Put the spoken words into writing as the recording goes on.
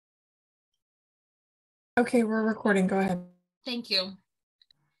Okay, we're recording. Go ahead. Thank you.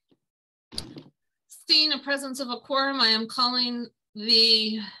 Seeing a presence of a quorum, I am calling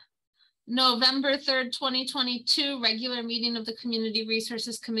the November 3rd, 2022 regular meeting of the Community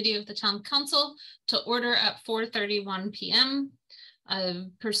Resources Committee of the Town Council to order at 4:31 p.m.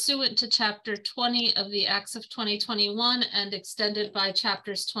 Pursuant to Chapter 20 of the Acts of 2021 and extended by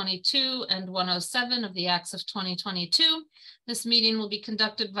Chapters 22 and 107 of the Acts of 2022. This meeting will be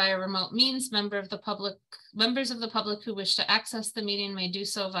conducted via remote means. Members of the public who wish to access the meeting may do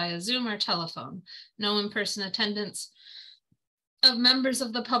so via Zoom or telephone. No in-person attendance of members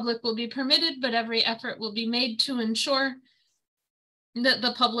of the public will be permitted, but every effort will be made to ensure that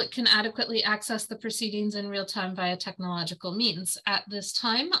the public can adequately access the proceedings in real time via technological means. At this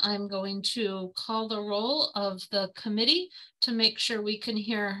time, I'm going to call the roll of the committee to make sure we can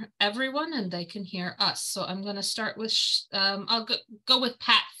hear everyone and they can hear us. So I'm going to start with, I'll go with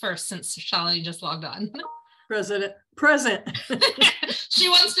Pat first since Shalini just logged on. Present. She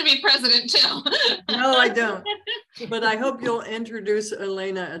wants to be president too. No, I don't. But I hope you'll introduce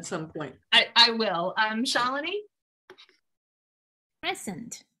Elena at some point. I will. Shalini?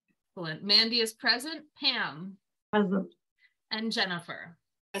 Present. Excellent. Mandy is present. Pam? Present. And Jennifer?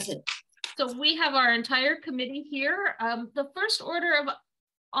 Present. So we have our entire committee here. The first order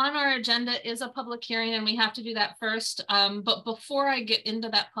on our agenda is a public hearing, and we have to do that first. But before I get into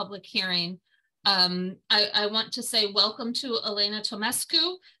that public hearing, I want to say welcome to Elena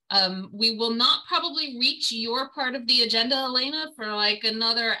Tomescu. We will not probably reach your part of the agenda, Elena, for like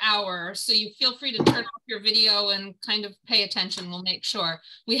another hour. So you feel free to turn off your video and kind of pay attention. We'll make sure.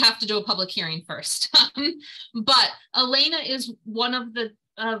 We have to do a public hearing first. But Elena is one of the,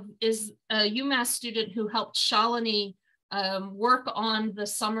 is a UMass student who helped Shalini work on the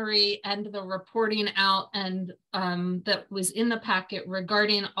summary and the reporting out and that was in the packet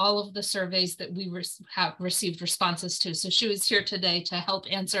regarding all of the surveys that we have received responses to. So she was here today to help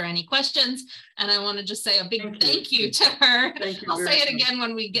answer any questions. And I want to just say a big thank you to her. I'll say it again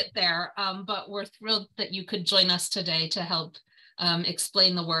when we get there, but we're thrilled that you could join us today to help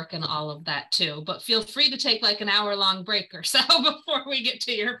explain the work and all of that too. But feel free to take like an hour-long break or so before we get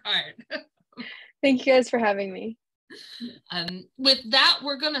to your part. Thank you guys for having me. With that,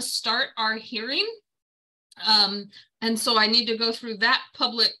 we're going to start our hearing. And so I need to go through that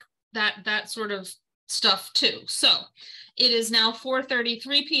that sort of stuff too. So it is now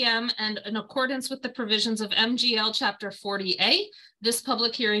 4:33 p.m. and in accordance with the provisions of MGL Chapter 40A, this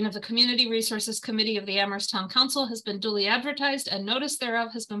public hearing of the Community Resources Committee of the Amherst Town Council has been duly advertised and notice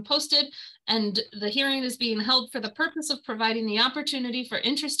thereof has been posted, and the hearing is being held for the purpose of providing the opportunity for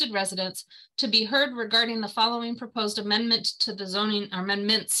interested residents to be heard regarding the following proposed amendment to the zoning, or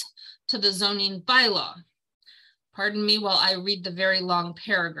amendments to the zoning bylaw. Pardon me while I read the very long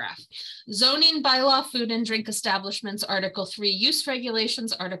paragraph. Zoning bylaw, food and drink establishments, Article 3, use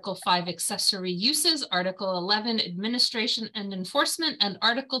regulations, Article 5, accessory uses, Article 11, administration and enforcement, and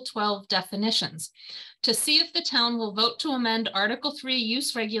Article 12, definitions. To see if the town will vote to amend Article 3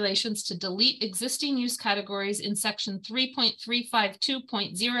 use regulations to delete existing use categories in Section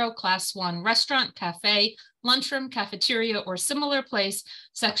 3.352.0 Class 1 restaurant, cafe, lunchroom, cafeteria, or similar place,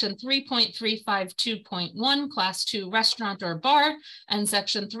 Section 3.352.1 Class 2 restaurant or bar, and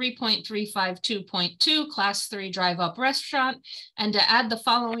Section 3.352.2 Class 3 drive-up restaurant, and to add the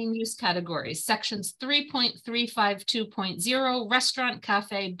following use categories: Sections 3.352.0 restaurant,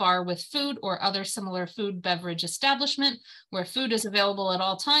 cafe, bar with food or other similar food beverage establishment where food is available at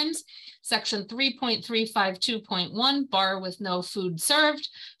all times, Section 3.352.1 bar with no food served,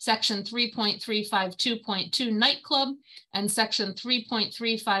 Section 3.352.2 nightclub, and Section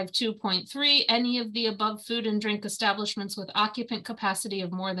 3.352.3 any of the above food and drink establishments with occupant capacity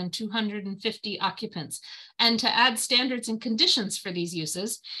of more than 250 occupants, and to add standards and conditions for these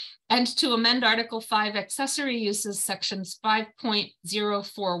uses, and to amend Article 5 accessory uses Sections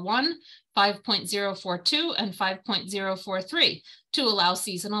 5.041, 5.042, and 5.043 to allow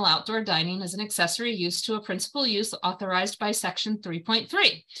seasonal outdoor dining as an accessory use to a principal use authorized by Section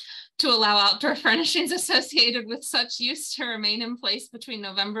 3.3. To allow outdoor furnishings associated with such use to remain in place between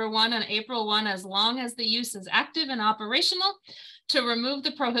November 1 and April 1 as long as the use is active and operational, to remove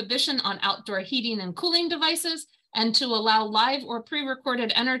the prohibition on outdoor heating and cooling devices, and to allow live or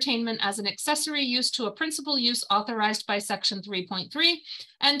pre-recorded entertainment as an accessory use to a principal use authorized by Section 3.3,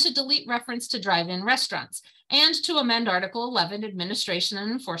 and to delete reference to drive-in restaurants. and to amend Article 11, Administration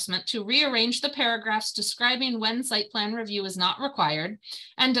and Enforcement, to rearrange the paragraphs describing when site plan review is not required,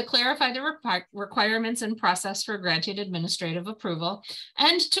 and to clarify the requirements and process for granting administrative approval,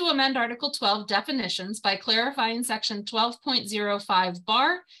 and to amend Article 12, Definitions, by clarifying Section 12.05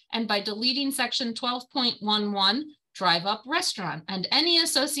 bar and by deleting Section 12.11 drive-up restaurant and any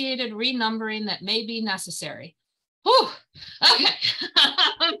associated renumbering that may be necessary. Whew. Okay.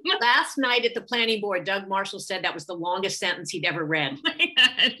 Last night at the planning board, Doug Marshall said that was the longest sentence he'd ever read.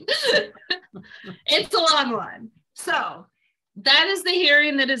 It's a long one. So that is the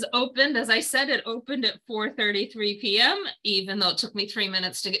hearing that is opened. As I said, it opened at 4:33 p.m., even though it took me 3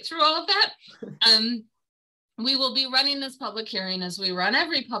 minutes to get through all of that. We will be running this public hearing as we run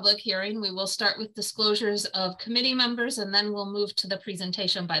every public hearing. We will start with disclosures of committee members, and then we'll move to the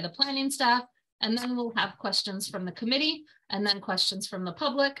presentation by the planning staff. And then we'll have questions from the committee, and then questions from the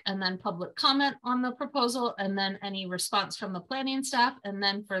public, and then public comment on the proposal, and then any response from the planning staff, and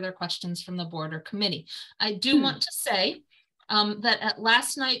then further questions from the board or committee. I do want to say that at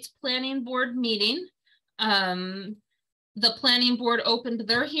last night's planning board meeting, the planning board opened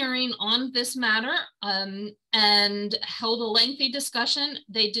their hearing on this matter and held a lengthy discussion.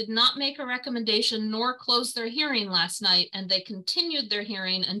 They did not make a recommendation nor close their hearing last night, and they continued their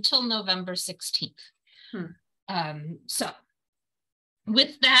hearing until November 16th. So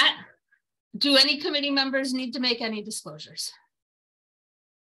with that, do any committee members need to make any disclosures?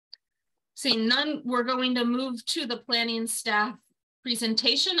 Seeing none, we're going to move to the planning staff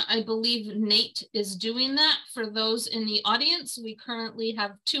presentation. I believe Nate is doing that. For those in the audience, we currently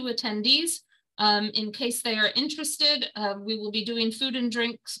have 2 attendees. In case they are interested, we will be doing food and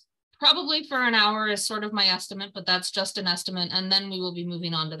drinks probably for an hour is sort of my estimate, but that's just an estimate. And then we will be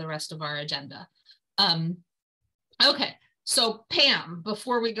moving on to the rest of our agenda. Okay, so Pam,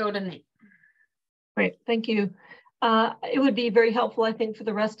 before we go to Nate. Great, thank you. It would be very helpful, I think, for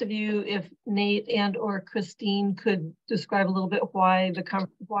the rest of you if Nate and or Christine could describe a little bit why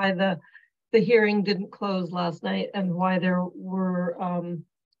the hearing didn't close last night and why there were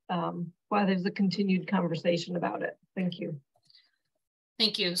why there's a continued conversation about it. Thank you.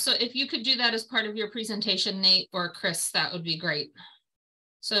 Thank you. So if you could do that as part of your presentation, Nate or Chris, that would be great.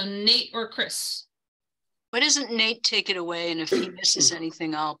 So Nate or Chris. Why doesn't Nate take it away? And if he misses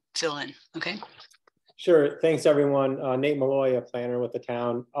anything, I'll fill in, okay? Sure, thanks everyone. Nate Malloy, a planner with the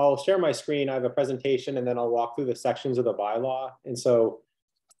town. I'll share my screen. I have a presentation and then I'll walk through the sections of the bylaw. And so,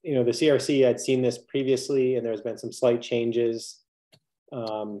 you know, the CRC had seen this previously and there's been some slight changes.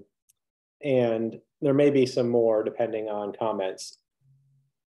 And there may be some more depending on comments.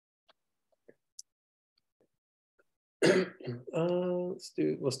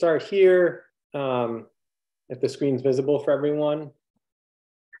 We'll start here. If the screen's visible for everyone.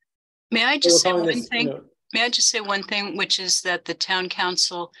 May I just say one thing? May I just say one thing, which is that the town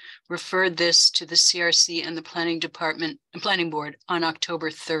council referred this to the CRC and the planning department and planning board on October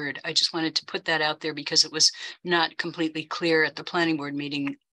 3rd. I just wanted to put that out there because it was not completely clear at the planning board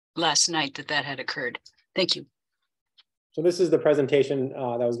meeting last night that that had occurred. Thank you. So this is the presentation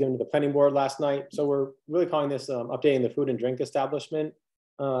that was given to the planning board last night. So we're really calling this updating the food and drink establishment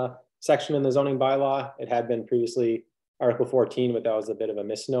section in the zoning bylaw. It had been previously Article 14, but that was a bit of a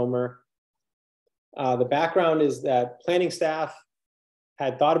misnomer. The background is that planning staff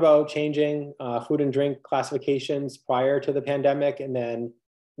had thought about changing food and drink classifications prior to the pandemic. And then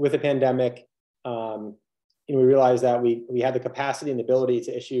with the pandemic, we realized that we had the capacity and the ability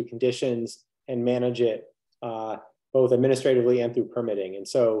to issue conditions and manage it both administratively and through permitting. And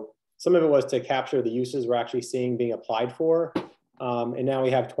so some of it was to capture the uses we're actually seeing being applied for. And now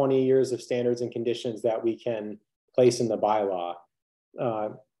we have 20 years of standards and conditions that we can place in the bylaw.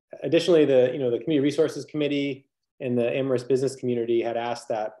 Additionally, the Community Resources Committee and the Amherst business community had asked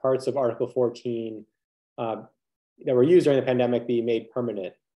that parts of Article 14 that were used during the pandemic be made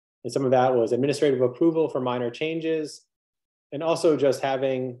permanent. And some of that was administrative approval for minor changes, and also just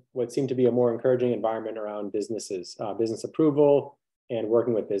having what seemed to be a more encouraging environment around businesses, business approval and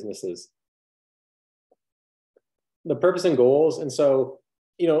working with businesses. The purpose and goals. And so,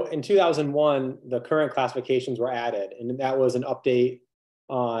 in 2001, the current classifications were added, and that was an update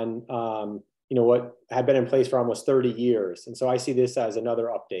on, what had been in place for almost 30 years. And so I see this as another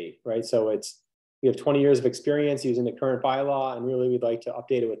update, right? So we have 20 years of experience using the current bylaw, and really we'd like to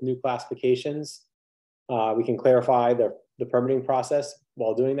update it with new classifications. We can clarify the permitting process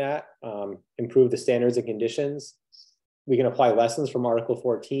while doing that, improve the standards and conditions. We can apply lessons from Article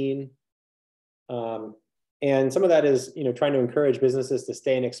 14. And some of that is, trying to encourage businesses to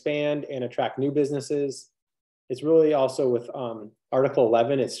stay and expand and attract new businesses. It's really also with Article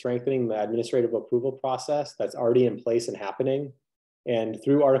 11, it's strengthening the administrative approval process that's already in place and happening. And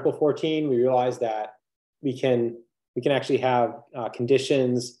through Article 14, we realized that we can actually have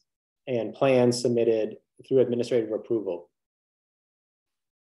conditions and plans submitted through administrative approval.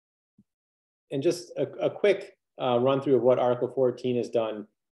 And just a quick run through of what Article 14 has done.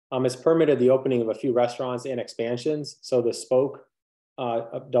 It's permitted the opening of a few restaurants and expansions. So the Spoke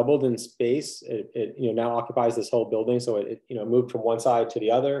doubled in space. It now occupies this whole building. So it moved from one side to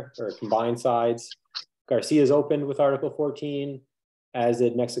the other, or combined sides. Garcia's opened with Article 14, as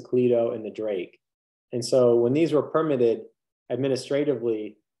did Mexicalito and the Drake. And so when these were permitted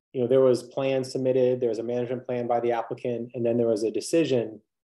administratively, there was plans submitted, there was a management plan by the applicant, and then there was a decision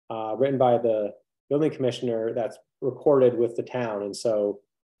written by the building commissioner that's recorded with the town. And so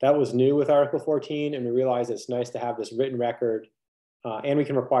that was new with Article 14, and we realized it's nice to have this written record, and we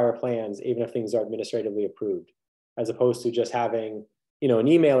can require plans even if things are administratively approved, as opposed to just having an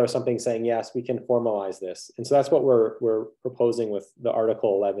email or something saying, yes, we can formalize this. And so that's what we're proposing with the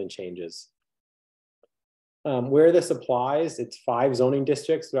Article 11 changes. Where this applies, it's 5 zoning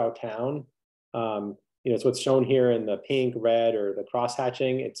districts throughout town. It's what's shown here in the pink, red, or the cross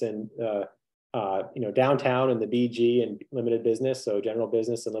hatching. It's in downtown in the BG and limited business, so general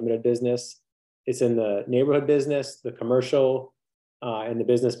business and limited business. It's in the neighborhood business, the commercial, and the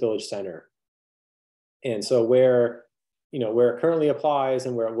business village center. And so where it currently applies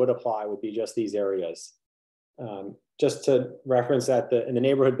and where it would apply would be just these areas. Just to reference that in the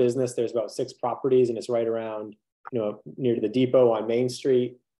neighborhood business, there's about 6 properties, and it's right around, near to the depot on Main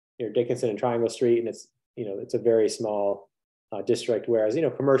Street, near Dickinson and Triangle Street. And it's, it's a very small district, whereas,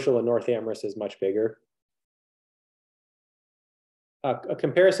 commercial in North Amherst is much bigger. A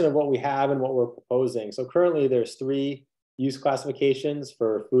comparison of what we have and what we're proposing. So currently there's 3 use classifications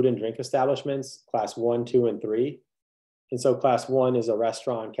for food and drink establishments, class 1, 2, and 3. And so class 1 is a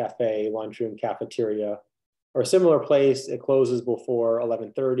restaurant, cafe, lunchroom, cafeteria, or a similar place. It closes before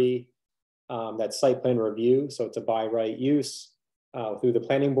 11:30. That's site plan review. So it's a by right use through the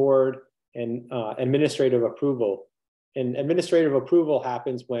planning board, and administrative approval. And administrative approval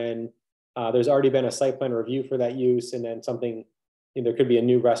happens when there's already been a site plan review for that use, and then something, there could be a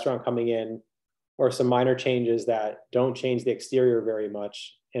new restaurant coming in, or some minor changes that don't change the exterior very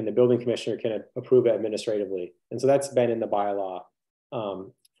much, and the building commissioner can approve it administratively. And so that's been in the bylaw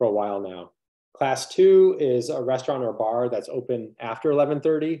for a while now. Class 2 is a restaurant or bar that's open after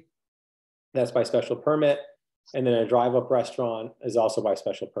 11:30. That's by special permit. And then a drive-up restaurant is also by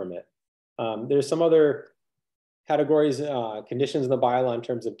special permit. There's some other categories, conditions in the bylaw in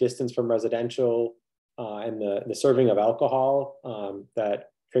terms of distance from residential and the serving of alcohol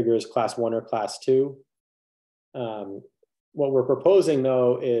that triggers class 1 or class 2. What we're proposing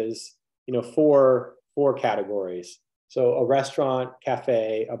though is, four categories. So a restaurant,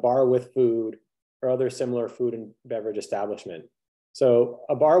 cafe, a bar with food, or other similar food and beverage establishment. So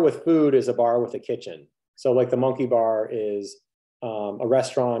a bar with food is a bar with a kitchen. So like the Monkey Bar is a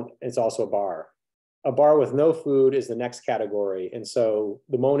restaurant, it's also a bar. A bar with no food is the next category. And so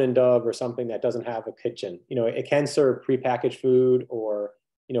the Moan and Dove, or something that doesn't have a kitchen, it can serve prepackaged food or,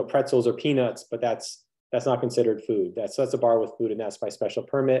 pretzels or peanuts, but that's not considered food. That's a bar with food, and that's by special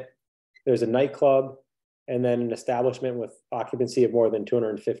permit. There's a nightclub, and then an establishment with occupancy of more than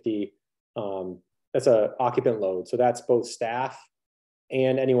 250. That's a occupant load. So that's both staff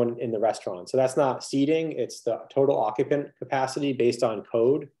and anyone in the restaurant. So that's not seating, it's the total occupant capacity based on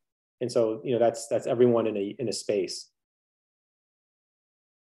code. And so, that's everyone in a space.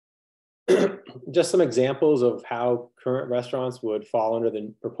 Just some examples of how current restaurants would fall under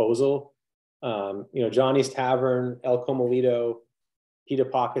the proposal. Johnny's Tavern, El Comalito, Pita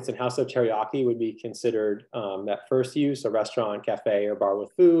Pockets, and House of Teriyaki would be considered that first use, a restaurant, cafe, or bar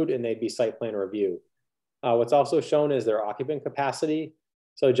with food, and they'd be site plan review. What's also shown is their occupant capacity.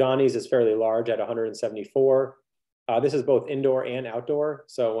 So Johnny's is fairly large at 174. This is both indoor and outdoor.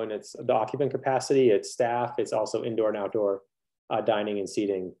 So when it's the occupant capacity, it's staff, it's also indoor and outdoor dining and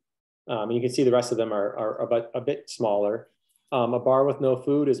seating. And you can see the rest of them are a bit smaller. A bar with no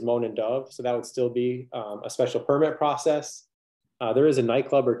food is Moan and Dove. So that would still be a special permit process. There is a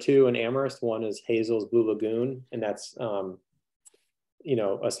nightclub or 2 in Amherst. One is Hazel's Blue Lagoon, and that's a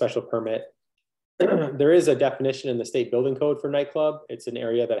special permit. There is a definition in the state building code for nightclub. It's an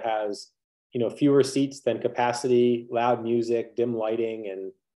area that has fewer seats than capacity, loud music, dim lighting,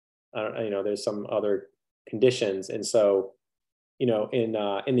 and there's some other conditions. And so in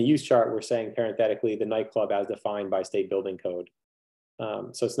the use chart, we're saying parenthetically the nightclub as defined by state building code.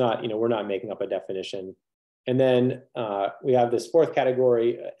 So it's not, we're not making up a definition. And then we have this 4th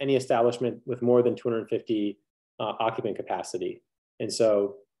category, any establishment with more than 250 occupant capacity. And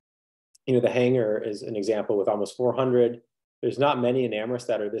so, you know, the hangar is an example with almost 400. There's not many in Amherst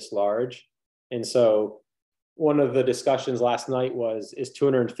that are this large. And so one of the discussions last night was, is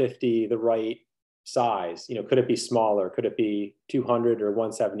 250 the right size? You know, could it be smaller? Could it be 200 or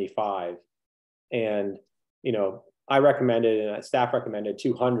 175? And, you know, I recommended and staff recommended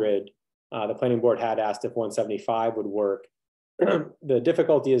 200. The planning board had asked if 175 would work. The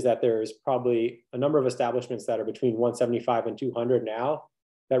difficulty is that there's probably a number of establishments that are between 175 and 200 now.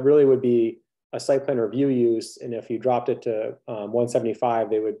 That really would be a site plan review use. And if you dropped it to 175,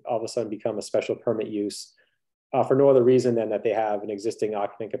 they would all of a sudden become a special permit use for no other reason than that they have an existing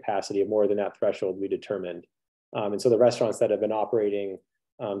occupant capacity of more than that threshold we determined. And so the restaurants that have been operating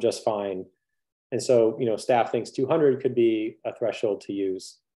just fine. And so, you know, staff thinks 200 could be a threshold to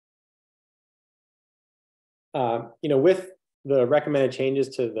use. You know, with the recommended changes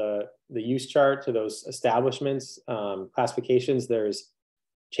to the use chart to those establishments classifications, there's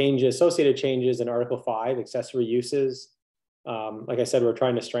associated changes in Article 5, accessory uses. Like I said, we're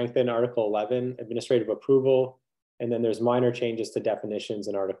trying to strengthen Article 11, administrative approval, and then there's minor changes to definitions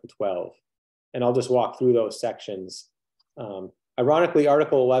in Article 12. And I'll just walk through those sections. Ironically,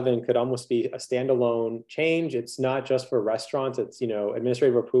 Article 11 could almost be a standalone change. It's not just for restaurants, it's, you know,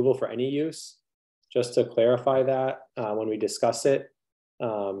 administrative approval for any use, just to clarify that when we discuss it.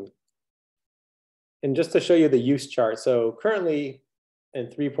 And just to show you the use chart. So currently, in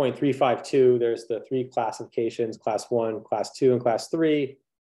 3.352, there's the 3 classifications, class 1, class 2, and class 3.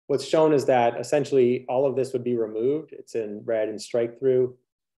 What's shown is that essentially all of this would be removed. It's in red and strike through.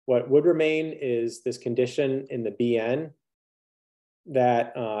 What would remain is this condition in the BN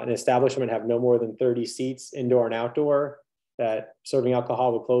that an establishment have no more than 30 seats indoor and outdoor, that serving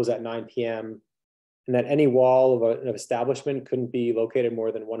alcohol would close at 9 p.m., and that any wall of an establishment couldn't be located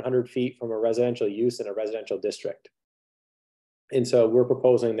more than 100 feet from a residential use in a residential district. And so we're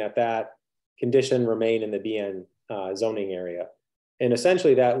proposing that that condition remain in the BN zoning area. And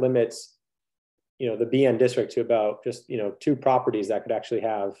essentially that limits, you know, the BN district to about just, you know, 2 properties that could actually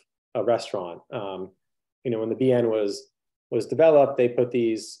have a restaurant. You know, when the BN was developed, they put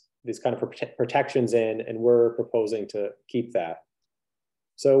these kind of protections in, and we're proposing to keep that.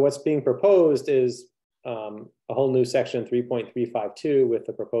 So what's being proposed is a whole new section 3.352 with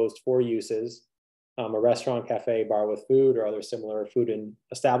the proposed 4 uses. A restaurant, cafe, bar with food, or other similar food and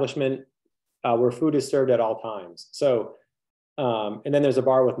establishment where food is served at all times. So, and then there's a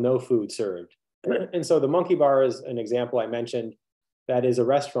bar with no food served. And so the Monkey Bar is an example I mentioned that is a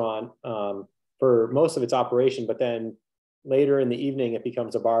restaurant for most of its operation, but then later in the evening, it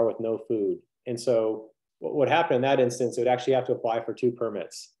becomes a bar with no food. And so what would happen in that instance, it would actually have to apply for 2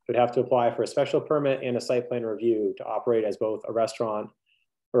 permits. It would have to apply for a special permit and a site plan review to operate as both a restaurant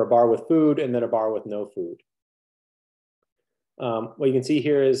or a bar with food, and then a bar with no food. What you can see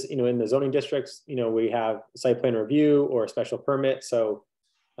here is, you know, in the zoning districts, you know, we have site plan review or a special permit. So,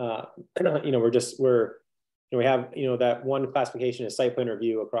 you know, we have, you know, that one classification is site plan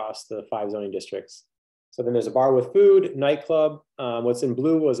review across the 5 zoning districts. So then there's a bar with food, nightclub. What's in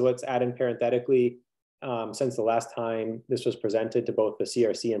blue was what's added parenthetically since the last time this was presented to both the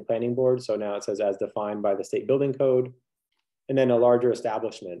CRC and planning board. So now it says as defined by the state building code. And then a larger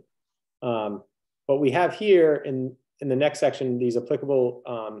establishment. What we have here in the next section, these applicable,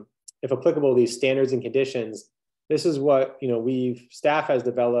 if applicable, these standards and conditions. This is what, you know, staff has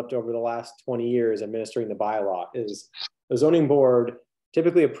developed over the last 20 years administering the bylaw. Is the zoning board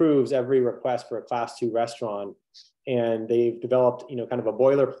typically approves every request for a class 2 restaurant, and they've developed, you know, kind of a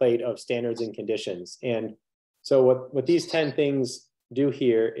boilerplate of standards and conditions. And so what these 10 things do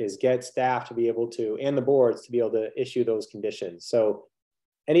here is get staff to be able to, and the boards to be able to issue those conditions. So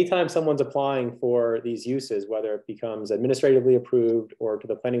anytime someone's applying for these uses, whether it becomes administratively approved or to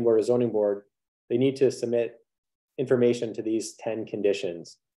the planning board or zoning board, they need to submit information to these 10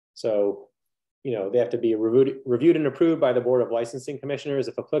 conditions. So, you know, they have to be reviewed and approved by the Board of Licensing Commissioners,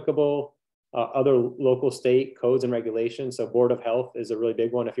 if applicable, other local state codes and regulations. So Board of Health is a really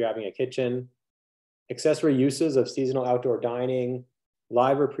big one if you're having a kitchen. Accessory uses of seasonal outdoor dining,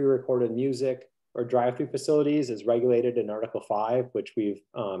 live or pre-recorded music, or drive-through facilities is regulated in Article 5, which we've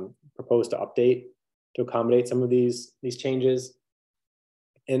proposed to update to accommodate some of these changes.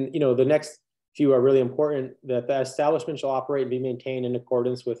 And, you know, the next few are really important, that the establishment shall operate and be maintained in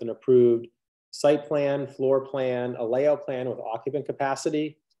accordance with an approved site plan, floor plan, a layout plan with occupant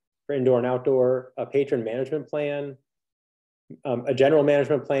capacity for indoor and outdoor, a patron management plan, a general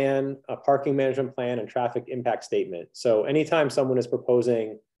management plan, a parking management plan, and traffic impact statement. So anytime someone is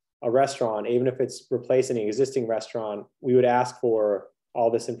proposing a restaurant, even if it's replacing an existing restaurant, we would ask for all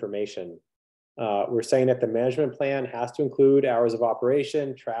this information. We're saying that the management plan has to include hours of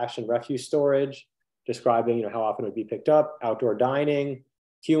operation, trash and refuse storage, describing how often it would be picked up, outdoor dining,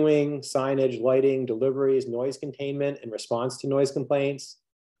 queuing, signage, lighting, deliveries, noise containment in response to noise complaints.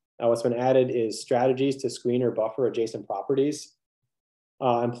 What's been added is strategies to screen or buffer adjacent properties,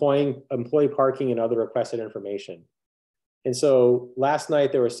 employee parking and other requested information. And so last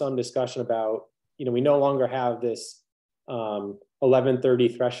night there was some discussion about, we no longer have this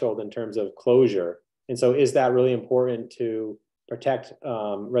 11:30 threshold in terms of closure. And so is that really important to protect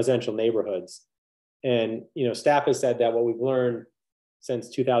residential neighborhoods? And staff has said that what we've learned since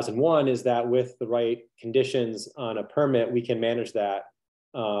 2001 is that with the right conditions on a permit, we can manage that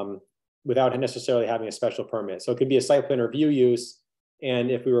without necessarily having a special permit. So it could be a site plan review use.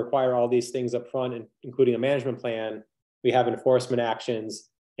 And if we require all these things up front, including a management plan, we have enforcement actions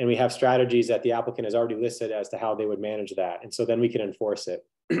and we have strategies that the applicant has already listed as to how they would manage that. And so then we can enforce it.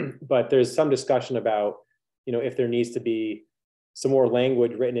 But there's some discussion about, if there needs to be some more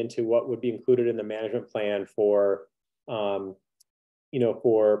language written into what would be included in the management plan for,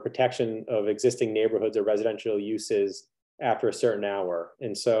 for protection of existing neighborhoods or residential uses after a certain hour.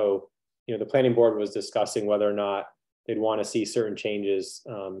 And so, the planning board was discussing whether or not they'd want to see certain changes,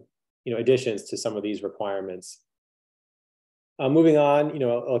 additions to some of these requirements. Moving on,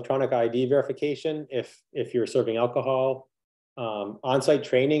 electronic ID verification if you're serving alcohol, on-site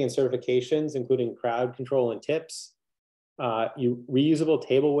training and certifications, including crowd control and tips. Reusable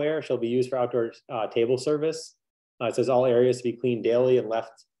tableware shall be used for outdoor table service. It says all areas to be cleaned daily and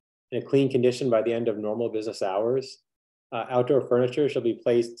left in a clean condition by the end of normal business hours. Outdoor furniture shall be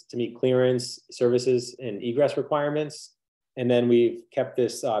placed to meet clearance, services, and egress requirements. And then we've kept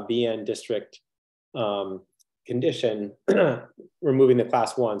this BN district condition, removing the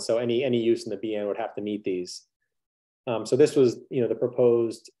class 1. So any use in the BN would have to meet these. So this was, the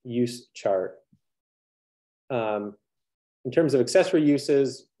proposed use chart. In terms of accessory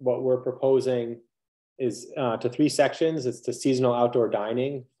uses, what we're proposing is to 3 sections. It's to seasonal outdoor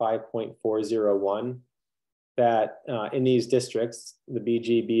dining, 5.401. That in these districts, the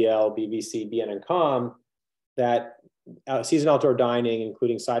BG, BL, BVC, BN, and COM, that seasonal outdoor dining,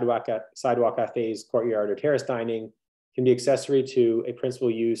 including sidewalk cafes, courtyard, or terrace dining, can be accessory to a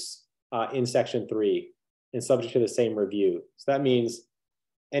principal use in section 3 and subject to the same review. So that means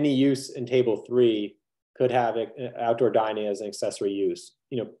any use in table 3 could have outdoor dining as an accessory use.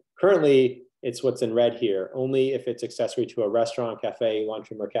 Currently it's what's in red here, only if it's accessory to a restaurant, cafe,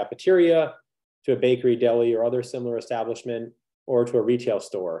 lunchroom, or cafeteria, to a bakery, deli, or other similar establishment, or to a retail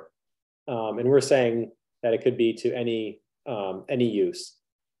store. And we're saying that it could be to any use.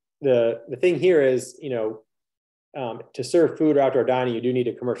 The thing here is, to serve food or outdoor dining, you do need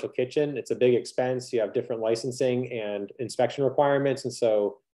a commercial kitchen. It's a big expense. You have different licensing and inspection requirements. And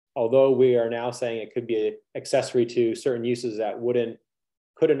so although we are now saying it could be accessory to certain uses that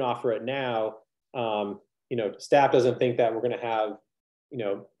couldn't offer it now, staff doesn't think that we're going to have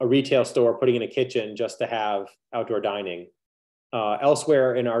a retail store putting in a kitchen just to have outdoor dining.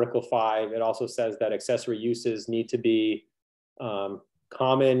 Elsewhere in Article 5, it also says that accessory uses need to be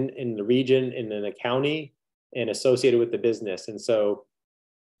common in the region and in the county and associated with the business. And so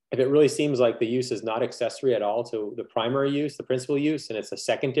if it really seems like the use is not accessory at all to the primary use, the principal use, and it's a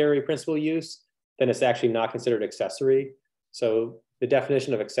secondary principal use, then it's actually not considered accessory. So the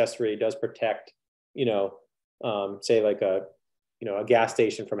definition of accessory does protect, say like a gas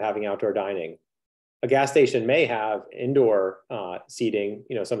station from having outdoor dining. A gas station may have indoor seating.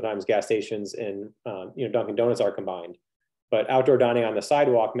 Sometimes gas stations and Dunkin' Donuts are combined, but outdoor dining on the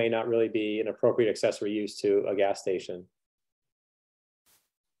sidewalk may not really be an appropriate accessory use to a gas station.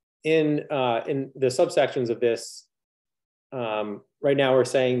 In the subsections of this, right now we're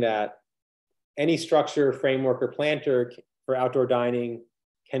saying that any structure, framework, or planter for outdoor dining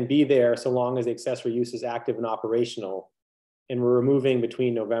can be there so long as the accessory use is active and operational. And we're removing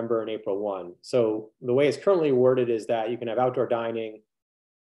between November and April 1. So the way it's currently worded is that you can have outdoor dining,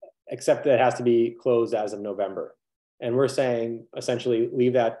 except that it has to be closed as of November. And we're saying essentially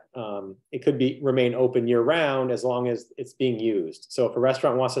leave that, it could remain open year round as long as it's being used. So if a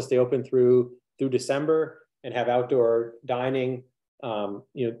restaurant wants to stay open through December and have outdoor dining,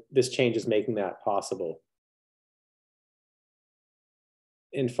 this change is making that possible.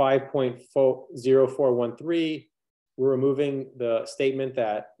 In 5.0413, we're removing the statement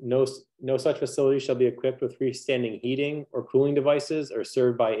that no such facility shall be equipped with freestanding heating or cooling devices or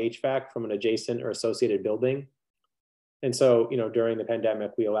served by HVAC from an adjacent or associated building. And so, during the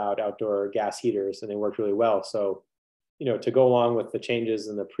pandemic, we allowed outdoor gas heaters and they worked really well. So, to go along with the changes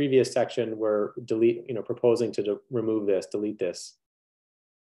in the previous section, we're proposing to remove this, delete this.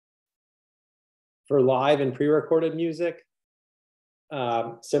 For live and pre-recorded music,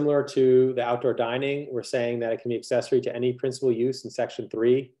 similar to the outdoor dining, we're saying that it can be accessory to any principal use in section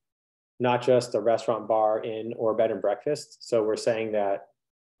 3, not just a restaurant, bar, inn, or bed and breakfast. So we're saying that,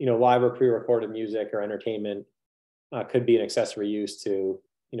 you know, live or pre-recorded music or entertainment could be an accessory use to,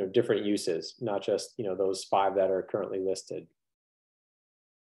 you know, different uses, not just, you know, those 5 that are currently listed.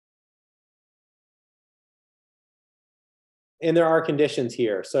 And there are conditions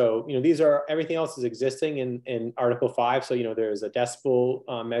here. So, you know, these are, everything else is existing in Article 5. So, you know, there's a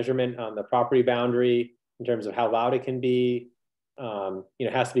decibel measurement on the property boundary in terms of how loud it can be. You know,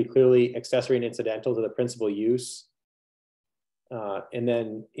 it has to be clearly accessory and incidental to the principal use. And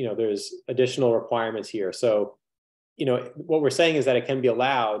then, you know, there's additional requirements here. So, you know, what we're saying is that it can be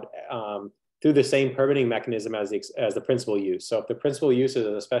allowed through the same permitting mechanism as the principal use. So if the principal use is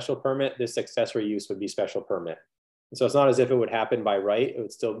a special permit, this accessory use would be special permit. And so it's not as if it would happen by right. It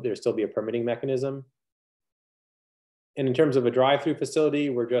would there'd still be a permitting mechanism. And in terms of a drive-through facility,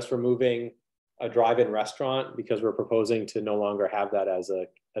 we're just removing a drive-in restaurant because we're proposing to no longer have that as a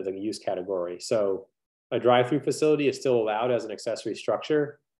use category. So a drive-through facility is still allowed as an accessory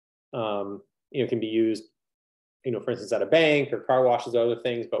structure. You know, it can be used, you know, for instance, at a bank or car washes or other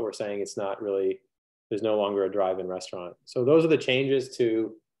things, but we're saying it's not really, there's no longer a drive-in restaurant. So those are the changes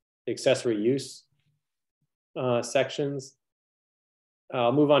to the accessory use sections.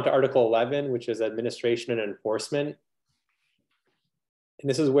 I'll move on to Article 11, which is administration and enforcement. And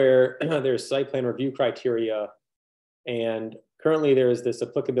this is where there's site plan review criteria. And currently there's this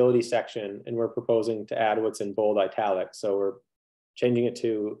applicability section, and we're proposing to add what's in bold italics. So we're changing it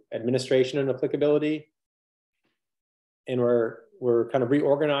to administration and applicability. And we're kind of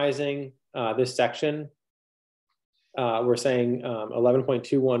reorganizing this section. We're saying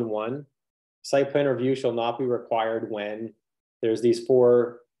 11.211, site plan review shall not be required when there's these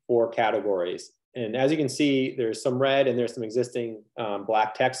four categories. And as you can see, there's some red and there's some existing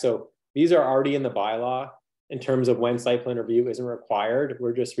black text. So these are already in the bylaw in terms of when site plan review isn't required.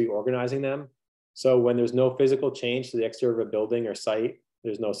 We're just reorganizing them. So when there's no physical change to the exterior of a building or site,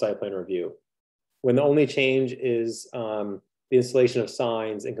 there's no site plan review. When the only change is the installation of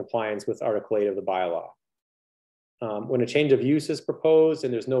signs in compliance with Article 8 of the bylaw. When a change of use is proposed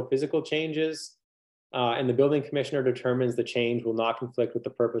and there's no physical changes, and the building commissioner determines the change will not conflict with the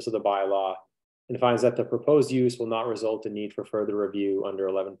purpose of the bylaw and finds that the proposed use will not result in need for further review under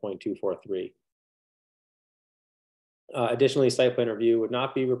 11.243. Additionally, site plan review would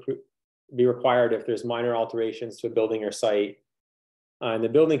not be required if there's minor alterations to a building or site. And the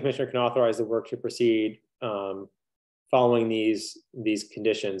building commissioner can authorize the work to proceed following these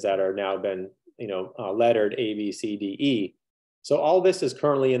conditions that are now been, you know, lettered A, B, C, D, E. So all this is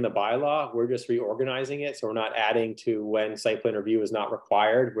currently in the bylaw. We're just reorganizing it. So we're not adding to when site plan review is not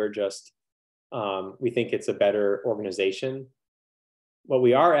required. We're just, we think it's a better organization. What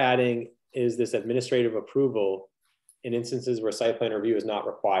we are adding is this administrative approval in instances where site plan review is not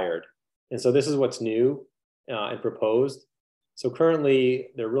required. And so this is what's new and proposed. So currently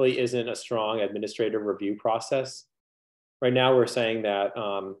there really isn't a strong administrative review process. Right now we're saying that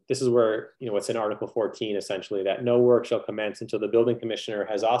this is where, you know, what's in Article 14, essentially, that no work shall commence until the building commissioner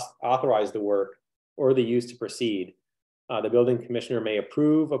has authorized the work or the use to proceed. The building commissioner may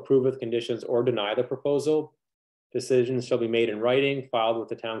approve with conditions, or deny the proposal. Decisions shall be made in writing, filed with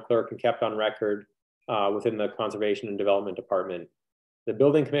the town clerk, and kept on record within the Conservation and Development Department. The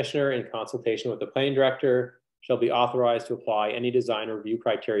building commissioner, in consultation with the planning director, shall be authorized to apply any design review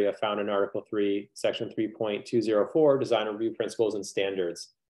criteria found in Article 3, Section 3.204, design review principles and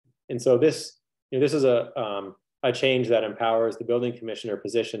standards. And so this, you know, this is a change that empowers the building commissioner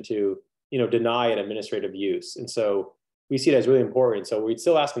position to, you know, deny an administrative use. And so we see it as really important. So we'd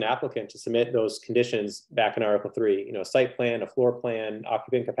still ask an applicant to submit those conditions back in Article 3, you know, site plan, a floor plan,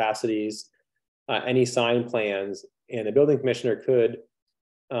 occupant capacities, any sign plans, and the building commissioner could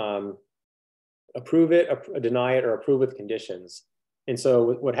approve it, deny it, or approve with conditions. And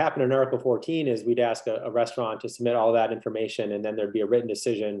so what happened in Article 14 is we'd ask a restaurant to submit all that information, and then there'd be a written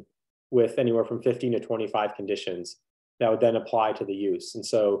decision with anywhere from 15 to 25 conditions that would then apply to the use. And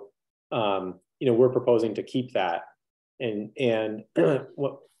so, you know, we're proposing to keep that. And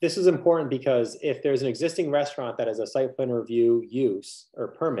this is important because if there's an existing restaurant that has a site plan review use or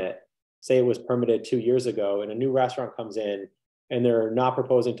permit, say it was permitted 2 years ago, and a new restaurant comes in and they're not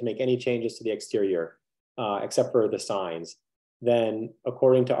proposing to make any changes to the exterior except for the signs, then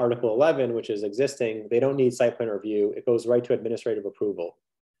according to Article 11, which is existing, they don't need site plan review. It goes right to administrative approval.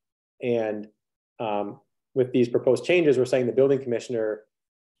 And with these proposed changes, we're saying the building commissioner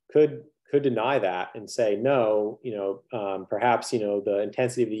could could deny that and say, no, perhaps, the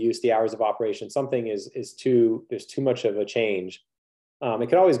intensity of the use, the hours of operation, something there's too much of a change. It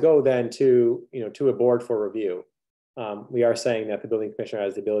could always go then to a board for review. We are saying that the building commissioner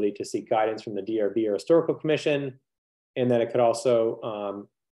has the ability to seek guidance from the DRB or historical commission, and then it could also,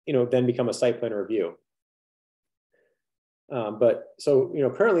 then become a site plan review.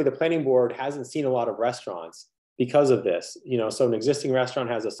 Currently the planning board hasn't seen a lot of restaurants because of this. So an existing restaurant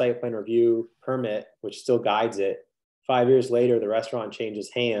has a site plan review permit, which still guides it. 5 years later, the restaurant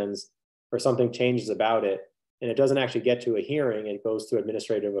changes hands or something changes about it, and it doesn't actually get to a hearing. It goes to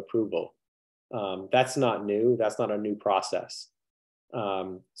administrative approval. That's not new. That's not a new process.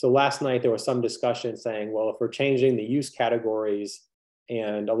 So last night there was some discussion saying, well, if we're changing the use categories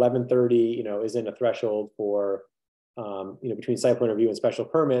and 1130, isn't a threshold for, between site plan review and special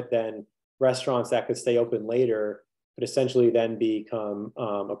permit, then restaurants that could stay open later could essentially then become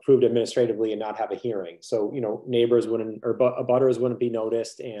approved administratively and not have a hearing. So, neighbors wouldn't, or abutters wouldn't be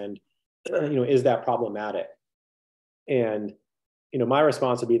noticed, and, is that problematic? And, my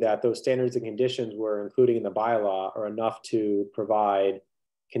response would be that those standards and conditions we're including in the bylaw are enough to provide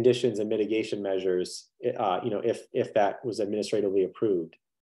conditions and mitigation measures, if that was administratively approved.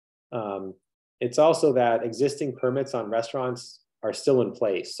 It's also that existing permits on restaurants are still in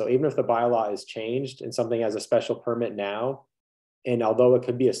place. So even if the bylaw is changed and something has a special permit now, and although it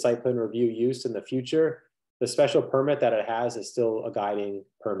could be a site plan review use in the future, the special permit that it has is still a guiding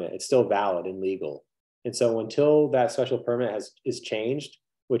permit. It's still valid and legal. And so until that special permit is changed,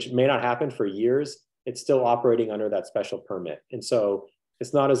 which may not happen for years, it's still operating under that special permit. And so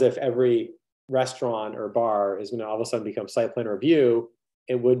it's not as if every restaurant or bar is going to all of a sudden become site plan review.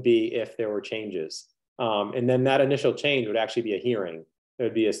 It would be if there were changes. And then that initial change would actually be a hearing. There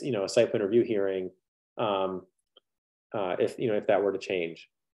would be a site plan review hearing if that were to change.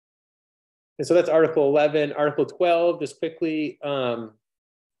 And so that's Article 11. Article 12, just quickly,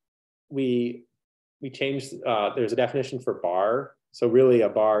 we changed, there's a definition for bar. So really a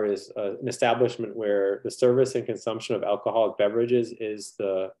bar is an establishment where the service and consumption of alcoholic beverages is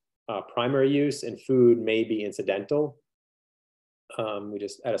the primary use, and food may be incidental. We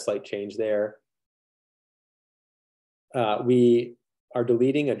just had a slight change there. We are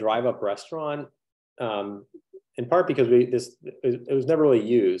deleting a drive-up restaurant, in part because it was never really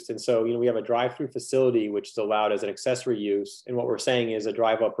used. And so, we have a drive-through facility, which is allowed as an accessory use. And what we're saying is a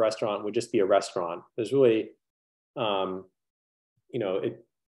drive-up restaurant would just be a restaurant. There's really,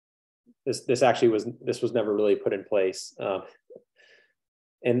 this was never really put in place.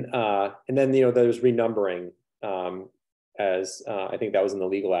 And then, there's renumbering, as I think that was in the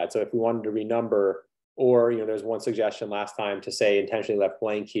legal ad. So if we wanted to renumber, or, there's one suggestion last time to say intentionally left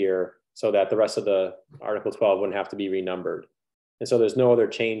blank here, so that the rest of the Article 12 wouldn't have to be renumbered. And so there's no other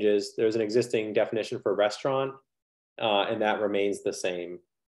changes. There's an existing definition for restaurant, and that remains the same.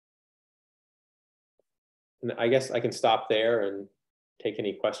 And I guess I can stop there and take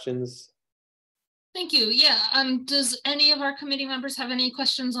any questions. Thank you. Yeah. Does any of our committee members have any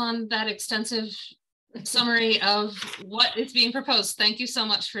questions on that extensive summary of what is being proposed? Thank you so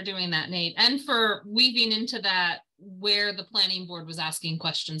much for doing that, Nate, and for weaving into that where the planning board was asking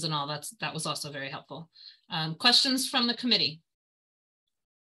questions and all. That was also very helpful. Questions from the committee?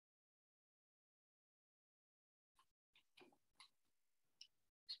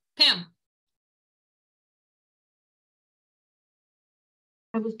 Pam.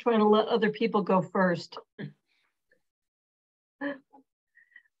 I was trying to let other people go first.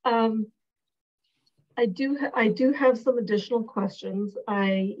 I do have some additional questions.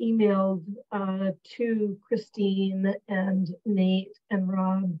 I emailed to Christine and Nate and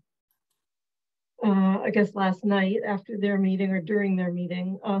Rob, I guess last night after their meeting or during their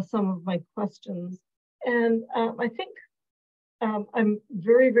meeting, some of my questions. And I think I'm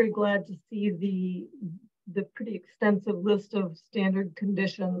very, very glad to see the pretty extensive list of standard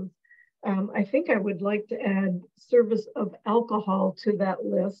conditions. I think I would like to add service of alcohol to that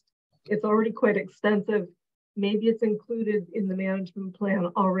list. It's already quite extensive. Maybe it's included in the management plan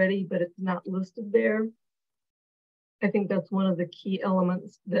already, but it's not listed there. I think that's one of the key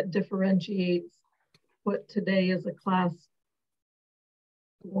elements that differentiates what today is a class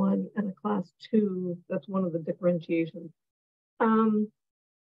 1 and a class 2. That's one of the differentiations. I'm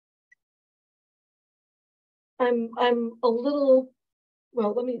a little,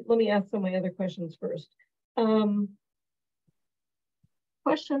 well, let me ask some of my other questions first.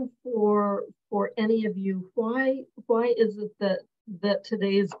 Question for any of you: why is it that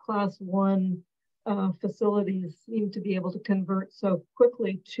today's class 1 facilities seem to be able to convert so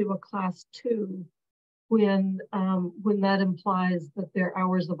quickly to a class 2 when that implies that their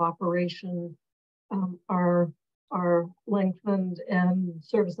hours of operation are lengthened and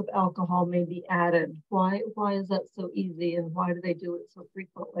service of alcohol may be added. Why is that so easy, and why do they do it so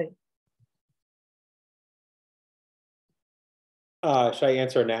frequently? Should I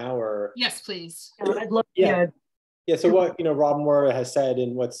answer now or? Yes, please. I'd love Yeah. So what Rob Moore has said,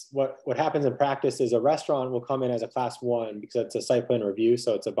 and what happens in practice is a restaurant will come in as a class 1 because it's a site plan review,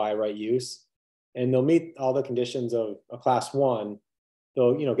 so it's a by right use, and they'll meet all the conditions of a class 1.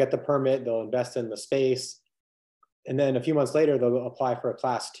 They'll get the permit, they'll invest in the space, and then a few months later they'll apply for a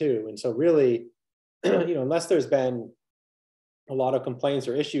class 2. And so really, unless there's been a lot of complaints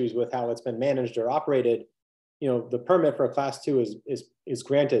or issues with how it's been managed or operated, the permit for a class 2 is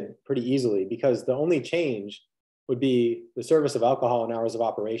granted pretty easily, because the only change would be the service of alcohol and hours of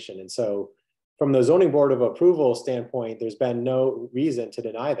operation. And so from the zoning board of approval standpoint, there's been no reason to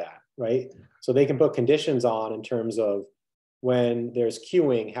deny that, right? So they can put conditions on in terms of when there's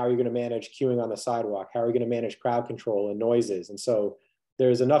queuing, how are you going to manage queuing on the sidewalk? How are you going to manage crowd control and noises? And so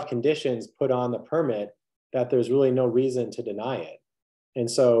there's enough conditions put on the permit that there's really no reason to deny it.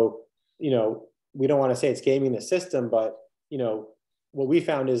 And so, we don't want to say it's gaming the system, but, what we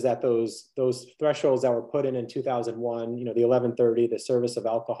found is that those thresholds that were put in 2001, the 1130, the service of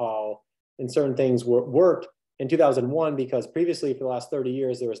alcohol, and certain things worked in 2001 because previously for the last 30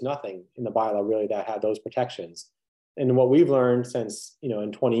 years, there was nothing in the bylaw really that had those protections. And what we've learned since,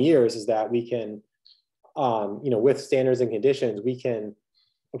 in 20 years is that we can, with standards and conditions, we can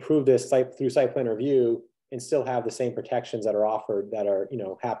approve this through site plan review and still have the same protections that are offered that are,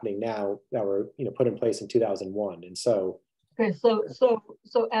 happening now that were, put in place in 2001. And so. Okay, so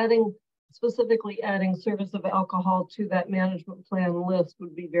specifically adding service of alcohol to that management plan list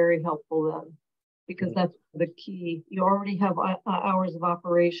would be very helpful then, because that's the key. You already have hours of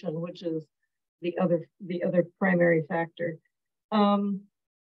operation, which is the other primary factor.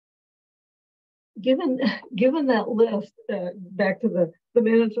 Given that list, back to the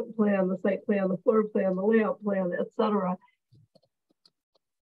management plan, the site plan, the floor plan, the layout plan, etc.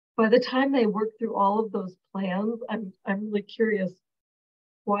 By the time they work through all of those plans, I'm really curious,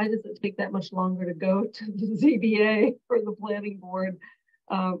 why does it take that much longer to go to the ZBA or the planning board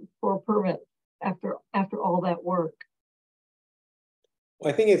for a permit after all that work?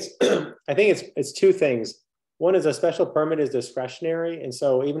 Well, I think it's two things. One is a special permit is discretionary, and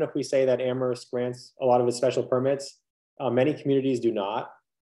so even if we say that Amherst grants a lot of its special permits, many communities do not,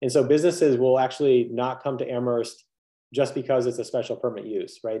 and so businesses will actually not come to Amherst just because it's a special permit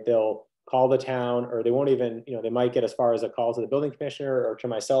use, right? They'll call the town, or they won't even, they might get as far as a call to the building commissioner or to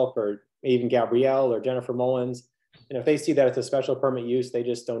myself or even Gabrielle or Jennifer Mullins. And if they see that it's a special permit use, they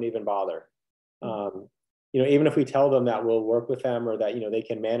just don't even bother. Even if we tell them that we'll work with them or that, they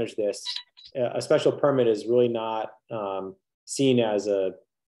can manage this, a special permit is really not seen as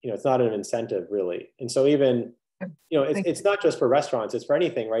it's not an incentive really. And so even, it's not just for restaurants, it's for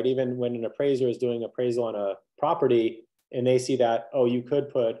anything, right? Even when an appraiser is doing appraisal on a property and they see that, oh, you could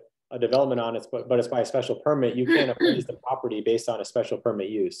put a development on it, but it's by a special permit, you can't appraise the property based on a special permit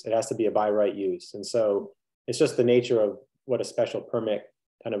use. It has to be a by right use. And so it's just the nature of what a special permit,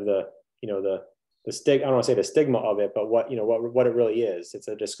 kind of the I don't want to say the stigma of it, but what it really is. It's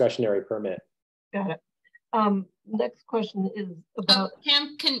a discretionary permit. Got it. Next question is about.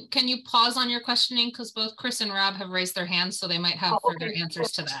 Pam, can you pause on your questioning, because both Chris and Rob have raised their hands, so they might have further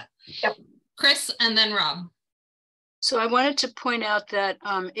answers to that. Yep. Chris and then Rob. So I wanted to point out that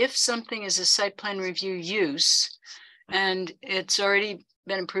if something is a site plan review use and it's already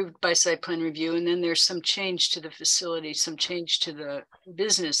been approved by site plan review, and then there's some change to the facility, some change to the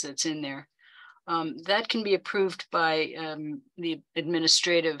business that's in there, that can be approved by the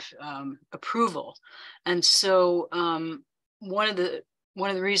administrative approval. And so one of the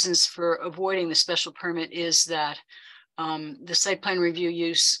reasons for avoiding the special permit is that the site plan review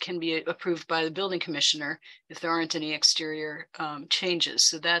use can be approved by the building commissioner if there aren't any exterior changes.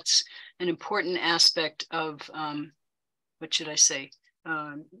 So that's an important aspect of, what should I say,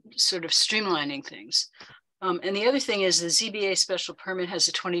 sort of streamlining things. And the other thing is the ZBA special permit has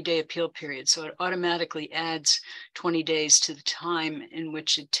a 20-day appeal period. So it automatically adds 20 days to the time in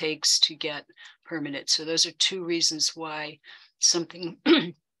which it takes to get permitted. So those are two reasons why something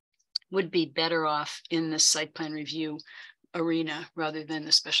would be better off in the site plan review arena rather than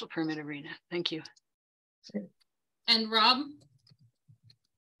the special permit arena. Thank you. And Rob?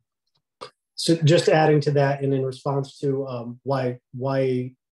 So just adding to that, and in response to why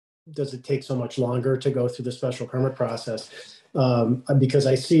does it take so much longer to go through the special permit process? Because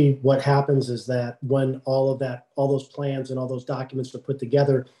I see what happens is that when all those plans and all those documents are put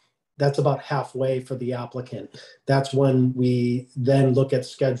together, that's about halfway for the applicant. That's when we then look at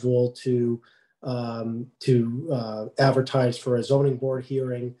schedule to advertise for a zoning board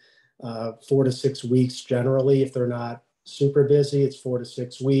hearing, 4 to 6 weeks generally. If they're not super busy, it's 4 to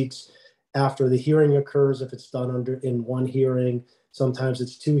 6 weeks. After the hearing occurs, if it's done in one hearing, sometimes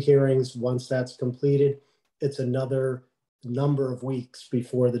it's 2 hearings. Once that's completed, it's another number of weeks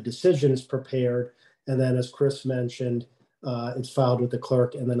before the decision is prepared. And then, as Chris mentioned, it's filed with the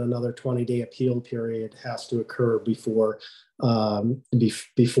clerk, and then another 20-day appeal period has to occur before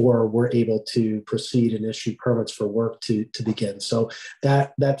we're able to proceed and issue permits for work to begin. So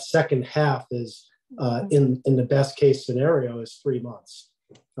that second half is in the best case scenario is 3 months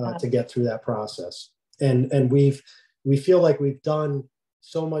to get through that process. And we feel like we've done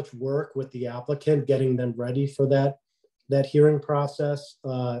so much work with the applicant, getting them ready for that hearing process.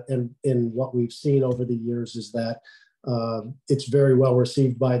 And what we've seen over the years is that it's very well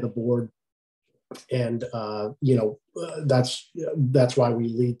received by the board. And, that's why we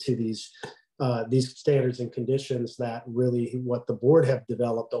lead to these standards and conditions that really what the board have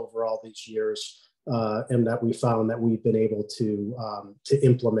developed over all these years, and that we found that we've been able to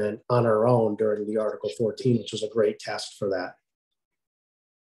implement on our own during the Article 14, which was a great test for that.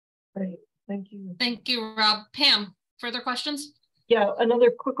 Great, thank you. Thank you, Rob. Pam, further questions? Yeah,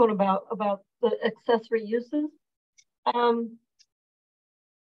 another quick one about the accessory uses. Trying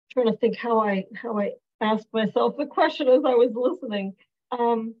to think how I asked myself the question as I was listening.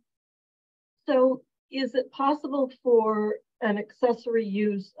 So is it possible for an accessory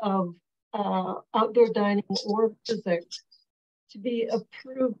use of outdoor dining or music to be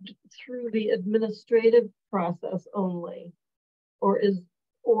approved through the administrative process only? Or if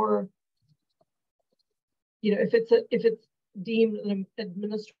it's deemed an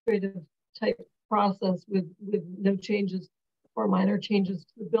administrative type process with no changes or minor changes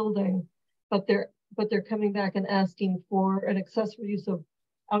to the building, but they're coming back and asking for an accessory use of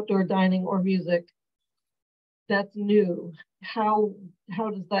outdoor dining or music that's new, how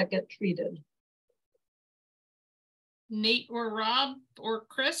does that get treated? Nate or Rob or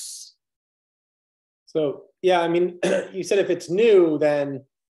Chris? So yeah, I mean, you said if it's new, then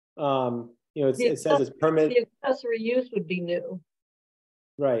it says it's permit. The accessory use would be new,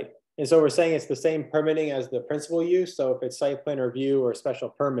 right? And so we're saying it's the same permitting as the principal use. So if it's site plan review or special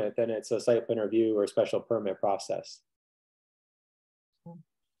permit, then it's a site plan review or special permit process.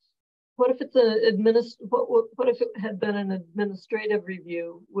 What if it's what if it had been an administrative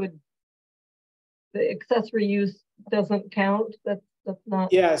review? Would the accessory use doesn't count? That's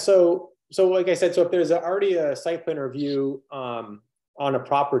not. Yeah. So like I said, so if there's already a site plan review on a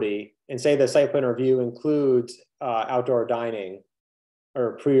property, and say the site plan review includes outdoor dining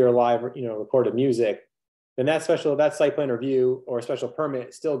or pre or live, recorded music, then that site plan review or special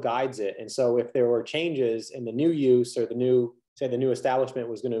permit still guides it. And so if there were changes in the new use or the new establishment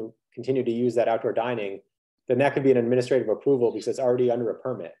was going to continue to use that outdoor dining, then that could be an administrative approval because it's already under a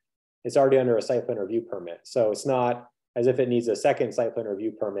permit. It's already under a site plan review permit. So it's not as if it needs a second site plan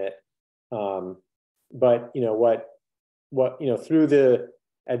review permit. But through the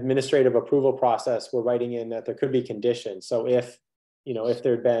administrative approval process, we're writing in that there could be conditions. So if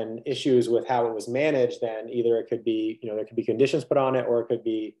there'd been issues with how it was managed, then either it could be, there could be conditions put on it, or it could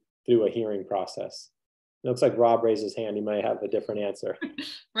be through a hearing process. It looks like Rob raised his hand. He might have a different answer.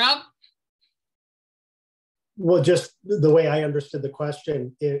 Rob? Well, just the way I understood the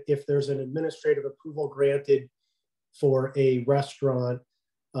question, if there's an administrative approval granted for a restaurant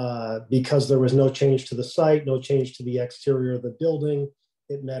because there was no change to the site, no change to the exterior of the building,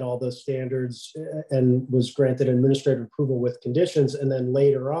 it met all those standards and was granted administrative approval with conditions. And then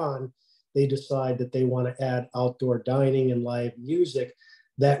later on, they decide that they want to add outdoor dining and live music.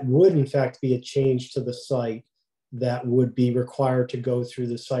 That would in fact be a change to the site that would be required to go through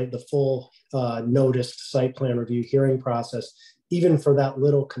the full noticed site plan review hearing process, even for that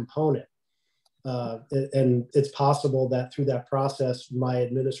little component. And it's possible that through that process, my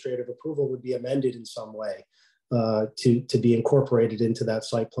administrative approval would be amended in some way to be incorporated into that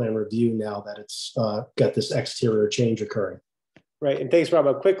site plan review now that it's got this exterior change occurring. Right, and thanks,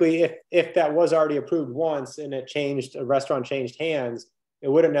 Rob. Quickly, if that was already approved once and a restaurant changed hands, it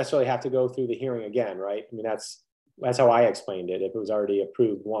wouldn't necessarily have to go through the hearing again, right? I mean, that's how I explained it. If it was already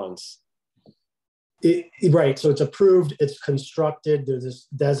approved once. Right, so it's approved, it's constructed, there's this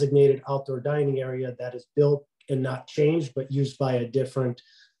designated outdoor dining area that is built and not changed, but used by a different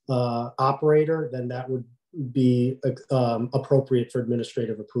operator, then that would be appropriate for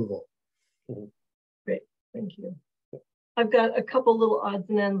administrative approval. Great, thank you. I've got a couple little odds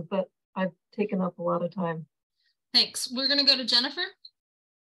and ends, but I've taken up a lot of time. Thanks. We're going to go to Jennifer.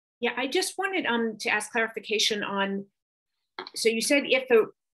 Yeah, I just wanted to ask clarification on, so you said if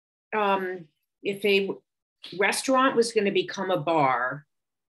a restaurant was going to become a bar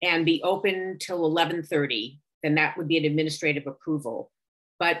and be open till 11:30, then that would be an administrative approval.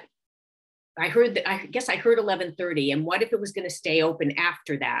 But I heard that, I guess I heard 11:30, and what if it was going to stay open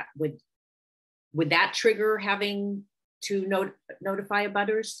after that? Would that trigger having to notify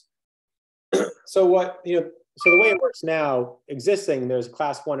abutters? So so the way it works now, existing, there's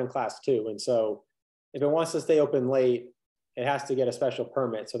class 1 and class 2. And so if it wants to stay open late, it has to get a special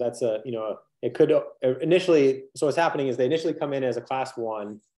permit. So that's it could initially, so what's happening is they initially come in as a class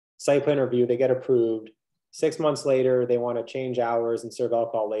 1 site plan review, they get approved. 6 months later, they want to change hours and serve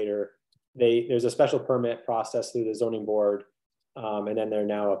alcohol later. There's a special permit process through the zoning board. And then they're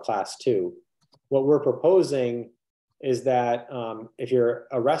now a class 2. What we're proposing is that if you're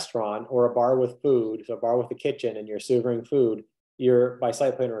a restaurant or a bar with food, so a bar with a kitchen and you're serving food, you're by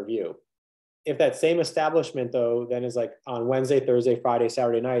site plan review. If that same establishment though, then is like on Wednesday, Thursday, Friday,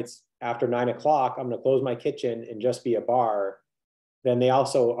 Saturday nights, after 9 o'clock, I'm gonna close my kitchen and just be a bar, then they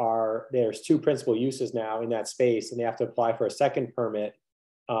also there's 2 principal uses now in that space, and they have to apply for a second permit,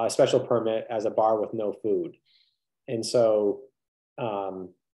 a special permit as a bar with no food. And so,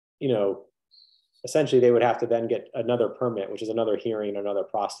 essentially they would have to then get another permit, which is another hearing, another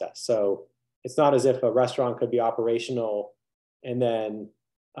process. So it's not as if a restaurant could be operational and then,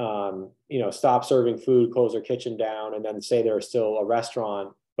 stop serving food, close their kitchen down, and then say they're still a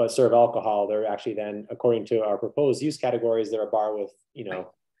restaurant, but serve alcohol. They're actually then, according to our proposed use categories, they're a bar with, Right.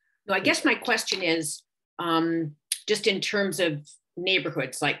 No, I guess my question is just in terms of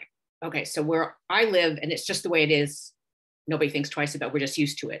neighborhoods, like, okay, so where I live, and it's just the way it is, nobody thinks twice about it, we're just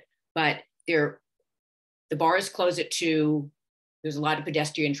used to it. But the bars close at 2. There's a lot of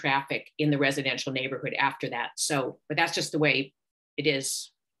pedestrian traffic in the residential neighborhood after that. So, but that's just the way it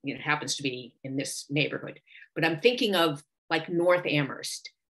is, happens to be in this neighborhood. But I'm thinking of like North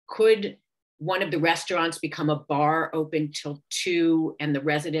Amherst. Could one of the restaurants become a bar open till 2 and the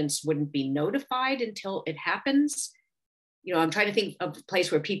residents wouldn't be notified until it happens? I'm trying to think of a place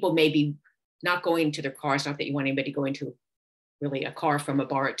where people may be not going to their cars, not that you want anybody going to really a car from a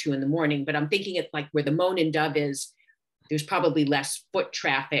bar at 2 in the morning, but I'm thinking it like where the Moan and Dove is, there's probably less foot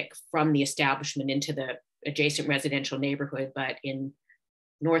traffic from the establishment into the adjacent residential neighborhood, but in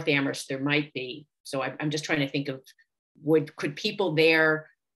North Amherst, there might be. So I'm just trying to think of, could people there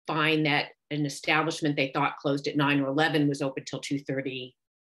find that an establishment they thought closed at 9 or 11 was open till 2:30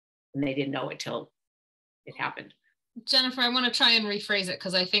 and they didn't know it till it happened? Jennifer, I want to try and rephrase it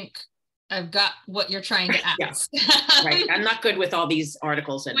because I think I've got what you're trying to ask. Yeah. Right. I'm not good with all these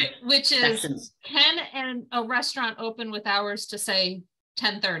articles and which is sections. Can a restaurant open with hours to say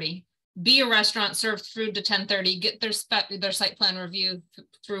 10:30? Be a restaurant, serve food to 10:30, get their site plan review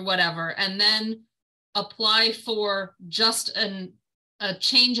through whatever, and then apply for just a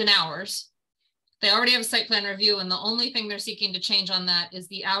change in hours. They already have a site plan review, and the only thing they're seeking to change on that is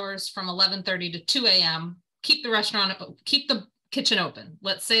the hours from 11:30 to 2 a.m. Keep the restaurant, keep the kitchen open.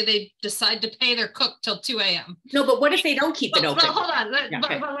 Let's say they decide to pay their cook till 2 a.m. No, but what if they don't keep it open? Hold on. Yeah,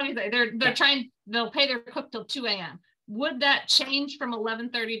 okay. But let me say, they'll pay their cook till 2 a.m. Would that change from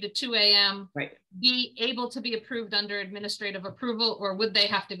 11:30 to 2 a.m. Right. be able to be approved under administrative approval, or would they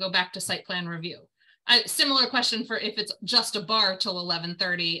have to go back to site plan review? Similar question for if it's just a bar till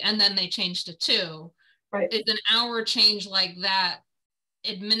 11:30 and then they change to 2. Right. Is an hour change like that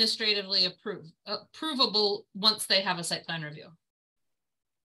administratively approvable once they have a site plan review?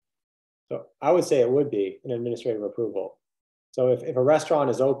 So I would say it would be an administrative approval. So if a restaurant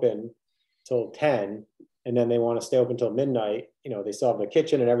is open till 10 and then they want to stay open till midnight, they still have the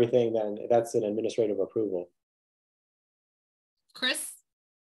kitchen and everything, then that's an administrative approval. Chris?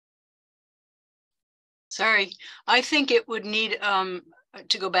 Sorry, I think it would need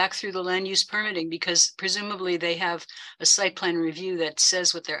to go back through the land use permitting because presumably they have a site plan review that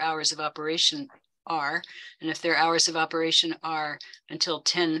says what their hours of operation are. And if their hours of operation are until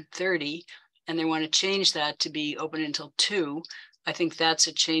 10:30 and they want to change that to be open until 2, I think that's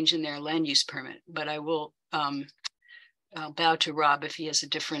a change in their land use permit. But I will I'll bow to Rob if he has a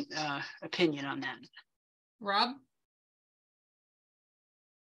different opinion on that. Rob?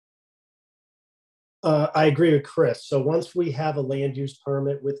 I agree with Chris. So once we have a land use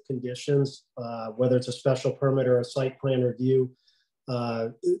permit with conditions, whether it's a special permit or a site plan review,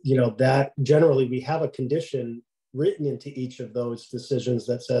 that generally we have a condition written into each of those decisions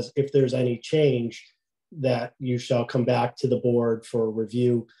that says if there's any change that you shall come back to the board for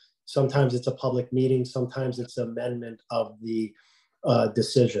review. Sometimes it's a public meeting, sometimes it's amendment of the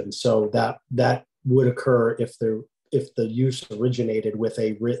decision. So that would occur if there if the use originated with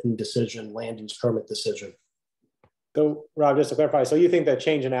a written decision, land use permit decision. So Rob, just to clarify, so you think that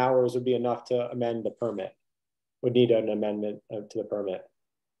change in hours would be enough to amend the permit? Would need an amendment to the permit?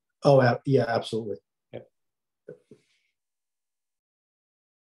 Oh, yeah, absolutely. Yep.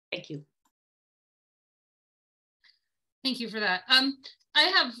 Thank you. Thank you for that. I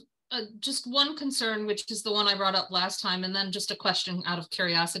have just one concern, which is the one I brought up last time, and then just a question out of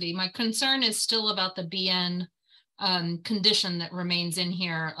curiosity. My concern is still about the BN condition that remains in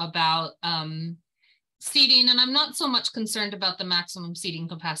here about seating, and I'm not so much concerned about the maximum seating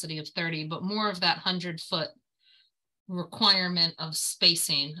capacity of 30, but more of that 100-foot requirement of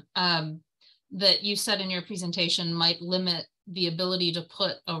spacing that you said in your presentation might limit the ability to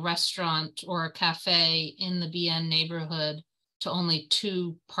put a restaurant or a cafe in the BN neighborhood to only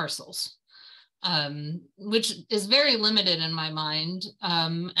 2 parcels, which is very limited in my mind,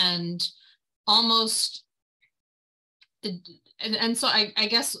 and almost, and so I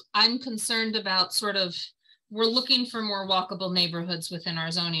guess I'm concerned about sort of, we're looking for more walkable neighborhoods within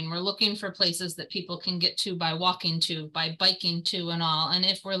our zoning. We're looking for places that people can get to by walking to, by biking to and all. And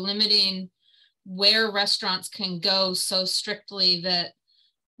if we're limiting where restaurants can go so strictly that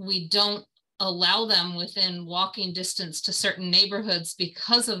we don't allow them within walking distance to certain neighborhoods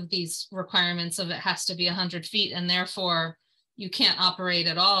because of these requirements of it has to be 100 feet and therefore you can't operate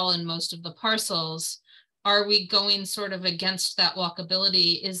at all in most of the parcels, are we going sort of against that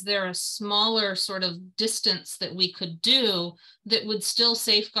walkability? Is there a smaller sort of distance that we could do that would still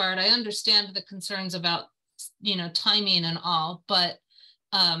safeguard? I understand the concerns about, you know, timing and all, but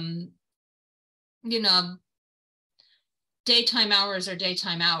you know, daytime hours are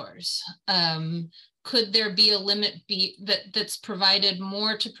daytime hours. Could there be a limit that's provided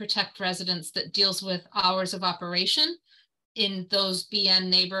more to protect residents that deals with hours of operation in those BN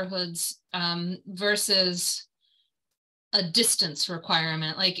neighborhoods versus a distance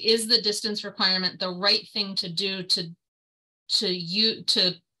requirement? Like, is the distance requirement the right thing to do to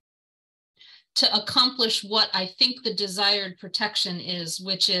accomplish what I think the desired protection is,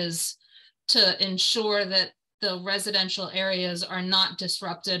 which is to ensure that the residential areas are not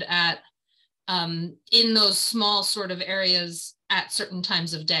disrupted at in those small sort of areas at certain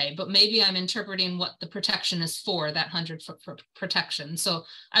times of day? But maybe I'm interpreting what the protection is for, that 100-foot protection. So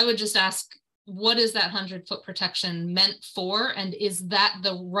I would just ask, what is that 100-foot protection meant for? And is that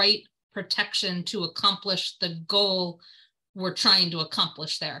the right protection to accomplish the goal we're trying to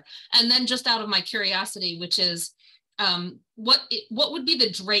accomplish there? And then just out of my curiosity, which is, what would be the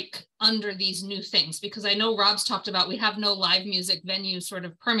Drake under these new things? Because I know Rob's talked about we have no live music venue sort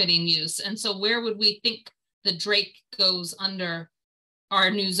of permitting use. And so where would we think the Drake goes under our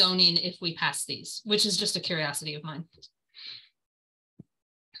new zoning if we pass these, which is just a curiosity of mine.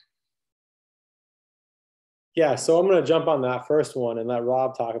 Yeah, so I'm going to jump on that first one and let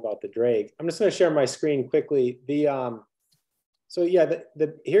Rob talk about the Drake. I'm just going to share my screen quickly. So yeah,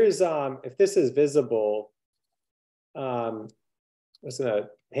 here's if this is visible. I'm just gonna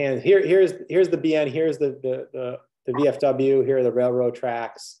hand here's the BN, here's the VFW, here are the railroad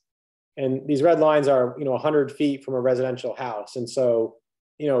tracks, and these red lines are 100 feet from a residential house, and so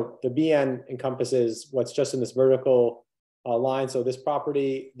the BN encompasses what's just in this vertical line. So this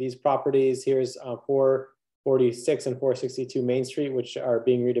property, these properties, here's 446 and 462 Main Street, which are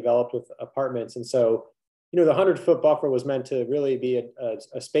being redeveloped with apartments, and so the 100-foot buffer was meant to really be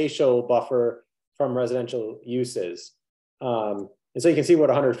a spatial buffer from residential uses. And so you can see what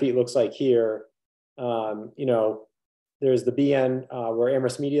 100 feet looks like here. There's the BN where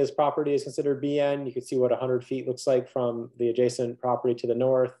Amherst Media's property is considered BN. You can see what 100 feet looks like from the adjacent property to the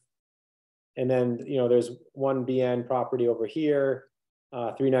north. And then, there's one BN property over here,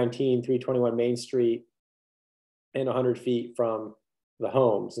 319, 321 Main Street, and 100 feet from the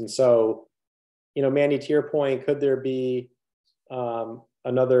homes. And so, Mandy, to your point, could there be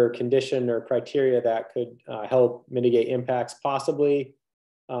another condition or criteria that could help mitigate impacts? Possibly.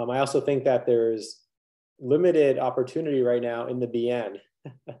 I also think that there's limited opportunity right now in the BN.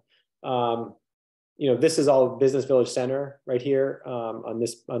 This is all Business Village Center right here on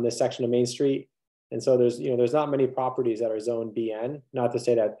this section of Main Street, and so there's not many properties that are zoned BN. Not to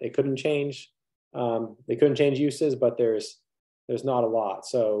say that it couldn't change, they couldn't change uses, but there's not a lot.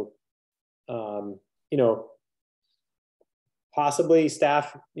 So possibly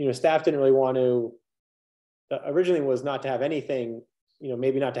staff didn't really want to, originally was not to have anything,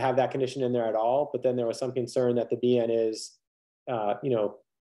 maybe not to have that condition in there at all, but then there was some concern that the BN is,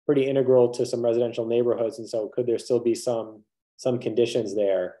 pretty integral to some residential neighborhoods. And so could there still be some conditions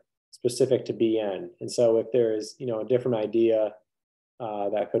there specific to BN? And so if there's, a different idea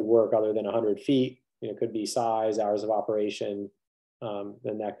that could work other than 100 feet, it could be size, hours of operation,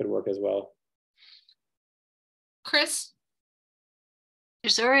 then that could work as well. Chris?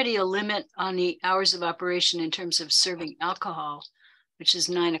 There's already a limit on the hours of operation in terms of serving alcohol, which is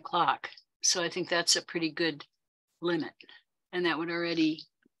 9 o'clock. So I think that's a pretty good limit. And that would already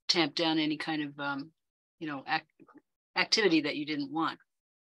tamp down any kind of, activity that you didn't want.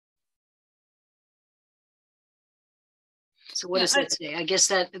 So what does that say? I guess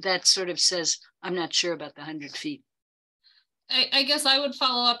that sort of says, I'm not sure about the 100 feet. I guess I would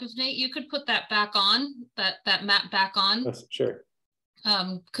follow up if Nate, you could put that back on, that map back on. Yes, sure.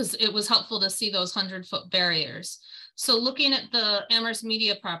 Because it was helpful to see those 100-foot barriers. So looking at the Amherst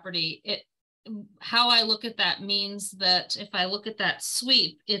Media property, how I look at that means that if I look at that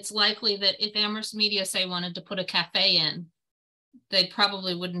sweep, it's likely that if Amherst Media, say, wanted to put a cafe in, they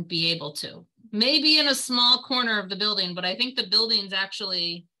probably wouldn't be able to. Maybe in a small corner of the building, but I think the building's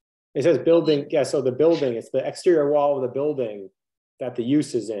actually... It says building, yeah, so the building, it's the exterior wall of the building that the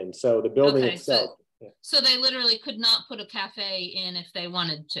use is in. So the building itself. So they literally could not put a cafe in if they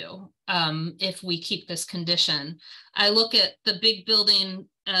wanted to, if we keep this condition. I look at the big building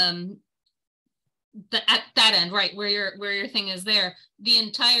at that end, right, where your thing is there, the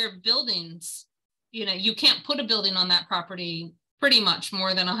entire buildings, you can't put a building on that property pretty much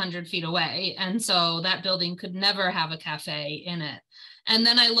more than 100 feet away. And so that building could never have a cafe in it. And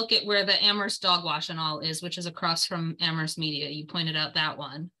then I look at where the Amherst Dog Wash and all is, which is across from Amherst Media. You pointed out that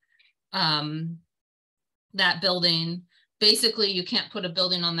one. That building, basically you can't put a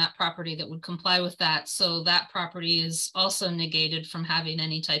building on that property that would comply with that. So that property is also negated from having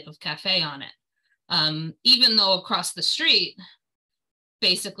any type of cafe on it. Even though across the street,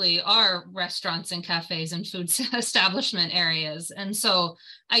 basically are restaurants and cafes and food establishment areas. And so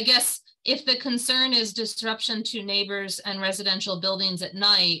I guess if the concern is disruption to neighbors and residential buildings at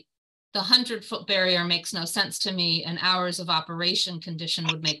night, the 100-foot barrier makes no sense to me. An hours of operation condition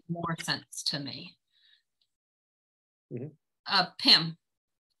would make more sense to me. Mm-hmm. Pam.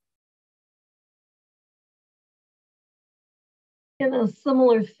 In a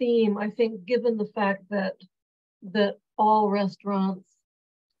similar theme, I think given the fact that all restaurants,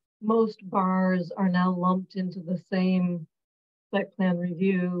 most bars are now lumped into the same site plan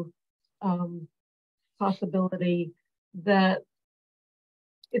review possibility, that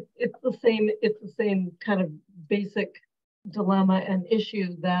it's the same kind of basic dilemma and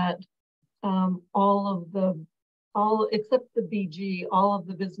issue that all except the BG, all of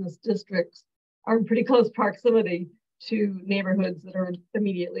the business districts are in pretty close proximity to neighborhoods that are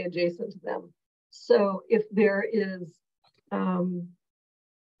immediately adjacent to them. So if there is,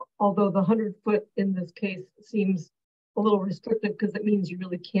 although the 100-foot in this case seems a little restrictive because it means you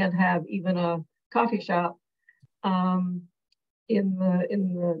really can't have even a coffee shop in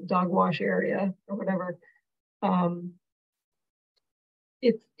the dog wash area or whatever.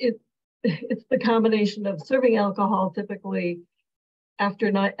 It's the combination of serving alcohol typically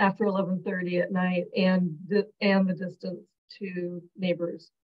after 11:30 at night and the distance to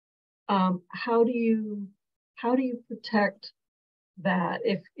neighbors. How do you protect that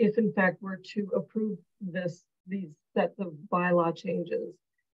if in fact we're to approve these sets of bylaw changes?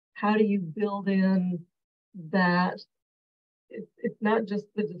 How do you build in that it's not just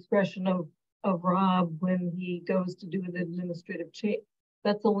the discretion of Rob when he goes to do an administrative change?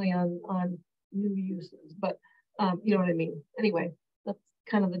 That's only on new uses, but you know what I mean? Anyway, that's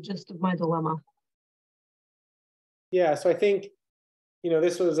kind of the gist of my dilemma. Yeah, so I think,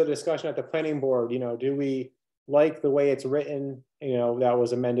 this was a discussion at the planning board, do we like the way it's written, that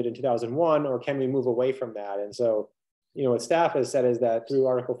was amended in 2001, or can we move away from that? And so, what staff has said is that through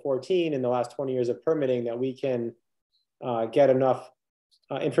Article 14 in the last 20 years of permitting, that we can get enough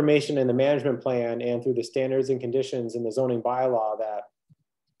information in the management plan and through the standards and conditions in the zoning bylaw that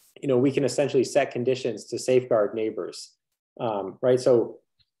we can essentially set conditions to safeguard neighbors, right? So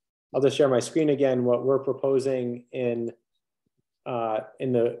I'll just share my screen again. What we're proposing in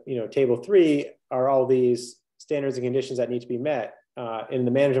the table 3 are all these standards and conditions that need to be met. In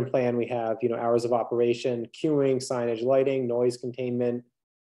the management plan, we have hours of operation, queuing, signage, lighting, noise containment,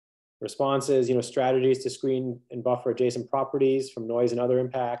 responses, strategies to screen and buffer adjacent properties from noise and other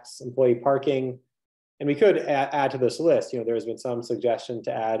impacts, employee parking. And we could add to this list, there has been some suggestion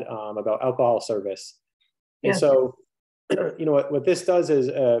to add about alcohol service. And so, what this does is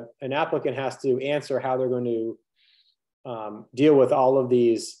an applicant has to answer how they're going to deal with all of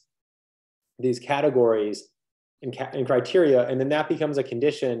these categories and criteria, and then that becomes a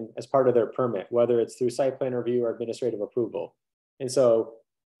condition as part of their permit, whether it's through site plan review or administrative approval. And so,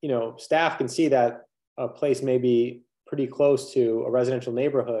 staff can see that a place may be pretty close to a residential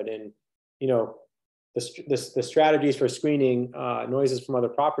neighborhood, and the strategies for screening noises from other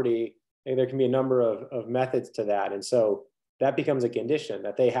property, there can be a number of methods to that. And so that becomes a condition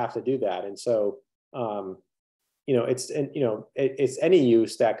that they have to do that. And so, it's any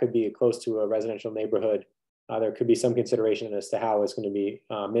use that could be close to a residential neighborhood. There could be some consideration as to how it's going to be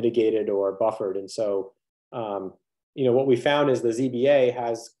mitigated or buffered. And so, what we found is the ZBA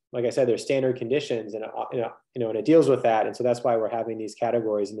has, like I said, there's standard conditions, and and it deals with that. And so that's why we're having these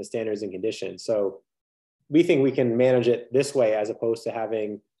categories in the standards and conditions. So we think we can manage it this way as opposed to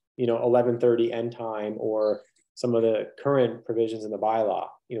having 11:30 end time or some of the current provisions in the bylaw.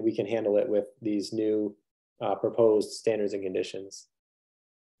 We can handle it with these new proposed standards and conditions.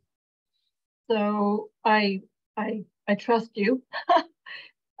 So I trust you.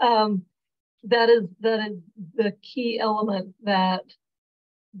 That is the key element that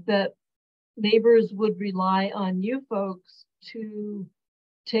neighbors would rely on you folks to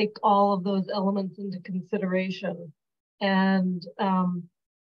take all of those elements into consideration. And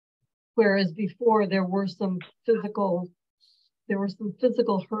whereas before there were some physical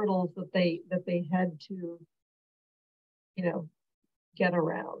hurdles that they had to get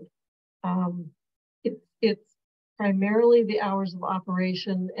around. It's primarily the hours of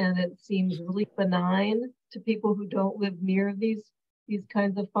operation, and it seems really benign to people who don't live near these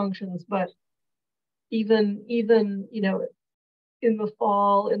kinds of functions. But even in the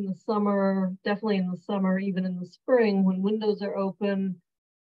fall, in the summer, definitely in the summer, even in the spring, when windows are open,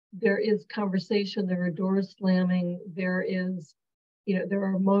 there is conversation, there are doors slamming, there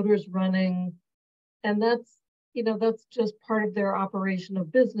are motors running, and that's just part of their operation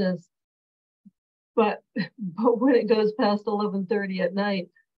of business. But when it goes past 11:30 at night,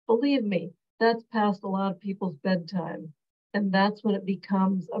 believe me, that's past a lot of people's bedtime. And that's when it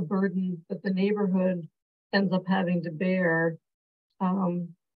becomes a burden that the neighborhood ends up having to bear.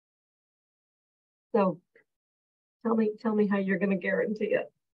 So tell me how you're going to guarantee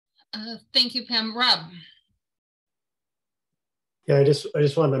it. Thank you, Pam. Rob. Yeah, I just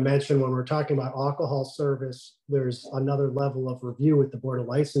wanted to mention, when we're talking about alcohol service, there's another level of review with the Board of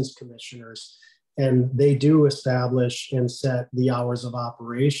License Commissioners, and they do establish and set the hours of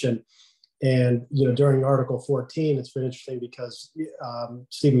operation. And during Article 14, it's been interesting because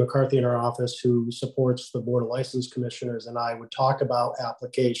Stephen McCarthy in our office, who supports the Board of License Commissioners, and I would talk about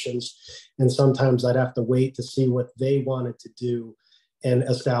applications, and sometimes I'd have to wait to see what they wanted to do and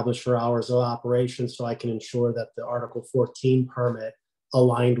establish for hours of operation, so I can ensure that the Article 14 permit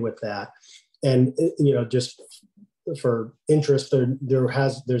aligned with that. And just for interest,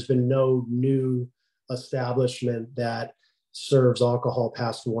 there's been no new establishment that serves alcohol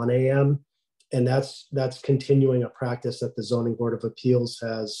past 1 a.m. And that's continuing a practice that the Zoning Board of Appeals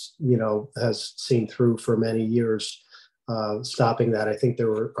has seen through for many years, stopping that. I think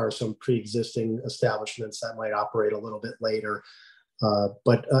there are some pre-existing establishments that might operate a little bit later.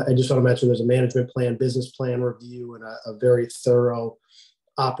 But I just want to mention there's a management plan, business plan review, and a very thorough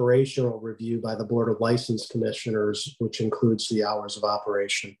operational review by the Board of License Commissioners, which includes the hours of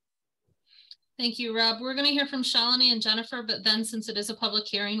operation. Thank you, Rob. We're going to hear from Shalini and Jennifer, but then since it is a public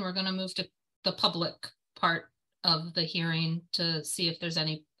hearing, we're going to move to the public part of the hearing to see if there's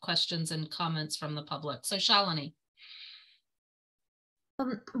any questions and comments from the public. So Shalini.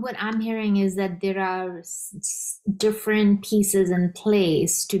 What I'm hearing is that there are different pieces in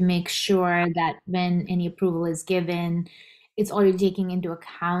place to make sure that when any approval is given, it's already taking into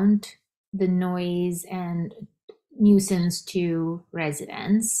account the noise and nuisance to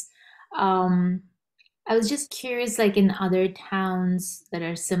residents. I was just curious, like in other towns that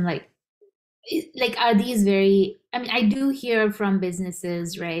are similar, like are these I do hear from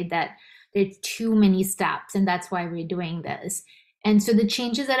businesses, right, that there's too many steps and that's why we're doing this. And so the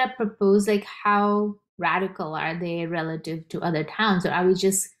changes that are proposed, like how radical are they relative to other towns? Or are we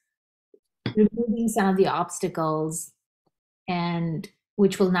just removing some of the obstacles and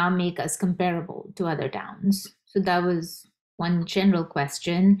which will now make us comparable to other towns? So that was one general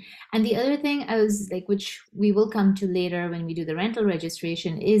question. And the other thing I was like, which we will come to later when we do the rental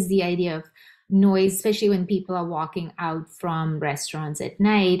registration, is the idea of noise, especially when people are walking out from restaurants at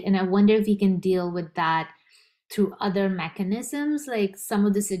night. And I wonder if we can deal with that through other mechanisms. Like some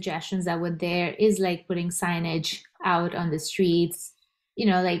of the suggestions that were there is like putting signage out on the streets,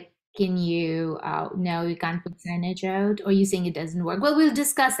 like, can you, no, you can't put signage out, or you saying it doesn't work? Well, we'll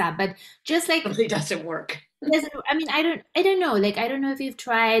discuss that, but just like. It doesn't work. I don't know. Like, I don't know if you've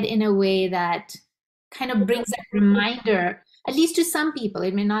tried in a way that kind of brings that reminder, at least to some people.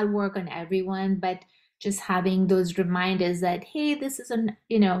 It may not work on everyone, but just having those reminders that, hey, this is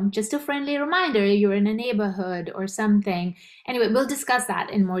just a friendly reminder, you're in a neighborhood or something. Anyway, we'll discuss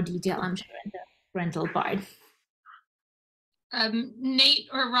that in more detail, I'm sure, in the rental part. Nate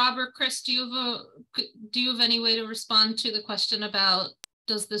or Rob or Chris, do you have any way to respond to the question about,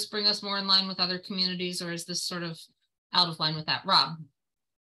 does this bring us more in line with other communities, or is this sort of out of line with that? Rob?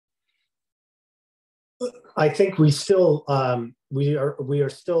 I think we still, we are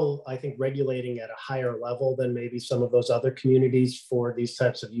still, I think, regulating at a higher level than maybe some of those other communities for these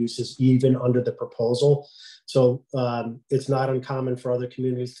types of uses, even under the proposal. So it's not uncommon for other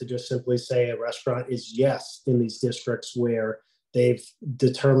communities to just simply say a restaurant is yes in these districts where they've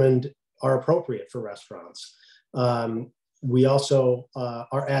determined are appropriate for restaurants. We also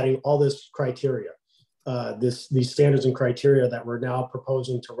are adding all this criteria, these standards and criteria that we're now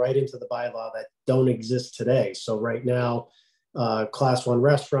proposing to write into the bylaw that don't exist today. So right now, class 1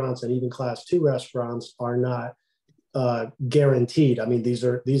 restaurants and even class 2 restaurants are not guaranteed. I mean, these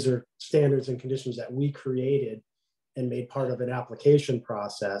are standards and conditions that we created and made part of an application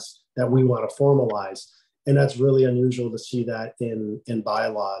process that we want to formalize. And that's really unusual to see that in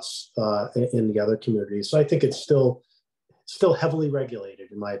bylaws in the other communities. So I think it's still heavily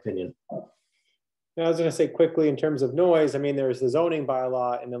regulated, in my opinion. I was going to say quickly in terms of noise, I mean, there's the zoning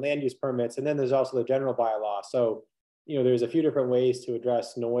bylaw and the land use permits, and then there's also the general bylaw. So, you know, there's a few different ways to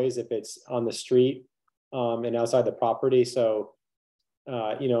address noise if it's on the street and outside the property. So,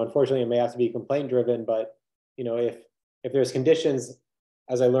 you know, unfortunately, it may have to be complaint driven, but, you know, if there's conditions,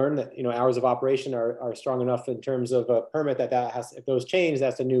 as I learned, that, you know, hours of operation are strong enough in terms of a permit that has, if those change,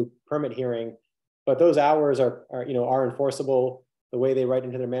 that's a new permit hearing. But those hours are enforceable. The way they write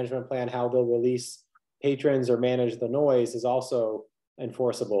into their management plan, how they'll release patrons or manage the noise is also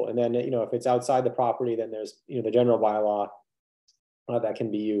enforceable. And then, you know, if it's outside the property, then there's, you know, the general bylaw that can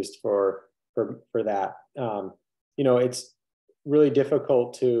be used for that. You know, it's really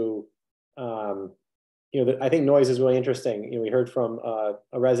difficult to, you know, I think noise is really interesting. You know, we heard from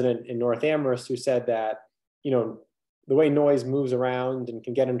a resident in North Amherst who said that, you know, the way noise moves around and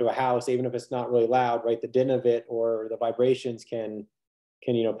can get into a house, even if it's not really loud, right? The din of it or the vibrations can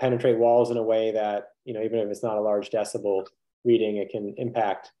you know, penetrate walls in a way that, you know, even if it's not a large decibel reading, it can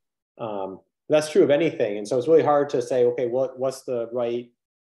impact. That's true of anything. And so it's really hard to say, okay, what's the right,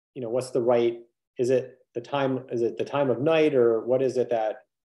 you know, what's the right, is it the time of night, or what is it that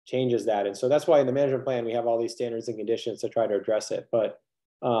changes that? And so that's why in the management plan, we have all these standards and conditions to try to address it. But,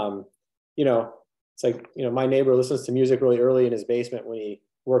 you know, it's like, you know, my neighbor listens to music really early in his basement when he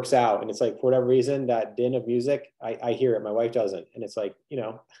works out. And it's like, for whatever reason, that din of music, I hear it, my wife doesn't. And it's like, you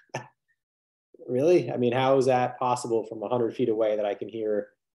know, really? I mean, how is that possible from 100 feet away that I can hear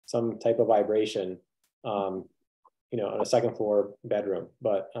some type of vibration, you know, on a second floor bedroom?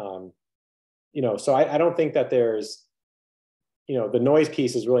 But, you know, so I don't think that there's, you know, the noise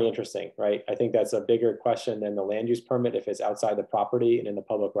piece is really interesting, right? I think that's a bigger question than the land use permit. If it's outside the property and in the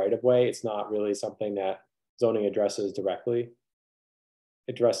public right of way, it's not really something that zoning addresses directly.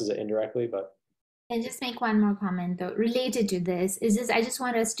 It addresses it indirectly, but. And just make one more comment though, related to this, is this, I just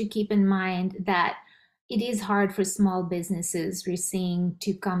want us to keep in mind that it is hard for small businesses we're seeing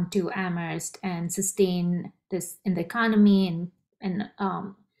to come to Amherst and sustain this in the economy and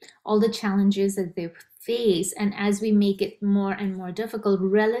all the challenges that they face. And as we make it more and more difficult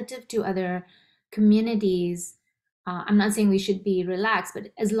relative to other communities, I'm not saying we should be relaxed,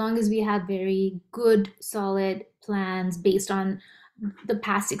 but as long as we have very good, solid plans based on the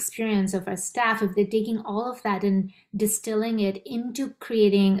past experience of our staff, if they're taking all of that and distilling it into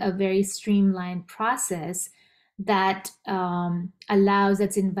creating a very streamlined process that allows,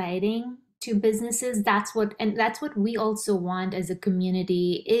 that's inviting to businesses, that's what we also want as a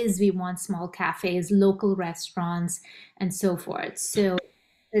community, is we want small cafes, local restaurants, and so forth. So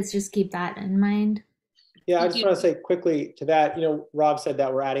let's just keep that in mind. Yeah, I just want to say quickly to that, you know, Rob said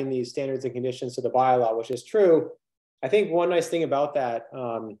that we're adding these standards and conditions to the bylaw, which is true. I think one nice thing about that,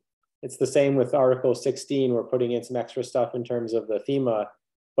 it's the same with Article 16, we're putting in some extra stuff in terms of the FEMA,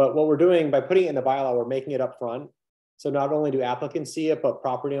 but what we're doing by putting it in the bylaw, we're making it up front. So not only do applicants see it, but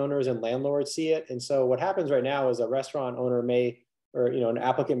property owners and landlords see it. And so what happens right now is a restaurant owner may, or, you know, an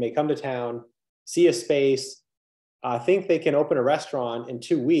applicant may come to town, see a space, think they can open a restaurant in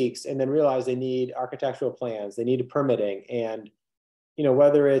 2 weeks, and then realize they need architectural plans, they need permitting. And, you know,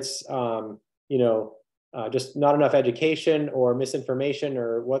 whether it's, you know, just not enough education or misinformation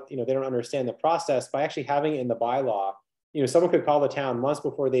or what, you know, they don't understand the process, by actually having it in the bylaw, you know, someone could call the town months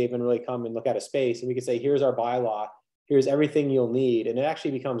before they even really come and look at a space, and we could say, here's our bylaw, here's everything you'll need. And it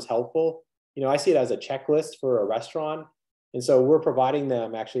actually becomes helpful. You know, I see it as a checklist for a restaurant. And so we're providing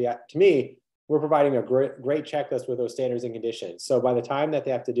them, actually, to me, we're providing a great checklist with those standards and conditions. So by the time that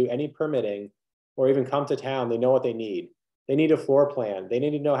they have to do any permitting or even come to town, they know what they need. They need a floor plan. They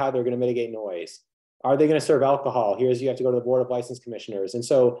need to know how they're going to mitigate noise. Are they going to serve alcohol? You have to go to the Board of License Commissioners. And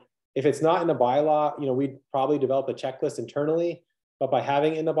so if it's not in the bylaw, we'd probably develop a checklist internally, but by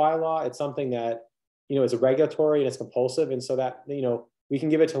having it in the bylaw, it's something that, is regulatory and it's compulsive. And so that, we can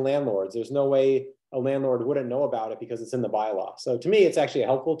give it to landlords. There's no way a landlord wouldn't know about it because it's in the bylaw. So to me, it's actually a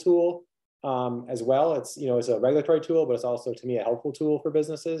helpful tool as well. It's, it's a regulatory tool, but it's also, to me, a helpful tool for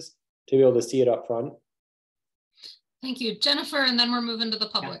businesses to be able to see it up front. Thank you, Jennifer, and then we're moving to the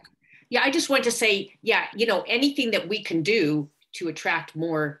public. Yeah, I just want to say, anything that we can do to attract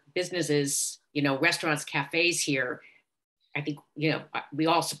more businesses, restaurants, cafes here, I think, we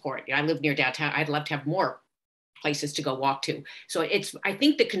all support. I live near downtown. I'd love to have more places to go walk to. So I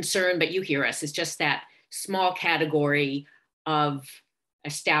think the concern, but you hear us, is just that small category of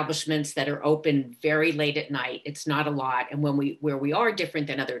establishments that are open very late at night. It's not a lot. And where we are different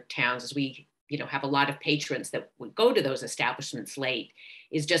than other towns is we, have a lot of patrons that would go to those establishments late,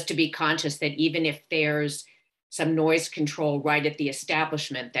 is just to be conscious that even if there's some noise control right at the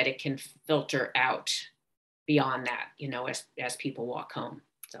establishment, that it can filter out beyond that, as people walk home.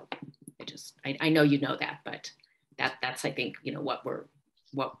 So I know you know that, but that's I think,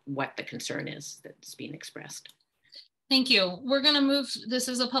 what the concern is that's being expressed. Thank you. We're going to move, this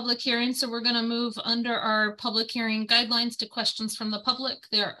is a public hearing, so we're going to move under our public hearing guidelines to questions from the public.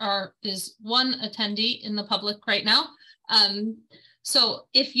 There is one attendee in the public right now. So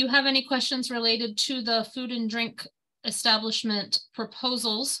if you have any questions related to the food and drink establishment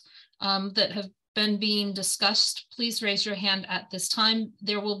proposals that have been being discussed, please raise your hand at this time.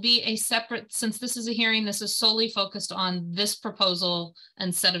 There will be a separate, since this is a hearing, this is solely focused on this proposal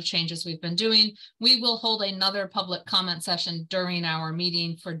and set of changes we've been doing. We will hold another public comment session during our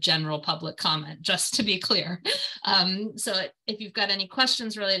meeting for general public comment, just to be clear. So if you've got any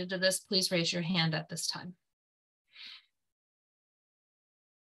questions related to this, please raise your hand at this time.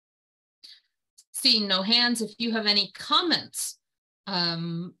 Seeing no hands, if you have any comments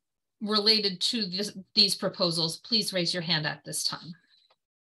related to these proposals, please raise your hand at this time.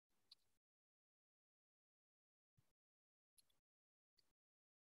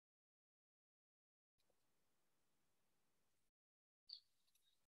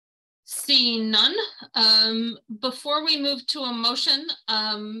 Seeing none, before we move to a motion,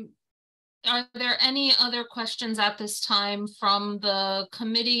 are there any other questions at this time from the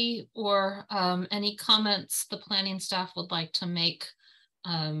committee or any comments the planning staff would like to make?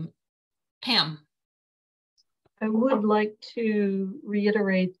 Pam. I would like to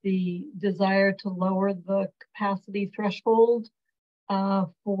reiterate the desire to lower the capacity threshold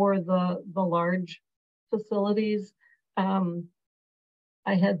for the large facilities.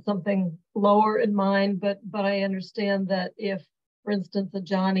 I had something lower in mind, but I understand that if, for instance, a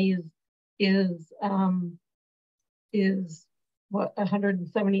Johnny's is what,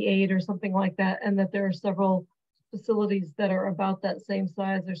 178 or something like that, and that there are several facilities that are about that same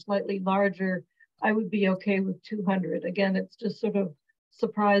size or slightly larger, I would be okay with 200. Again, it's just sort of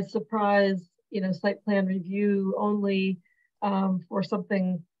surprise, site plan review only for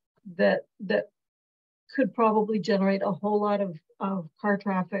something that could probably generate a whole lot of car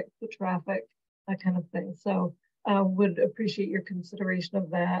traffic, foot traffic, that kind of thing. So would appreciate your consideration of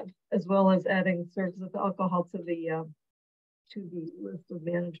that, as well as adding service of alcohol to the list of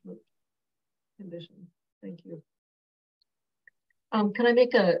management conditions. Thank you. Can I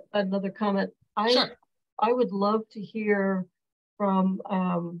make another comment? Sure. I would love to hear from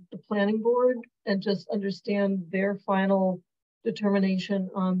the planning board and just understand their final determination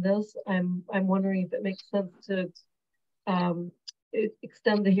on this. I'm wondering if it makes sense to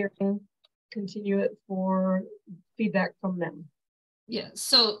extend the hearing, continue it for feedback from them. Yeah,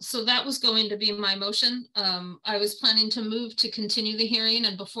 so that was going to be my motion. I was planning to move to continue the hearing,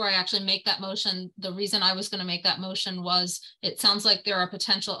 and before I actually make that motion, the reason I was going to make that motion was it sounds like there are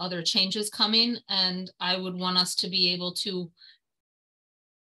potential other changes coming, and I would want us to be able to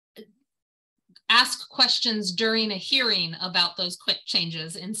ask questions during a hearing about those quick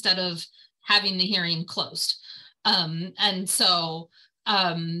changes instead of having the hearing closed. And so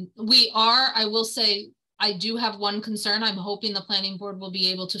I will say, I do have one concern. I'm hoping the planning board will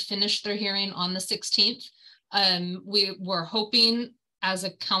be able to finish their hearing on the 16th. We were hoping as a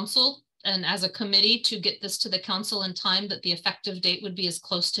council and as a committee to get this to the council in time that the effective date would be as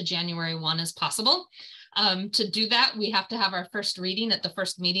close to January 1 as possible. To do that, we have to have our first reading at the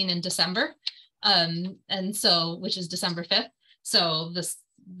first meeting in December. And so, which is December 5th. So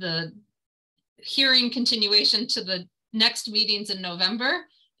the hearing continuation to the next meetings in November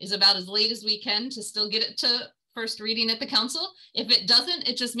is about as late as we can to still get it to first reading at the council. If it doesn't,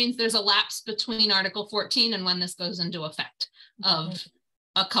 it just means there's a lapse between Article 14 and when this goes into effect of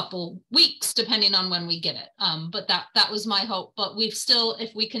a couple weeks, depending on when we get it. But that was my hope. But we've still,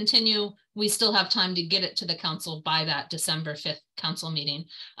 if we continue, we still have time to get it to the council by that December 5th council meeting.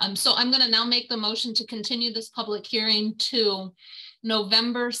 So I'm going to now make the motion to continue this public hearing to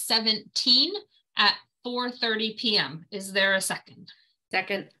November 17 at 4:30 p.m. Is there a second?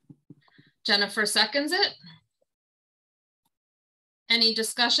 Second. Jennifer seconds it. Any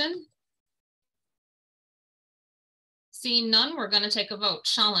discussion? Seeing none, we're going to take a vote.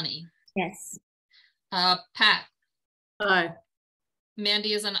 Shalini? Yes. Pat? Aye.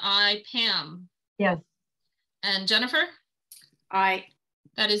 Mandy is an aye. Pam? Yes. And Jennifer? Aye.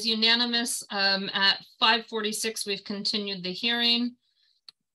 That is unanimous. At 5:46, we've continued the hearing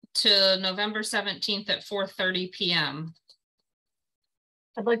to November 17th at 4:30 p.m.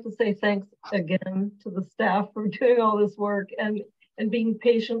 I'd like to say thanks again to the staff for doing all this work and being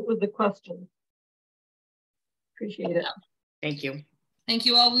patient with the questions. Appreciate it. Thank you. Thank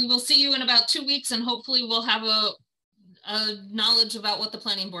you all. We will see you in about 2 weeks, and hopefully we'll have a knowledge about what the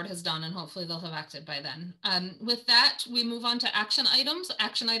planning board has done, and hopefully they'll have acted by then. With that, we move on to action items.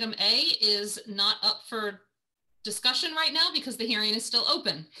 Action item A is not up for discussion right now because the hearing is still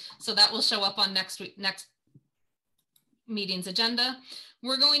open. So that will show up on next meeting's agenda.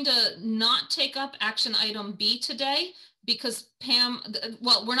 We're going to not take up action item B today because Pam,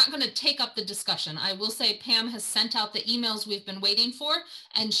 well, we're not going to take up the discussion. I will say Pam has sent out the emails we've been waiting for,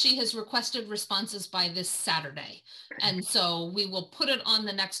 and she has requested responses by this Saturday. And so we will put it on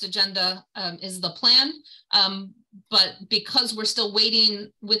the next agenda is the plan. But because we're still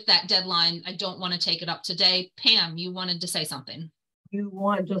waiting with that deadline, I don't want to take it up today. Pam, you wanted to say something. You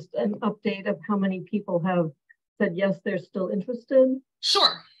want just an update of how many people have said yes, they're still interested?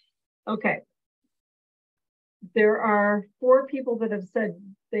 Sure. Okay. There are 4 people that have said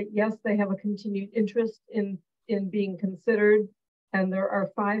that yes, they have a continued interest in being considered. And there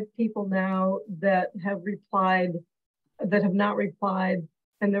are 5 people now that have replied, that have not replied.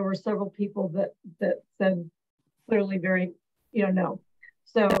 And there were several people that said clearly very, no.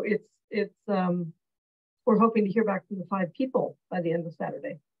 So it's we're hoping to hear back from the 5 people by the end of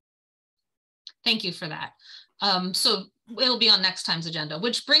Saturday. Thank you for that. So it'll be on next time's agenda,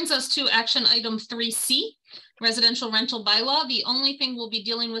 which brings us to action item 3C, residential rental bylaw. The only thing we'll be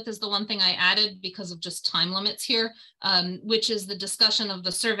dealing with is the one thing I added because of just time limits here, which is the discussion of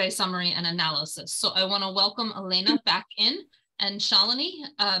the survey summary and analysis. So I want to welcome Elena back in, and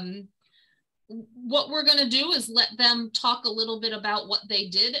Shalini. What we're going to do is let them talk a little bit about what they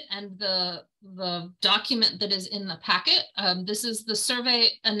did and the document that is in the packet. This is the survey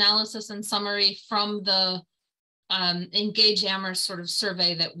analysis and summary from the Engage Amherst sort of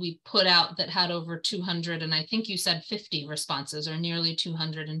survey that we put out that had over 200, and I think you said 50 responses, or nearly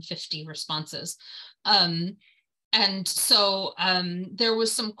 250 responses. And so there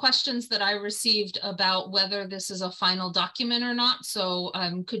was some questions that I received about whether this is a final document or not. So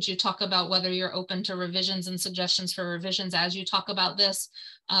could you talk about whether you're open to revisions and suggestions for revisions as you talk about this?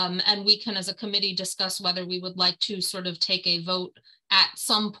 And we can, as a committee, discuss whether we would like to sort of take a vote at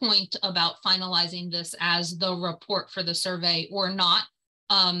some point about finalizing this as the report for the survey or not.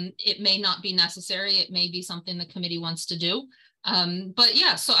 It may not be necessary. It may be something the committee wants to do. But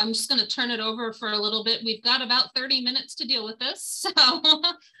yeah, so I'm just going to turn it over for a little bit. We've got about 30 minutes to deal with this. So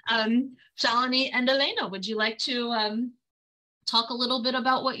Shalini and Elena, would you like to talk a little bit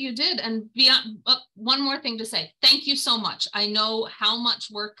about what you did? And beyond, one more thing to say, thank you so much. I know how much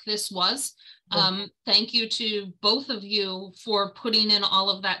work this was. Thank you to both of you for putting in all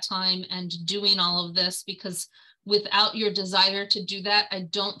of that time and doing all of this, because without your desire to do that, I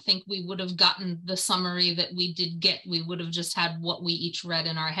don't think we would have gotten the summary that we did get. We would have just had what we each read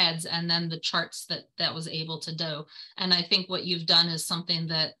in our heads and then the charts that was able to do. And I think what you've done is something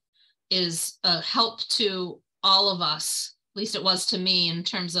that is a help to all of us, at least it was to me, in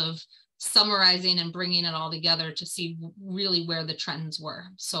terms of summarizing and bringing it all together to see really where the trends were.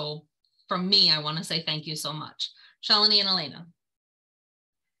 So from me, I want to say thank you so much. Shalini and Elena.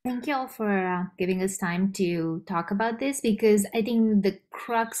 Thank you all for giving us time to talk about this, because I think the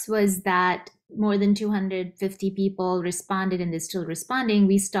crux was that more than 250 people responded and they're still responding.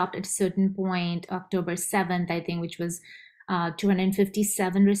 We stopped at a certain point, October 7th, I think, which was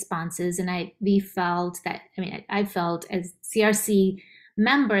 257 responses. And I felt as CRC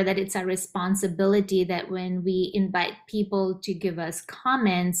member that it's our responsibility that when we invite people to give us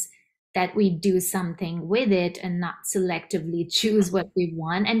comments, that we do something with it and not selectively choose what we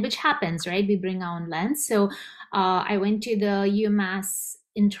want, and which happens, right? We bring our own lens. So I went to the UMass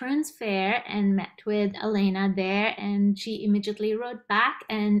interns fair and met with Elena there, and she immediately wrote back,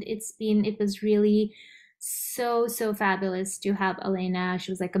 and it was really so fabulous to have Elena.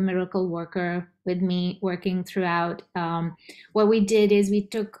 She was like a miracle worker with me, working throughout. What we did is we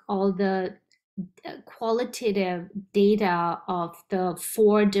took all the qualitative data of the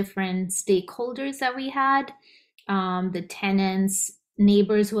 4 different stakeholders that we had, the tenants,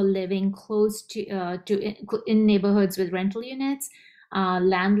 neighbors who are living close to in neighborhoods with rental units,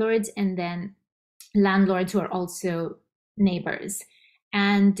 landlords, and then landlords who are also neighbors.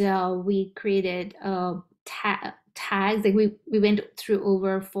 And we created tags. Like we went through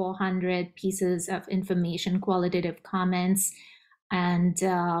over 400 pieces of information, qualitative comments, and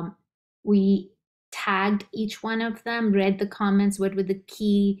we tagged each one of them, read the comments, what were the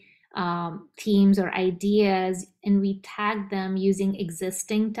key themes or ideas, and we tagged them using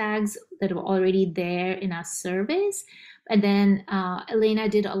existing tags that were already there in our surveys. And then Elena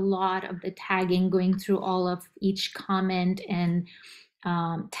did a lot of the tagging, going through all of each comment and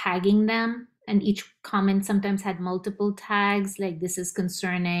tagging them. And each comment sometimes had multiple tags, like this is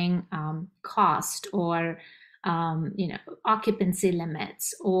concerning cost, or occupancy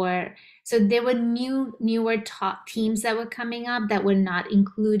limits, or so there were newer top themes that were coming up that were not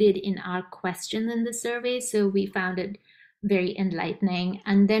included in our questions in the survey. So we found it very enlightening.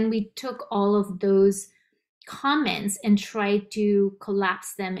 And then we took all of those comments and tried to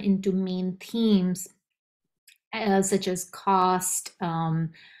collapse them into main themes, such as cost.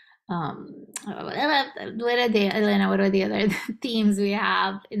 What are the other themes we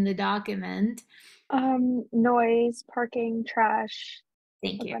have in the document? Noise, parking, trash.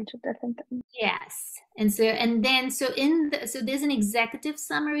 Thank you. A bunch of different things. Yes. And so there's an executive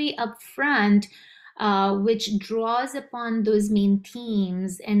summary up front, which draws upon those main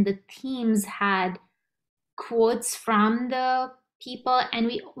themes, and the themes had quotes from the people. And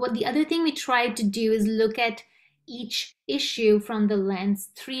the other thing we tried to do is look at each issue from the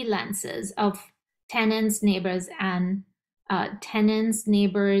 3 lenses of tenants, neighbors, and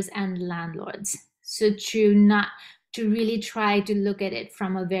landlords. So to really try to look at it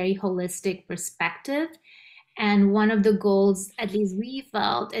from a very holistic perspective. And one of the goals, at least we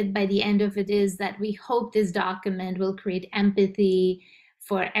felt, and by the end of it, is that we hope this document will create empathy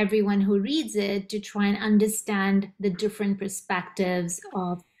for everyone who reads it, to try and understand the different perspectives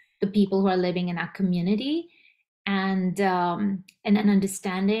of the people who are living in our community, and an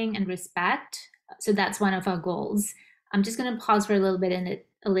understanding and respect. So that's one of our goals. I'm just going to pause for a little bit and let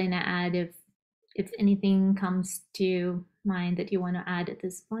Elena add if anything comes to mind that you want to add at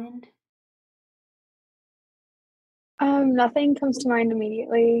this point. Nothing comes to mind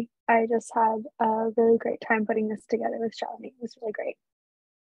immediately. I just had a really great time putting this together with Shalini. It was really great.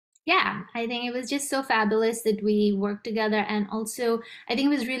 Yeah, I think it was just so fabulous that we worked together. And also, I think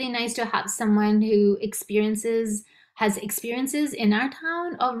it was really nice to have someone who has experiences in our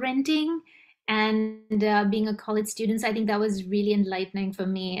town of renting and being a college student. So I think that was really enlightening for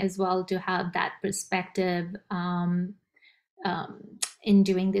me as well, to have that perspective in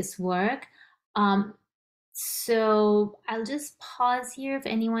doing this work. So I'll just pause here if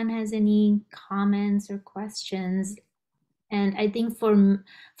anyone has any comments or questions. And I think for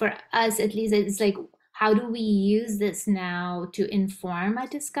us, at least, it's like, how do we use this now to inform our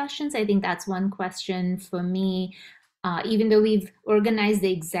discussions? I think that's one question for me. Even though we've organized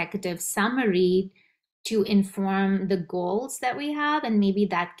the executive summary to inform the goals that we have, and maybe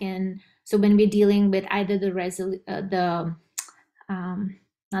that can, so when we're dealing with either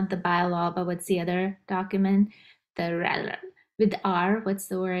not the bylaw, but what's the other document? What's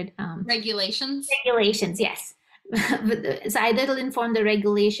the word? Regulations. Regulations, yes. So either it'll inform the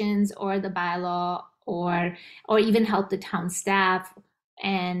regulations or the bylaw, or even help the town staff,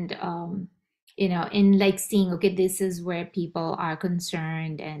 and in like seeing, okay, this is where people are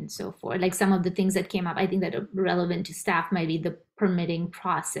concerned and so forth. Like some of the things that came up, I think that are relevant to staff might be the permitting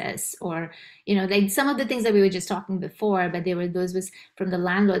process, or like some of the things that we were just talking before, but those was from the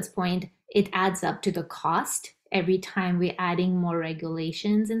landlord's point, it adds up to the cost every time we're adding more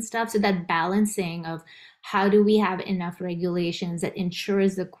regulations and stuff. So that balancing of how do we have enough regulations that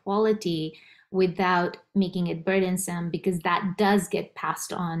ensures the quality without making it burdensome, because that does get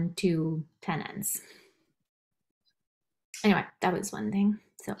passed on to tenants. Anyway, that was one thing.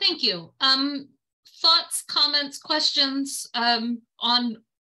 So thank you. Thoughts, comments, questions on,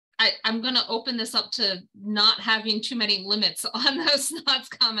 I'm going to open this up to not having too many limits on those thoughts,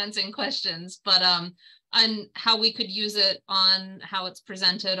 comments, and questions, but on how we could use it, on how it's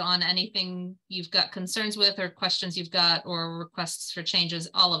presented, on anything you've got concerns with or questions you've got or requests for changes,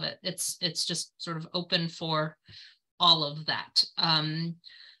 all of it. It's just sort of open for all of that.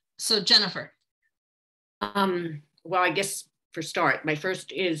 So Jennifer. Well, I guess for start, my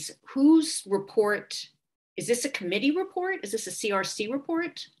first is whose report? Is this a committee report? Is this a CRC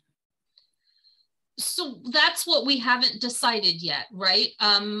report? So that's what we haven't decided yet, right?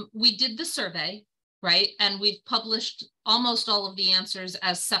 We did the survey, right? And we've published almost all of the answers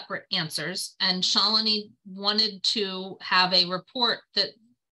as separate answers. And Shalini wanted to have a report that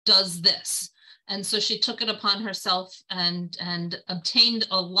does this. And so she took it upon herself and obtained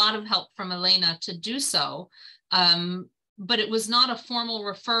a lot of help from Elena to do so. But it was not a formal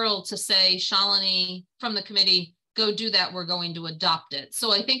referral to say, Shalini from the committee, go do that, we're going to adopt it.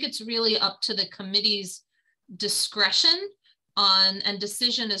 So I think it's really up to the committee's discretion and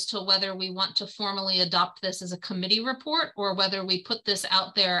decision as to whether we want to formally adopt this as a committee report or whether we put this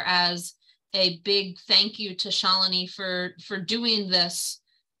out there as a big thank you to Shalini for doing this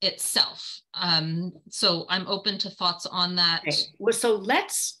itself. So I'm open to thoughts on that. Okay. Well, so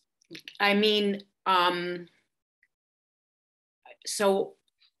let's, I mean, so,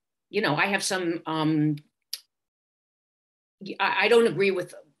 you know, I have some, I don't agree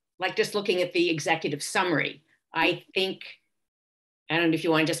with, like, just looking at the executive summary. I think, I don't know if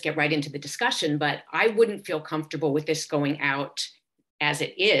you want to just get right into the discussion, but I wouldn't feel comfortable with this going out as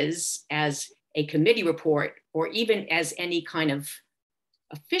it is, as a committee report, or even as any kind of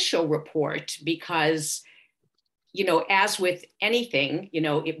official report, because, you know, as with anything, you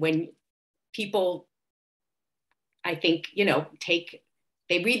know, when people, I think, you know,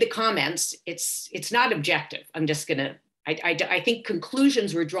 they read the comments, it's not objective. I'm just gonna, I think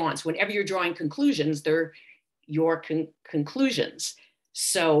conclusions were drawn. So whenever you're drawing conclusions, they're your conclusions.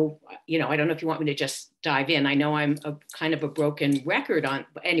 So, you know, I don't know if you want me to just dive in. I know I'm a kind of a broken record on,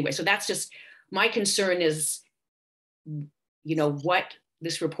 but anyway, so that's just, my concern is, you know, what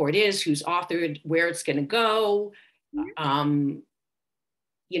this report is, who's authored, where it's gonna go.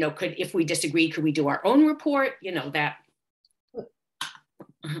 You know, if we disagree, could we do our own report? You know, that.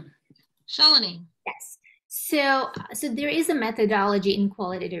 Shalini. Yes. So there is a methodology in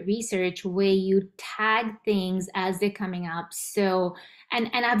qualitative research where you tag things as they're coming up. So, and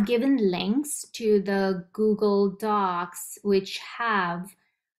I've given links to the Google Docs, which have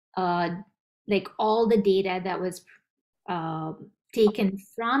like all the data that was taken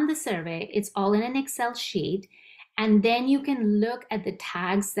from the survey. It's all in an Excel sheet. And then you can look at the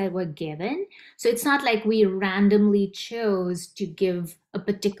tags that were given. So it's not like we randomly chose to give a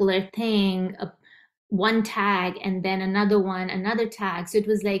particular thing, one tag, and then another one, another tag. So it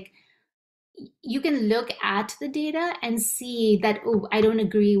was like, you can look at the data and see that, oh, I don't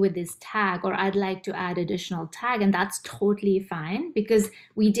agree with this tag, or I'd like to add additional tag. And that's totally fine, because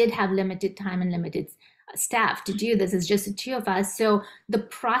we did have limited time and limited staff to do this. It's just the two of us. So the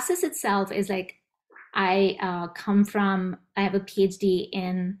process itself is like, I have a PhD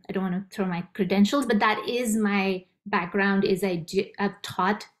in, I don't want to throw my credentials, but that is my background, is I've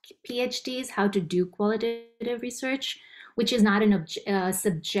taught PhDs how to do qualitative research, which is not an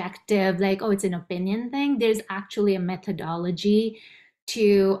subjective, like, oh, it's an opinion thing. There's actually a methodology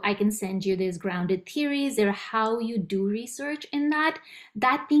I can send you, there's grounded theories, there are how you do research in that.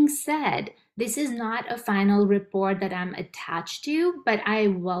 That being said, this is not a final report that I'm attached to, but I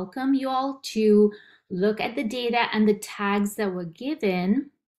welcome you all to look at the data and the tags that were given.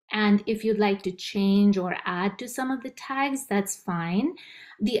 And if you'd like to change or add to some of the tags, that's fine.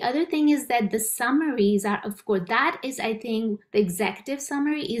 The other thing is that the summaries are, of course, that is, I think, the executive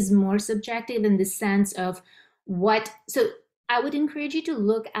summary is more subjective in the sense of so I would encourage you to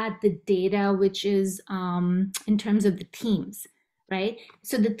look at the data, which is in terms of the themes, right?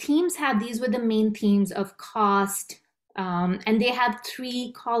 So the themes these were the main themes of cost, and they have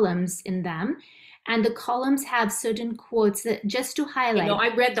 3 columns in them. And the columns have certain quotes that, just to highlight. You know,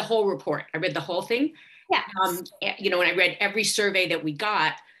 I read the whole report. I read the whole thing. Yeah. You know, and I read every survey that we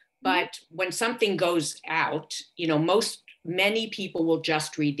got. But when something goes out, you know, many people will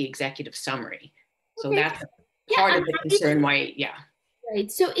just read the executive summary. So that's part of the concern why,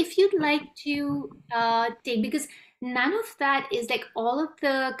 Right. So if you'd like to take, because none of that is like, all of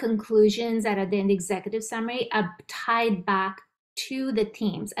the conclusions that are there in the executive summary are tied back to the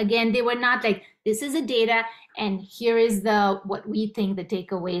themes. Again, they were not like, this is the data and here is what we think the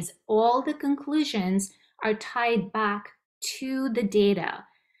takeaways. All the conclusions are tied back to the data.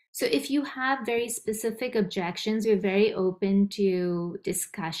 So if you have very specific objections, we're very open to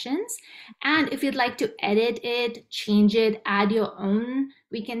discussions. And if you'd like to edit it, change it, add your own,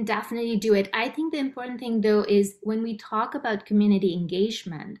 we can definitely do it. I think the important thing though is when we talk about community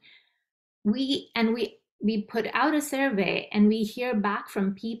engagement, we put out a survey and we hear back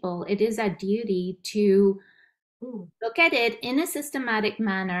from people, it is our duty to look at it in a systematic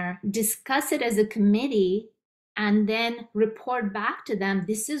manner, discuss it as a committee, and then report back to them,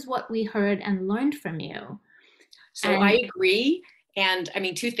 this is what we heard and learned from you. So I agree. And I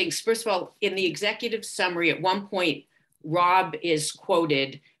mean, two things. First of all, in the executive summary, at one point, Rob is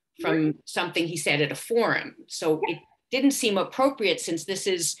quoted from something he said at a forum. So it didn't seem appropriate since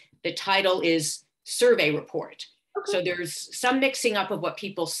the title is survey report. Okay. So there's some mixing up of what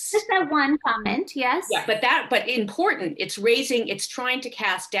people just that one comment, yes. Yeah, but important, it's trying to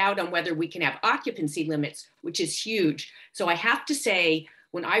cast doubt on whether we can have occupancy limits, which is huge. So I have to say,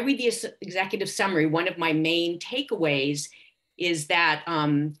 when I read the executive summary, one of my main takeaways is that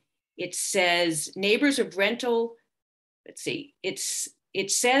it says neighbors of rental, let's see,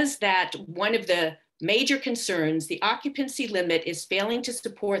 it says that one of the major concerns, the occupancy limit is failing to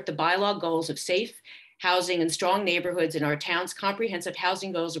support the bylaw goals of safe housing and strong neighborhoods in our town's comprehensive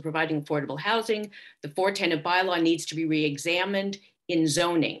housing goals of providing affordable housing. The 410 bylaw needs to be re-examined in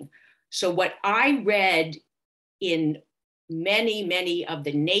zoning. So what I read in many of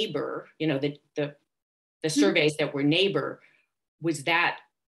the neighbor, the surveys that were neighbor, was that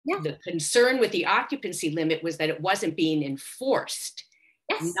the concern with the occupancy limit was that it wasn't being enforced.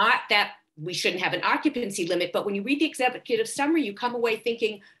 Yes. Not that we shouldn't have an occupancy limit, but when you read the executive summary, you come away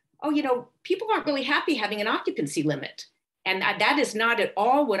thinking, oh, people aren't really happy having an occupancy limit. And that is not at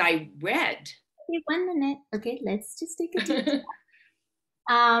all what I read. Okay, 1 minute. Okay, let's just take a deep breath.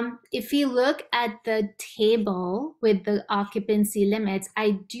 If you look at the table with the occupancy limits,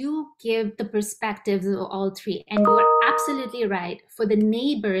 I do give the perspectives of all three. And you're absolutely right. For the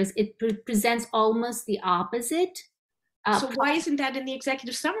neighbors, it presents almost the opposite. So why isn't that in the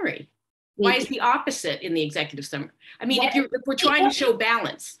executive summary? Why is the opposite in the executive summary? I mean, if we're trying to show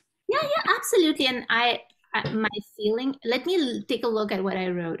balance. Yeah, absolutely. And my feeling, let me take a look at what I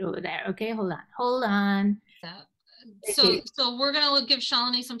wrote over there. Okay, hold on. So we're going to give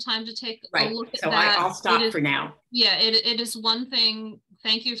Shalini some time to take a look at that. I'll stop for now. Yeah, it is one thing.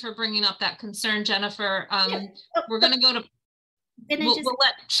 Thank you for bringing up that concern, Jennifer. We're going to go to, we'll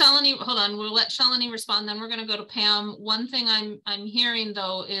let Shalini, hold on, we'll let Shalini respond, then we're going to go to Pam. One thing I'm hearing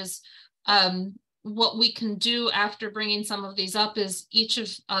though is what we can do after bringing some of these up is each of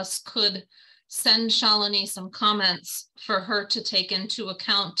us could send Shalini some comments for her to take into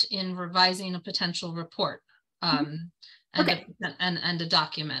account in revising a potential report. And a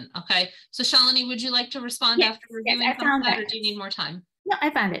document. Okay, so Shalini, would you like to respond after reviewing that, or do you need more time? No, I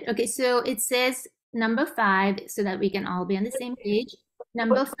found it. Okay, so it says number 5, so that we can all be on the same page.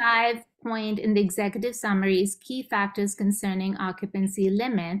 Number 5 point in the executive summary is key factors concerning occupancy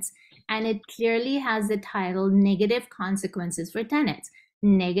limits, and it clearly has the title negative consequences for tenants,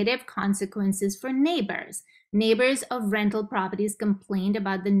 negative consequences for neighbors. Neighbors of rental properties complained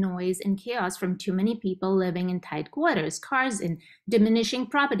about the noise and chaos from too many people living in tight quarters, cars, and diminishing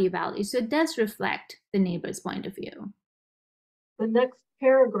property values. So it does reflect the neighbor's point of view. The next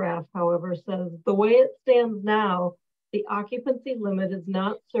paragraph, however, says the way it stands now, the occupancy limit is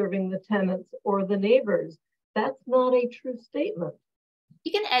not serving the tenants or the neighbors. That's not a true statement.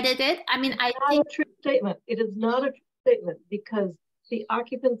 You can edit it. I mean, it's not a true statement. It is not a true statement because the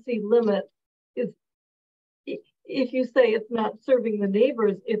occupancy limit is, if you say it's not serving the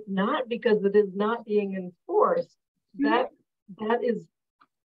neighbors, it's not because it is not being enforced. That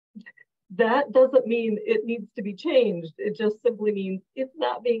doesn't mean it needs to be changed. It just simply means it's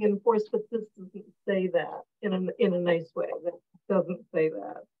not being enforced, but this doesn't say that in a nice way. That doesn't say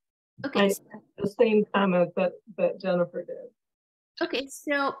that. Okay. The same comment that Jennifer did. Okay,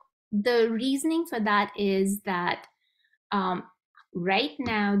 so the reasoning for that is that right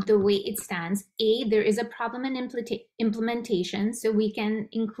now, the way it stands, there is a problem in implementation, so we can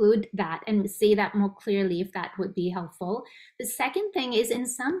include that and say that more clearly if that would be helpful. The second thing is, in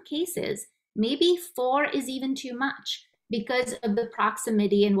some cases, maybe 4 is even too much because of the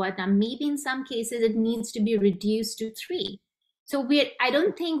proximity and whatnot. Maybe in some cases it needs to be reduced to 3. So I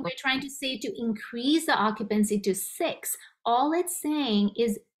don't think we're trying to say to increase the occupancy to 6. All it's saying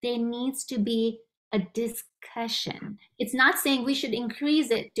is there needs to be a discussion. It's not saying we should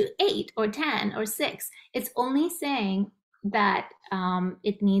increase it to 8 or 10 or 6. It's only saying that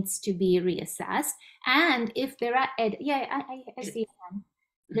it needs to be reassessed. And if there are, I see.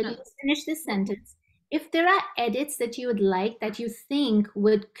 Let me just finish this sentence. If there are edits that you would like, that you think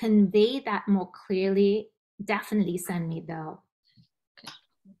would convey that more clearly, definitely send me though. Okay.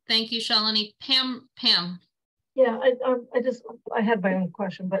 Thank you, Shalini. Pam. Yeah, I had my own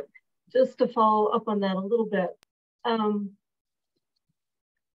question, but just to follow up on that a little bit,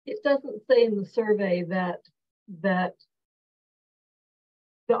 it doesn't say in the survey that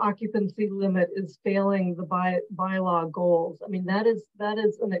the occupancy limit is failing the bylaw goals. I mean, that is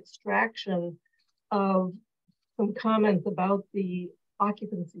an extraction of some comments about the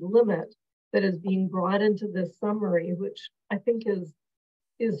occupancy limit that is being brought into this summary, which I think is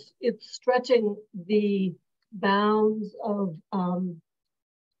it's stretching the bounds of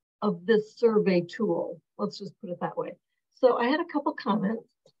this survey tool. Let's just put it that way. So I had a couple comments,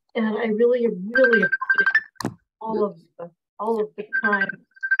 and I really appreciate all of the time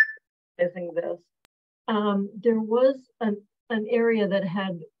using this. There was an area that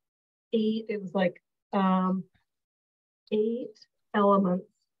had 8. It was like 8 elements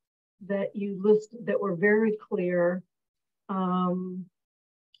that you listed that were very clear.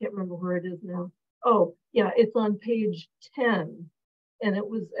 Can't remember where it is now. Oh, yeah, it's on page 10. And it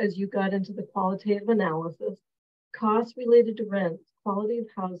was, as you got into the qualitative analysis, costs related to rent, quality of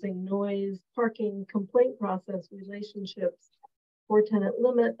housing, noise, parking, complaint process, relationships, 4-tenant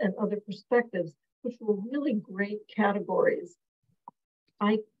limit, and other perspectives, which were really great categories.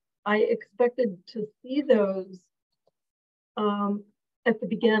 I expected to see those at the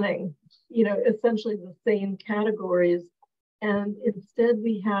beginning, you know, essentially the same categories. And instead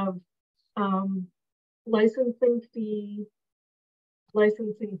we have licensing fee,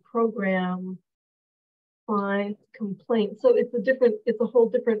 licensing program, fines, complaints. So it's a whole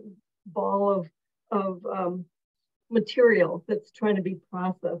different ball of material that's trying to be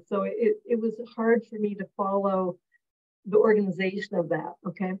processed. So it was hard for me to follow the organization of that,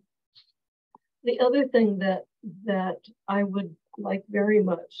 okay? The other thing that I would like very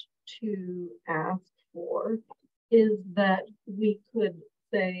much to ask for is that we could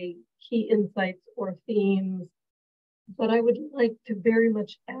say key insights or themes, but I would like to very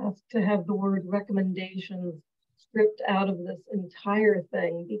much ask to have the word recommendations stripped out of this entire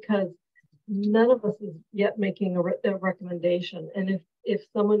thing, because none of us is yet making a recommendation. And if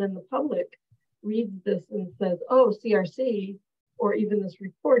someone in the public reads this and says, oh, CRC, or even this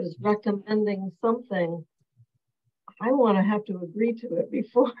report is recommending something, I want to have to agree to it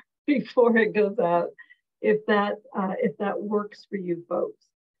before it goes out, if that works for you folks.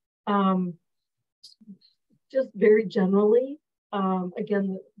 Just very generally,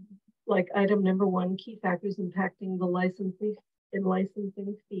 again, like item number 1, key factors impacting the licensing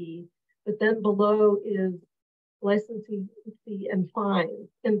fee, but then below is licensing fee and fines.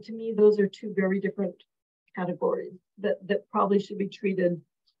 And to me, those are 2 very different categories that probably should be treated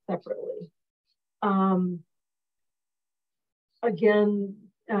separately. Again,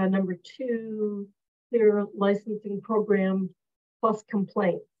 number 2, their licensing program plus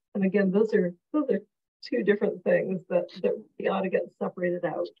complaints. And again, those are 2 different things that we ought to get separated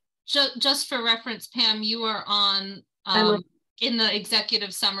out. Just for reference, Pam, you are on in the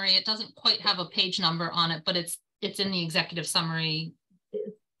executive summary. It doesn't quite have a page number on it, but it's in the executive summary.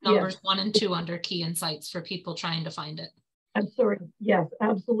 Numbers 1 and 2 under key insights for people trying to find it. I'm sorry. Yes,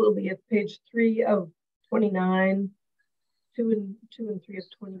 absolutely. It's page 3 of 29, 2 and 3 of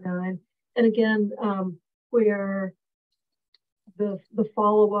 29. And again, where the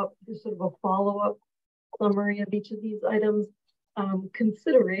follow-up, there's sort of a follow-up summary of each of these items.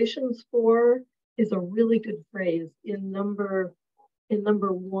 Considerations for is a really good phrase in number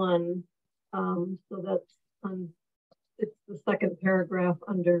 1. So that's it's the second paragraph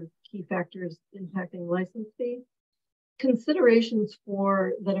under key factors impacting license fee. Considerations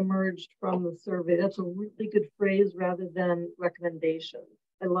for that emerged from the survey. That's a really good phrase rather than recommendation.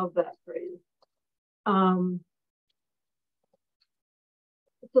 I love that phrase.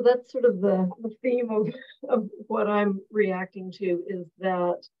 So that's sort of the theme of what I'm reacting to, is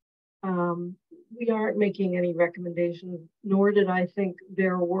that we aren't making any recommendations, nor did I think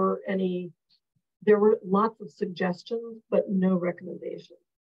there were lots of suggestions, but no recommendations,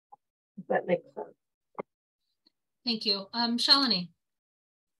 if that makes sense. Thank you. Shalini.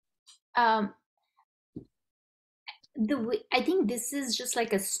 I think this is just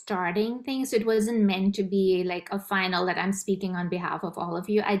like a starting thing. So it wasn't meant to be like a final that I'm speaking on behalf of all of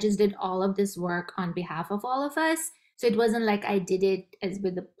you. I just did all of this work on behalf of all of us. So it wasn't like I did it as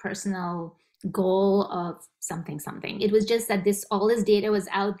with a personal goal of something. It was just that all this data was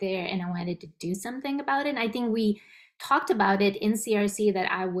out there and I wanted to do something about it. And I think we talked about it in CRC that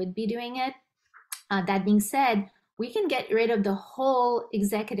I would be doing it. That being said, we can get rid of the whole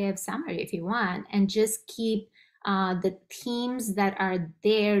executive summary if you want and just keep the themes that are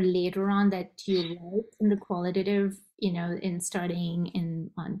there later on that you write in the qualitative, in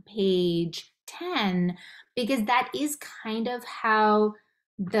starting on page 10, because that is kind of how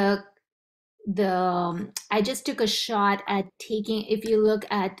I just took a shot at taking, if you look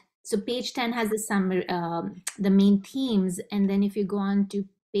at, so page 10 has the summary, the main themes, and then if you go on to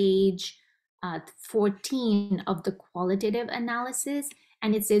page 14 of the qualitative analysis.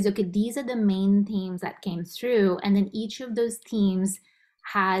 And it says, okay, these are the main themes that came through. And then each of those themes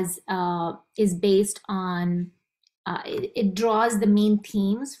is based on, it draws the main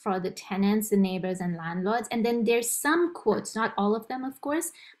themes for the tenants, the neighbors, and landlords. And then there's some quotes, not all of them, of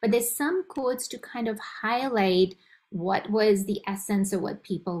course, but there's some quotes to kind of highlight what was the essence of what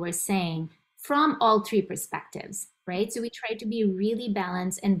people were saying from all three perspectives, right? So we try to be really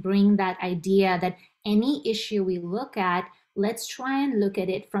balanced and bring that idea that any issue we look at, let's try and look at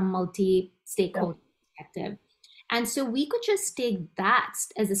it from multi-stakeholder perspective. And so we could just take that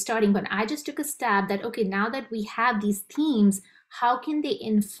as a starting point. I just took a stab that, okay, now that we have these themes, how can they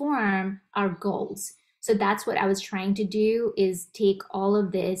inform our goals? So that's what I was trying to do, is take all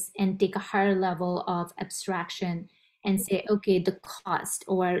of this and take a higher level of abstraction and say, okay, the cost,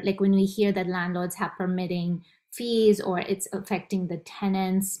 or like when we hear that landlords have permitting fees or it's affecting the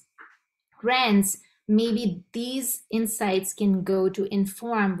tenants' rents, maybe these insights can go to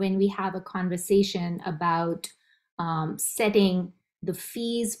inform when we have a conversation about setting the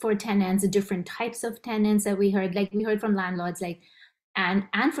fees for tenants, the different types of tenants that we heard. Like we heard from landlords, like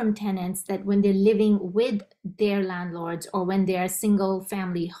and from tenants, that when they're living with their landlords or when they are single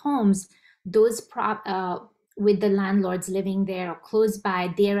family homes, those with the landlords living there or close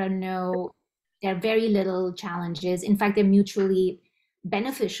by, there are very little challenges. In fact, they're mutually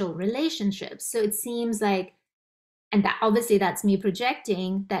beneficial relationships. So it seems like, and that obviously that's me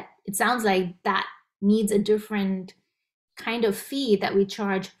projecting, that it sounds like that needs a different kind of fee that we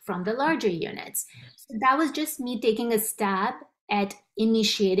charge from the larger units. So that was just me taking a stab at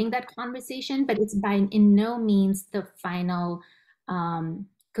initiating that conversation, but it's in no means the final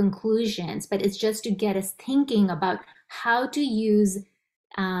conclusions, but it's just to get us thinking about how to use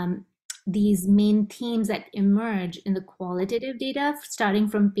these main themes that emerge in the qualitative data starting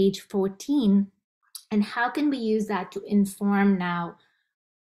from page 14, and how can we use that to inform now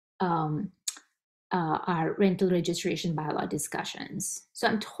our rental registration bylaw discussions. So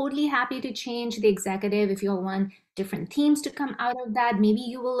I'm totally happy to change the executive if you all want different themes to come out of that. Maybe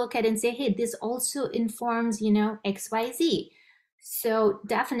you will look at it and say, hey, this also informs, XYZ. So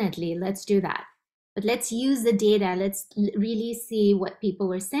definitely, let's do that. But let's use the data. Let's really see what people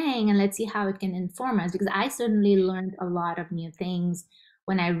were saying, and let's see how it can inform us, because I certainly learned a lot of new things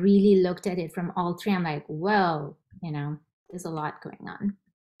when I really looked at it from all three. I'm like, whoa, there's a lot going on.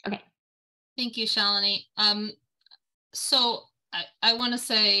 Okay. Thank you, Shalini. So I want to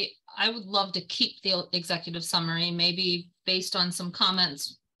say I would love to keep the executive summary. Maybe based on some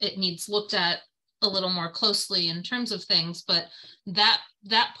comments, it needs looked at a little more closely in terms of things, but that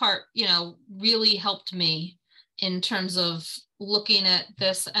part, really helped me in terms of looking at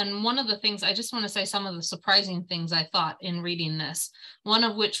this. And one of the things, I just want to say some of the surprising things I thought in reading this, one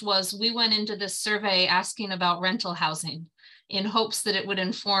of which was we went into this survey asking about rental housing in hopes that it would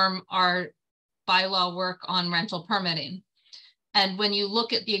inform our bylaw work on rental permitting. And when you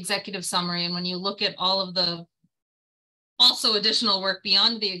look at the executive summary, and when you look at all of the also additional work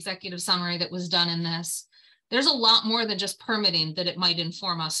beyond the executive summary that was done in this, there's a lot more than just permitting that it might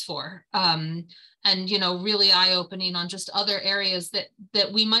inform us for. And, really eye-opening on just other areas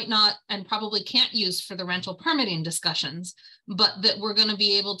that we might not and probably can't use for the rental permitting discussions, but that we're going to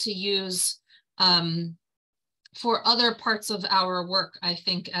be able to use for other parts of our work, I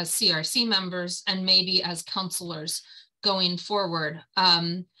think, as CRC members and maybe as counselors going forward.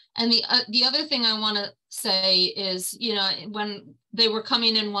 And the other thing I want to say is, when they were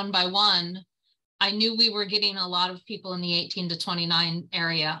coming in one by one, I knew we were getting a lot of people in the 18 to 29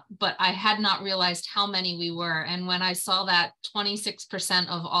 area, but I had not realized how many we were. And when I saw that 26%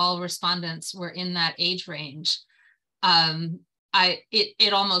 of all respondents were in that age range,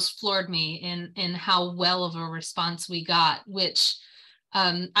 it almost floored me in how well of a response we got, which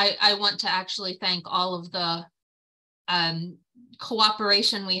I want to actually thank all of the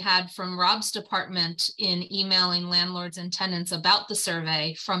cooperation we had from Rob's department in emailing landlords and tenants about the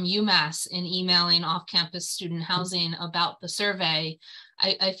survey, from UMass in emailing off-campus student housing about the survey.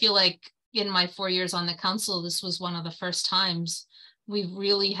 I feel like in my 4 years on the council, this was one of the first times we've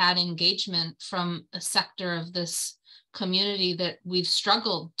really had engagement from a sector of this community that we've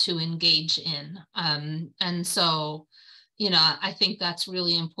struggled to engage in. And so, I think that's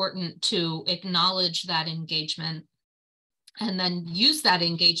really important to acknowledge that engagement and then use that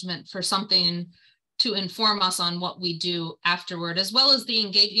engagement for something to inform us on what we do afterward, as well as the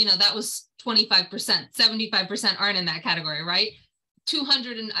engage, that was 25%, 75% aren't in that category, right?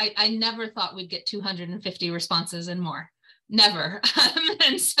 200, and I never thought we'd get 250 responses and more, never.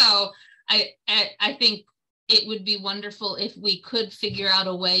 And so I think it would be wonderful if we could figure out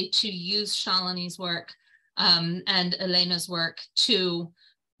a way to use Shalini's work and Elena's work to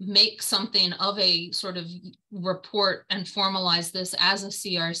make something of a sort of report and formalize this as a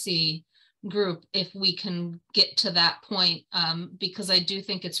CRC group if we can get to that point, because I do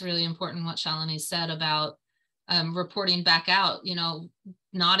think it's really important what Shalini said about reporting back out, you know,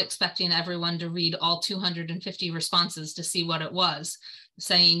 not expecting everyone to read all 250 responses to see what it was,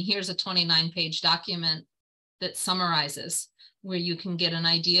 saying here's a 29-page document that summarizes, where you can get an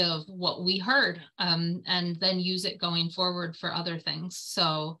idea of what we heard, and then use it going forward for other things.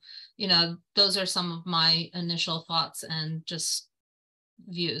 So, you know, those are some of my initial thoughts and just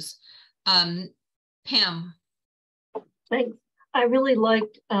views. Pam. Thanks. I really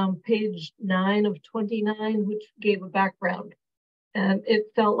liked page 9 of 29, which gave a background. And it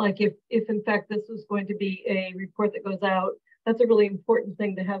felt like if in fact this was going to be a report that goes out, that's a really important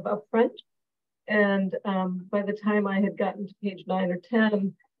thing to have up front. And by the time I had gotten to page 9 or 10, I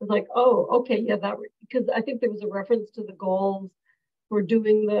was like, oh, okay, yeah, that, because I think there was a reference to the goals for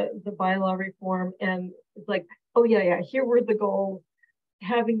doing the bylaw reform. And it's like, oh yeah, here were the goals.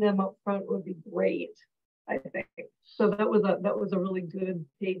 Having them up front would be great, I think. So that was a really good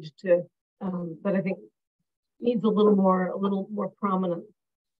page to, that I think needs a little more prominent.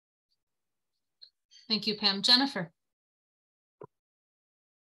 Thank you, Pam. Jennifer.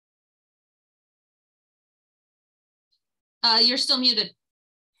 You're still muted.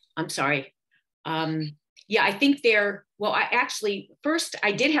 I'm sorry. Yeah, I think well, I actually, first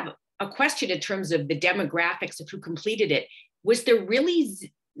I did have a question in terms of the demographics of who completed it. Was there really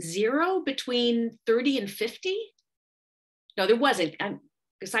zero between 30 and 50? No, there wasn't.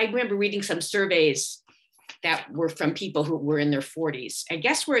 Because I remember reading some surveys that were from people who were in their 40s. I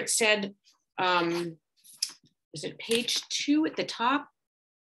guess where it said, is it page 2 at the top?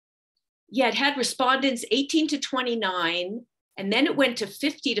 Yeah, it had respondents 18 to 29, and then it went to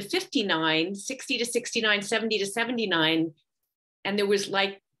 50 to 59, 60 to 69, 70 to 79, and there was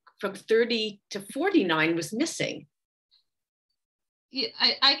like from 30 to 49 was missing. Yeah,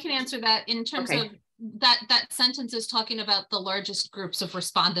 I can answer that in terms of that sentence is talking about the largest groups of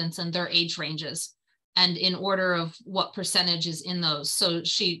respondents and their age ranges, and in order of what percentage is in those. So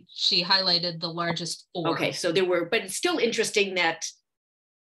she highlighted the largest 4. Okay, so there were, but it's still interesting that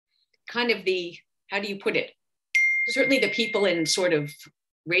kind of the, how do you put it? Certainly the people in sort of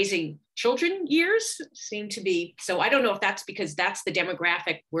raising children years seem to be, so I don't know if that's because that's the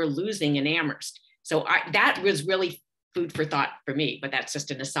demographic we're losing in Amherst. So that was really food for thought for me, but that's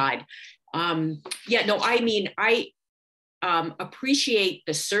just an aside. Yeah, no, I mean, I appreciate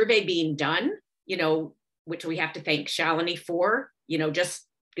the survey being done, you know, which we have to thank Shalini for, you know, just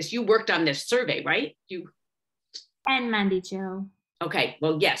because you worked on this survey, right? And Mandy Jo. Okay,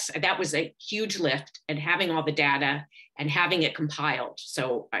 well, yes, that was a huge lift, and having all the data and having it compiled.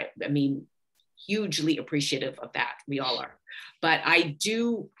 So, I mean, hugely appreciative of that. We all are. But I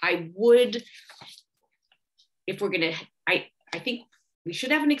would, if we're gonna, I think we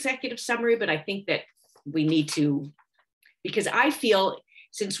should have an executive summary, but I think that we need to, because I feel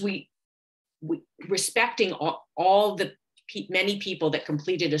since we respecting all the many people that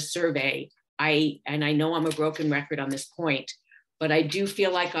completed a survey, and I know I'm a broken record on this point, but I do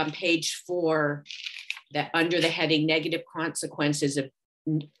feel like on page 4, that under the heading negative consequences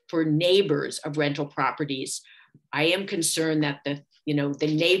for neighbors of rental properties, I am concerned that the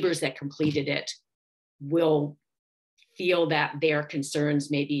neighbors that completed it will feel that their concerns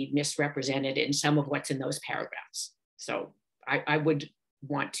may be misrepresented in some of what's in those paragraphs. So I would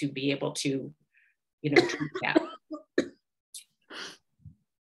want to be able to, treat that.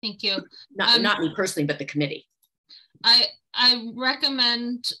 Thank you. Not me personally, but the committee. I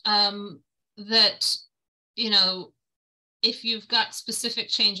recommend that, if you've got specific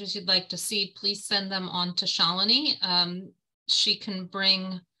changes you'd like to see, please send them on to Shalini. She can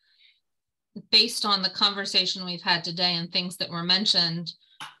bring, based on the conversation we've had today and things that were mentioned,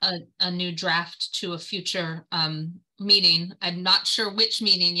 a new draft to a future meeting. I'm not sure which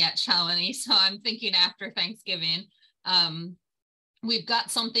meeting yet, Shalini, so I'm thinking after Thanksgiving. We've got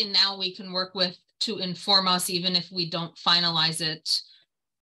something now we can work with to inform us, even if we don't finalize it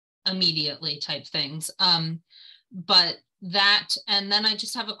immediately type things. But that, and then I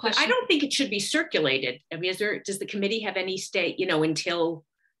just have a question. But I don't think it should be circulated. I mean, does the committee have any stay, until?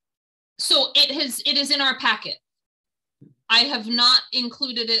 So it is in our packet. I have not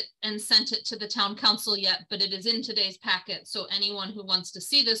included it and sent it to the town council yet, but it is in today's packet. So anyone who wants to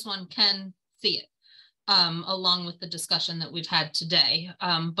see this one can see it, along with the discussion that we've had today.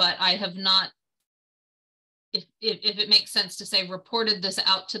 But I have not, if it makes sense to say, reported this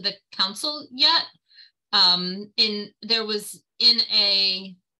out to the council yet. There was in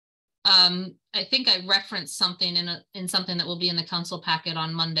a, I think I referenced something in something that will be in the council packet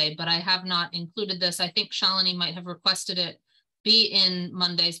on Monday, but I have not included this. I think Shalini might have requested it be in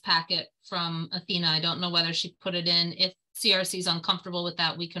Monday's packet from Athena. I don't know whether she put it in. If CRC is uncomfortable with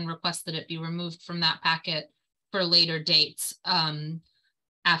that, we can request that it be removed from that packet for later dates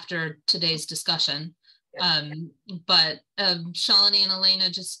after today's discussion. But Shalini and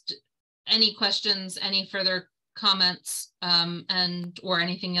Elena, just any questions, any further comments, and or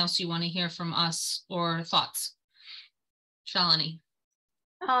anything else you want to hear from us or thoughts? Shalini.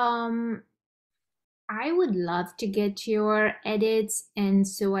 I would love to get your edits, and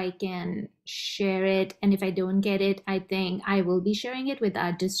so I can share it. And if I don't get it, I think I will be sharing it with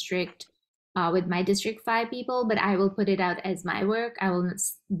our district, with my District 5 people, but I will put it out as my work. I will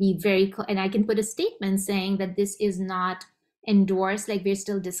be very, and I can put a statement saying that this is not endorsed, like we're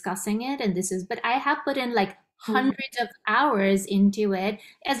still discussing it, and this is, but I have put in like hundreds of hours into it,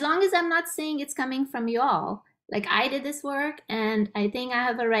 as long as I'm not saying it's coming from you all. Like, I did this work, and I think I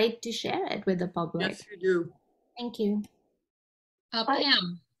have a right to share it with the public. Yes, you do. Thank you.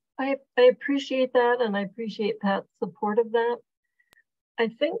 Pam. I appreciate that, and I appreciate Pat's support of that. I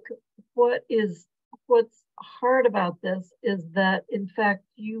think what's hard about this is that, in fact,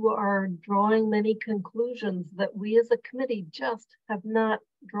 you are drawing many conclusions that we as a committee just have not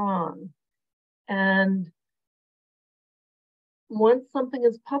drawn. And once something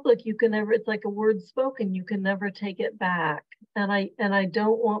is public, you can never, it's like a word spoken, you can never take it back. And I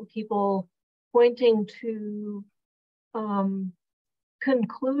don't want people pointing to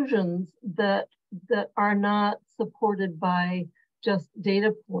conclusions that are not supported by just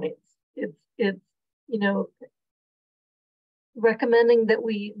data points. It's you know, recommending that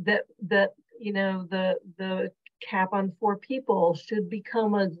you know, the cap on 4 people should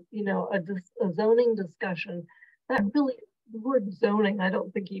become a zoning discussion. That really, the word zoning, I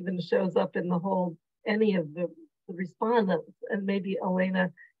don't think even shows up in the whole, any of the respondents, and maybe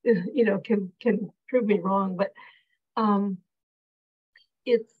Elena, you know, can prove me wrong, but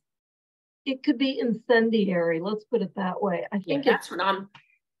it could be incendiary. Let's put it that way. I think that's what I'm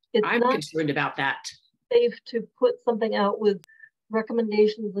concerned about. That safe to put something out with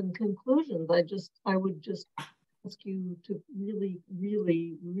recommendations and conclusions. I would just ask you to really,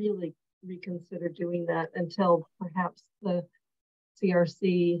 really, really reconsider doing that until perhaps the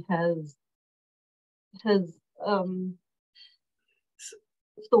CRC has what's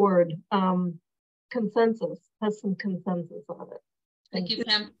the word, consensus, has some consensus on it. Thank you,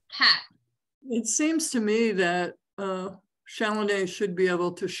 Pam. Pat. It seems to me that Shalini should be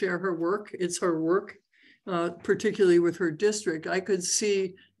able to share her work. It's her work, particularly with her district. I could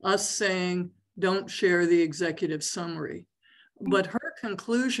see us saying, don't share the executive summary. But her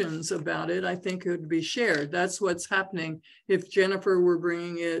conclusions about it, I think, could be shared. That's what's happening. If Jennifer were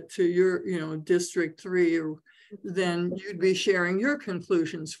bringing it to your, you know, District 3, then you'd be sharing your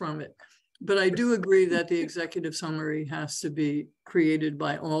conclusions from it. But I do agree that the executive summary has to be created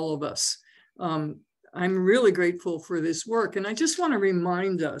by all of us. I'm really grateful for this work. And I just want to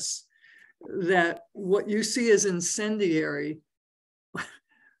remind us that what you see as incendiary,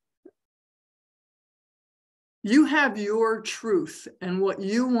 you have your truth and what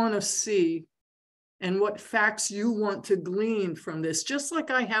you want to see and what facts you want to glean from this, just like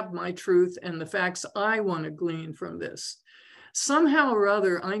I have my truth and the facts I want to glean from this. Somehow or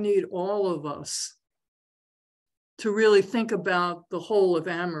other, I need all of us to really think about the whole of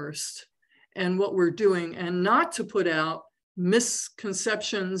Amherst and what we're doing, and not to put out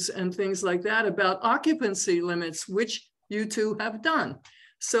misconceptions and things like that about occupancy limits, which you two have done.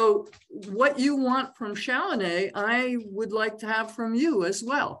 So what you want from Shalini, I would like to have from you as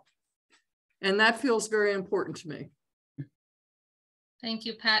well. And that feels very important to me. Thank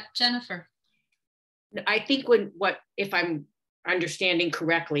you, Pat. Jennifer. I think if I'm understanding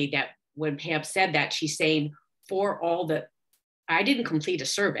correctly, that when Pam said that, she's saying for all I didn't complete a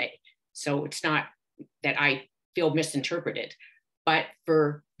survey, so it's not that I feel misinterpreted, but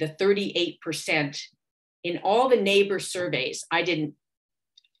for the 38%, in all the neighbor surveys, I didn't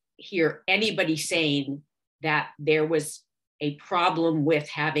hear anybody saying that there was a problem with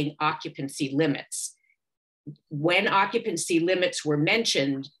having occupancy limits. When occupancy limits were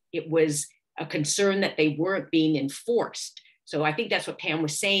mentioned, it was a concern that they weren't being enforced. So I think that's what Pam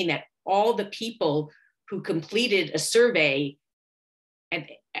was saying, that all the people who completed a survey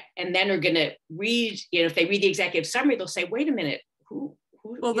and then are going to read, you know, if they read the executive summary, they'll say, wait a minute, who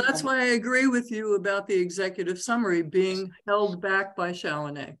well, that's why I agree with you about the executive summary being held back by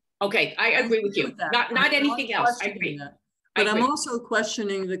Shalini. Okay, I agree with you. Not anything else. I agree. That. But I'm also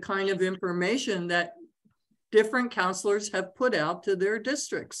questioning the kind of information that different counselors have put out to their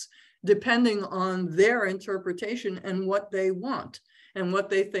districts, depending on their interpretation and what they want and what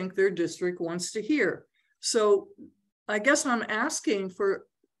they think their district wants to hear. So I guess I'm asking for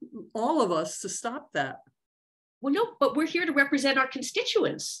all of us to stop that. Well, no, but we're here to represent our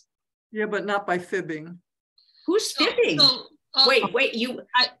constituents. Yeah, but not by fibbing. Who's fibbing? Wait,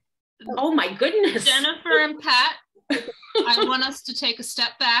 oh my goodness. Jennifer and Pat, I want us to take a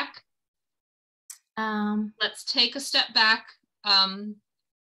step back. Let's take a step back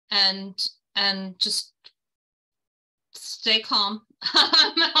and just stay calm.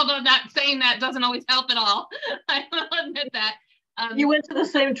 Although not saying that doesn't always help at all. I will admit that. You went to the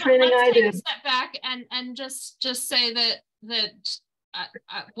same training I did. Take a step back and just say that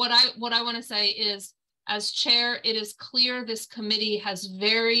what I want to say is, as chair, it is clear this committee has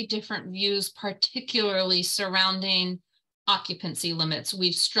very different views, particularly surrounding occupancy limits.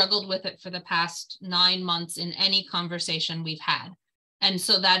 We've struggled with it for the past 9 months in any conversation we've had. And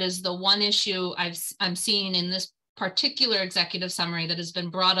so that is the one issue I'm seeing in this particular executive summary that has been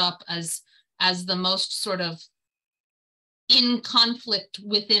brought up as the most sort of in conflict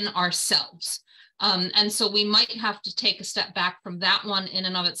within ourselves. And so we might have to take a step back from that one in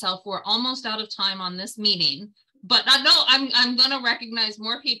and of itself. We're almost out of time on this meeting, but I'm going to recognize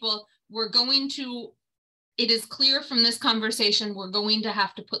more people. It is clear from this conversation, we're going to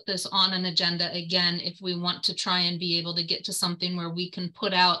have to put this on an agenda again if we want to try and be able to get to something where we can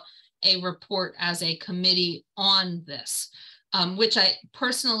put out a report as a committee on this, which I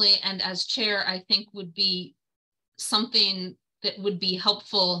personally, and as chair, I think would be something that would be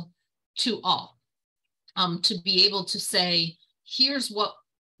helpful to all. To be able to say, here's what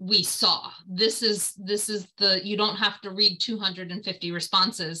we saw. This is you don't have to read 250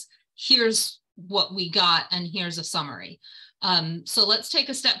 responses. Here's what we got, and here's a summary. So let's take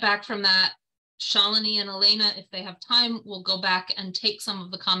a step back from that. Shalini and Elena, if they have time, will go back and take some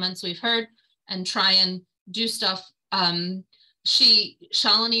of the comments we've heard and try and do stuff.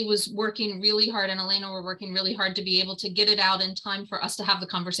 Shalini was working really hard, and Elena were working really hard to be able to get it out in time for us to have the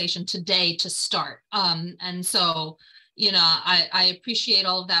conversation today to start. And so, you know, I appreciate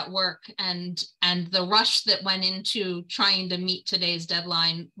all of that work and the rush that went into trying to meet today's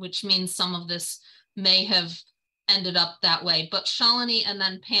deadline, which means some of this may have ended up that way. But Shalini and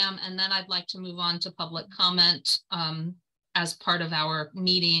then Pam, and then I'd like to move on to public comment as part of our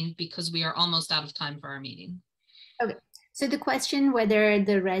meeting, because we are almost out of time for our meeting. Okay. So the question whether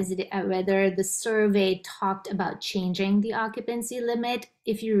the survey talked about changing the occupancy limit,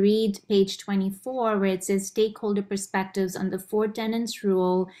 if you read page 24, where it says stakeholder perspectives on the 4 tenants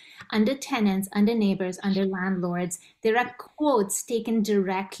rule, under tenants, under neighbors, under landlords, there are quotes taken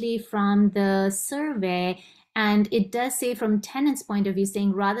directly from the survey. And it does say, from tenants' point of view,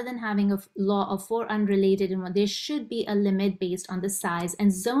 saying rather than having a law of 4 unrelated, there should be a limit based on the size and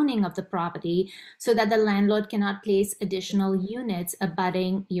zoning of the property so that the landlord cannot place additional units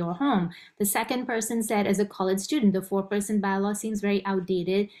abutting your home. The second person said, as a college student, the 4-person bylaw seems very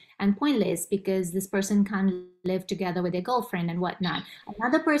outdated and pointless because this person can't live together with their girlfriend and whatnot.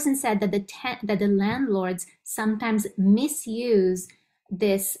 Another person said that the landlords sometimes misuse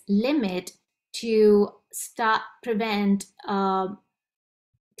this limit to prevent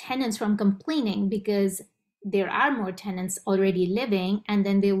tenants from complaining, because there are more tenants already living, and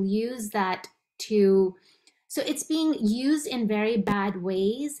then they'll use that so it's being used in very bad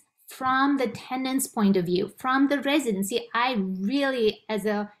ways from the tenant's point of view, from the residency. I really,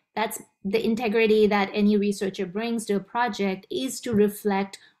 that's the integrity that any researcher brings to a project, is to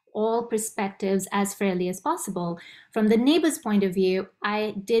reflect all perspectives as fairly as possible. From the neighbor's point of view,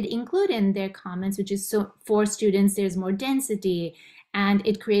 I did include in their comments, which is, so for students, there's more density and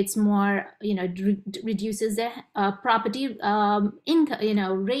it creates more, reduces the property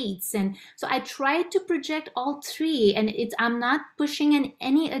income, rates. And so I tried to project all 3, and I'm not pushing in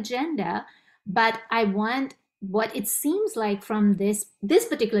any agenda, but I want what it seems like from this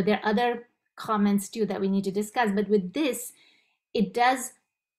particular, there are other comments too that we need to discuss, but with this, it does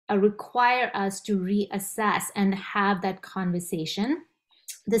require us to reassess and have that conversation.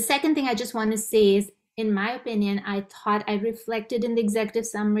 The second thing I just want to say is, in my opinion, I thought I reflected in the executive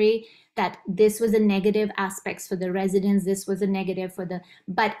summary that this was a negative aspects for the residents, this was a negative for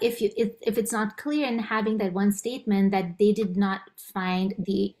but if it's not clear in having that one statement that they did not find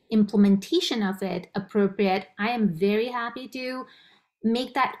the implementation of it appropriate, I am very happy to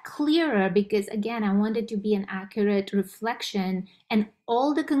make that clearer, because again, I want it to be an accurate reflection, and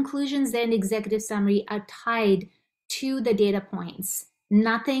all the conclusions there in the executive summary are tied to the data points.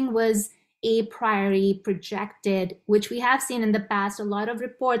 Nothing was a priori projected, which we have seen in the past. A lot of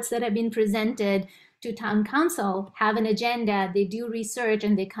reports that have been presented to town council, have an agenda, they do research,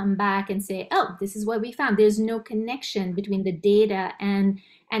 and they come back and say, oh, this is what we found. There's no connection between the data. And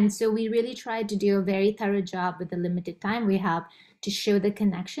so we really tried to do a very thorough job with the limited time we have to show the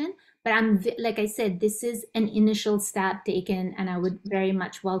connection. But like I said, this is an initial step taken, and I would very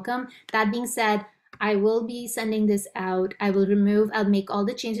much welcome. That being said, I will be sending this out. I'll make all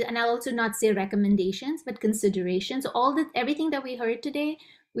the changes, and I'll also not say recommendations, but considerations. Everything that we heard today,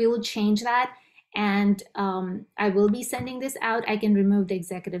 we will change that. And I will be sending this out. I can remove the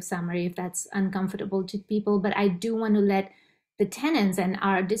executive summary if that's uncomfortable to people, but I do want to let the tenants and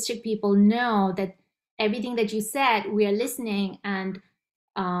our district people know that everything that you said, we are listening, and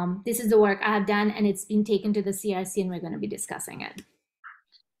this is the work I have done, and it's been taken to the CRC, and we're going to be discussing it.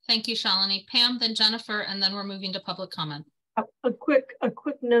 Thank you, Shalini. Pam, then Jennifer, and then we're moving to public comment. A quick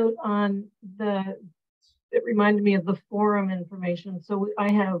note on it reminded me of the forum information. So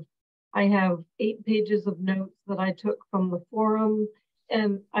I have 8 pages of notes that I took from the forum,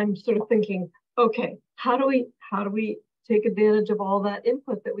 and I'm sort of thinking, okay, how do we take advantage of all that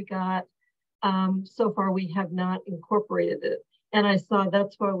input that we got? So far, we have not incorporated it. And I saw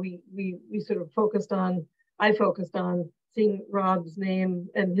that's why we sort of I focused on seeing Rob's name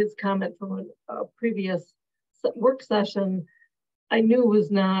and his comment from a previous work session. I knew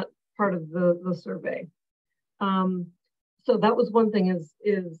was not part of the survey. So that was one thing is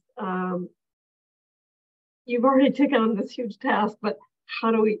you've already taken on this huge task, but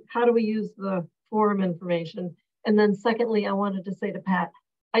how do we use the forum information? And then secondly, I wanted to say to Pat,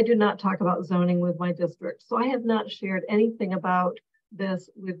 I do not talk about zoning with my district. So I have not shared anything about this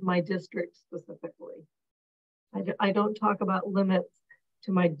with my district specifically. I don't talk about limits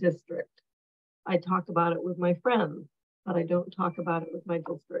to my district. I talk about it with my friends, but I don't talk about it with my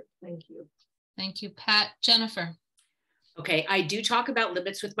district. Thank you. Thank you, Pat. Jennifer. Okay, I do talk about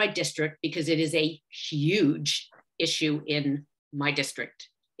limits with my district because it is a huge issue in my district.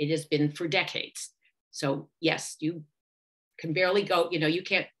 It has been for decades. So yes, you can barely go, you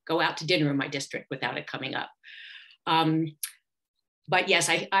can't go out to dinner in my district without it coming up. But yes,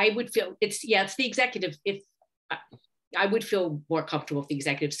 I would feel it's the executive. I would feel more comfortable with the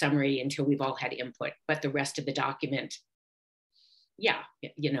executive summary until we've all had input, but the rest of the document,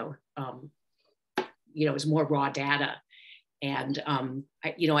 is more raw data. And,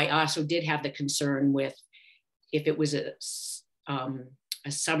 I also did have the concern with if it was a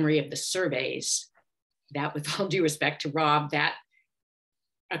summary of the surveys, that with all due respect to Rob, that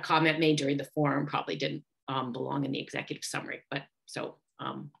a comment made during the forum probably didn't belong in the executive summary. But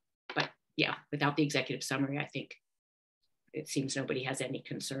yeah, without the executive summary, I think it seems nobody has any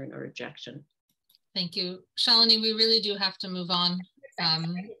concern or objection. Thank you. Shalini, we really do have to move on.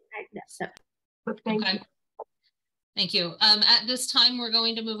 Okay. Thank you. At this time, we're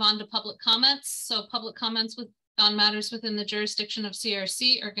going to move on to public comments. So public comments on matters within the jurisdiction of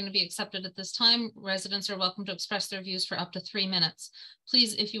CRC are going to be accepted at this time. Residents are welcome to express their views for up to 3 minutes.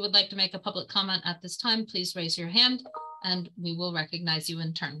 Please, if you would like to make a public comment at this time, please raise your hand and we will recognize you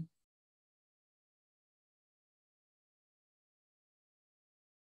in turn.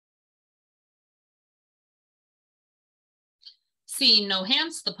 Seeing no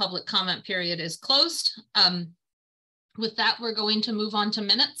hands, the public comment period is closed. With that, we're going to move on to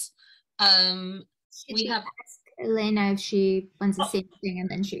minutes. We have Elena if she wants to say anything, and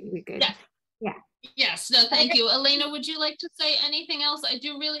then we could. Yeah. Yes. No, thank you, Elena. Would you like to say anything else? I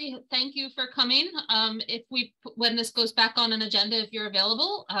do really thank you for coming. When this goes back on an agenda, if you're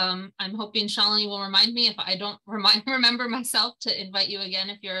available, I'm hoping Shalini will remind me if I don't remember myself to invite you again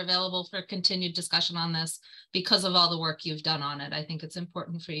if you're available for continued discussion on this because of all the work you've done on it. I think it's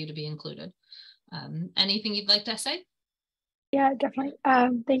important for you to be included. Anything you'd like to say? Yeah, definitely.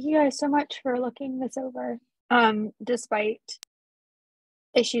 Thank you guys so much for looking this over. Despite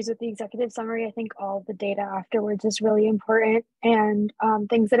issues with the executive summary, I think all the data afterwards is really important, and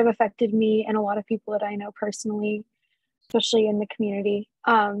things that have affected me and a lot of people that I know personally, especially in the community.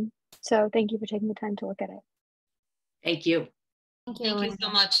 So thank you for taking the time to look at it. Thank you. Thank you so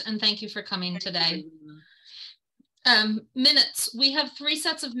much, and thank you for coming today. Minutes. We have 3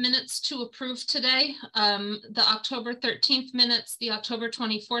 sets of minutes to approve today. The October 13th minutes, the October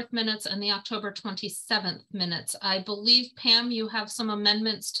 24th minutes, and the October 27th minutes. I believe, Pam, you have some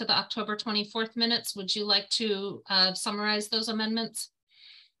amendments to the October 24th minutes. Would you like to summarize those amendments?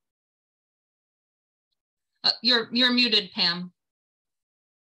 You're muted, Pam.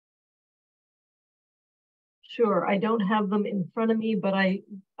 Sure. I don't have them in front of me, but I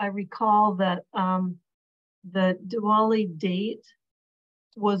recall that the Diwali date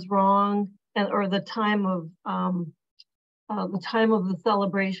was wrong, or the time of the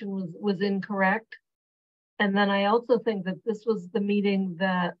celebration was incorrect. And then I also think that this was the meeting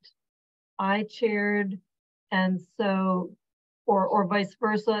that I chaired, and so, or vice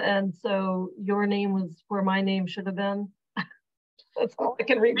versa, and so your name was where my name should have been. That's all I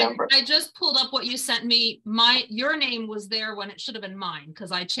can remember. I just pulled up what you sent me. Your name was there when it should have been mine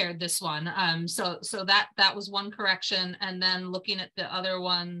because I chaired this one. So that was one correction, and then looking at the other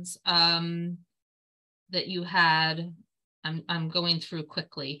ones that you had, I'm going through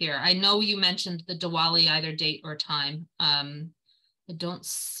quickly here. I know you mentioned the Diwali, either date or time. I don't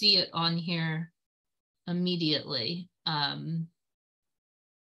see it on here immediately.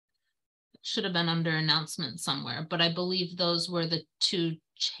 Should have been under announcement somewhere, but I believe those were the two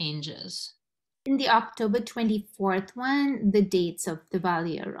changes. In the October 24th one, the dates of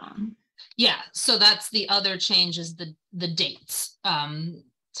Diwali are wrong. Yeah, so that's the other change, is the dates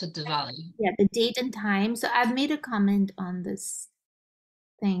to Diwali. Yeah, the date and time. So I've made a comment on this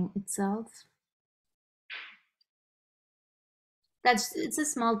thing itself. It's a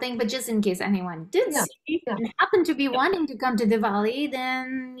small thing, but just in case anyone did see and happen to be wanting to come to Diwali,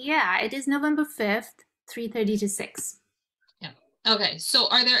 then yeah, it is November 5th, 3:30 to 6. Yeah. Okay. So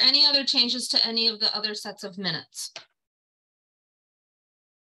are there any other changes to any of the other sets of minutes?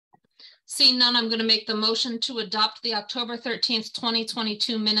 Seeing none, I'm going to make the motion to adopt the October 13th,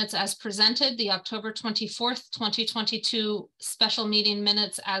 2022 minutes as presented, the October 24th, 2022 special meeting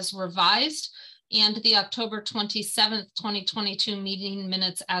minutes as revised, and the October 27th, 2022 meeting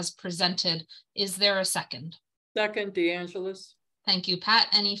minutes as presented. Is there a second? Second, DeAngelis. Thank you, Pat.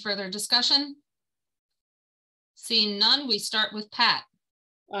 Any further discussion? Seeing none, we start with Pat.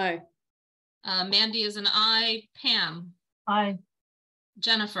 Aye. Mandy is an aye. Pam? Aye.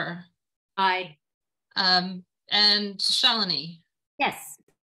 Jennifer? Aye. And Shalini? Yes.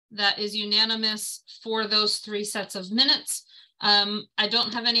 That is unanimous for those three sets of minutes. I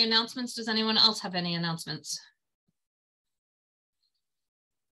don't have any announcements. Does anyone else have any announcements?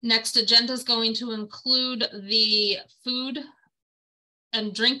 Next agenda is going to include the food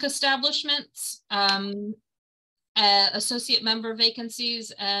and drink establishments, associate member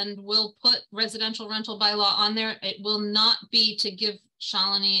vacancies, and we'll put residential rental bylaw on there. It will not be, to give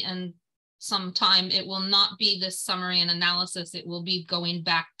Shalini and some time, it will not be this summary and analysis. It will be going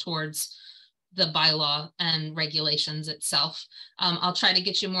back towards the bylaw and regulations itself. I'll try to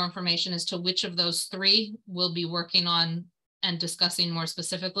get you more information as to which of those three we'll be working on and discussing more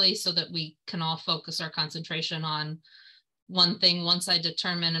specifically, so that we can all focus our concentration on one thing once I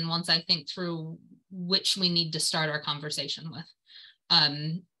determine and once I think through which we need to start our conversation with.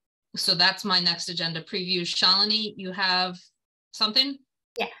 So that's my next agenda preview. Shalini, you have something?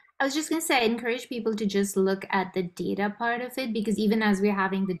 Yeah, I was just going to say, I encourage people to just look at the data part of it, because even as we're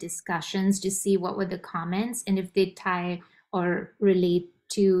having the discussions, to see what were the comments and if they tie or relate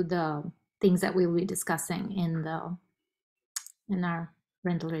to the things that we will be discussing in our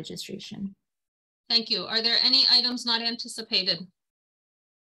rental registration. Thank you. Are there any items not anticipated?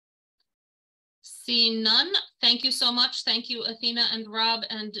 Seeing none, thank you so much. Thank you, Athena and Rob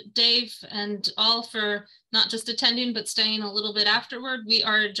and Dave and all, for not just attending, but staying a little bit afterward. We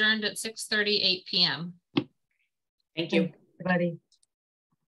are adjourned at 6:38 p.m. Thank you. Everybody.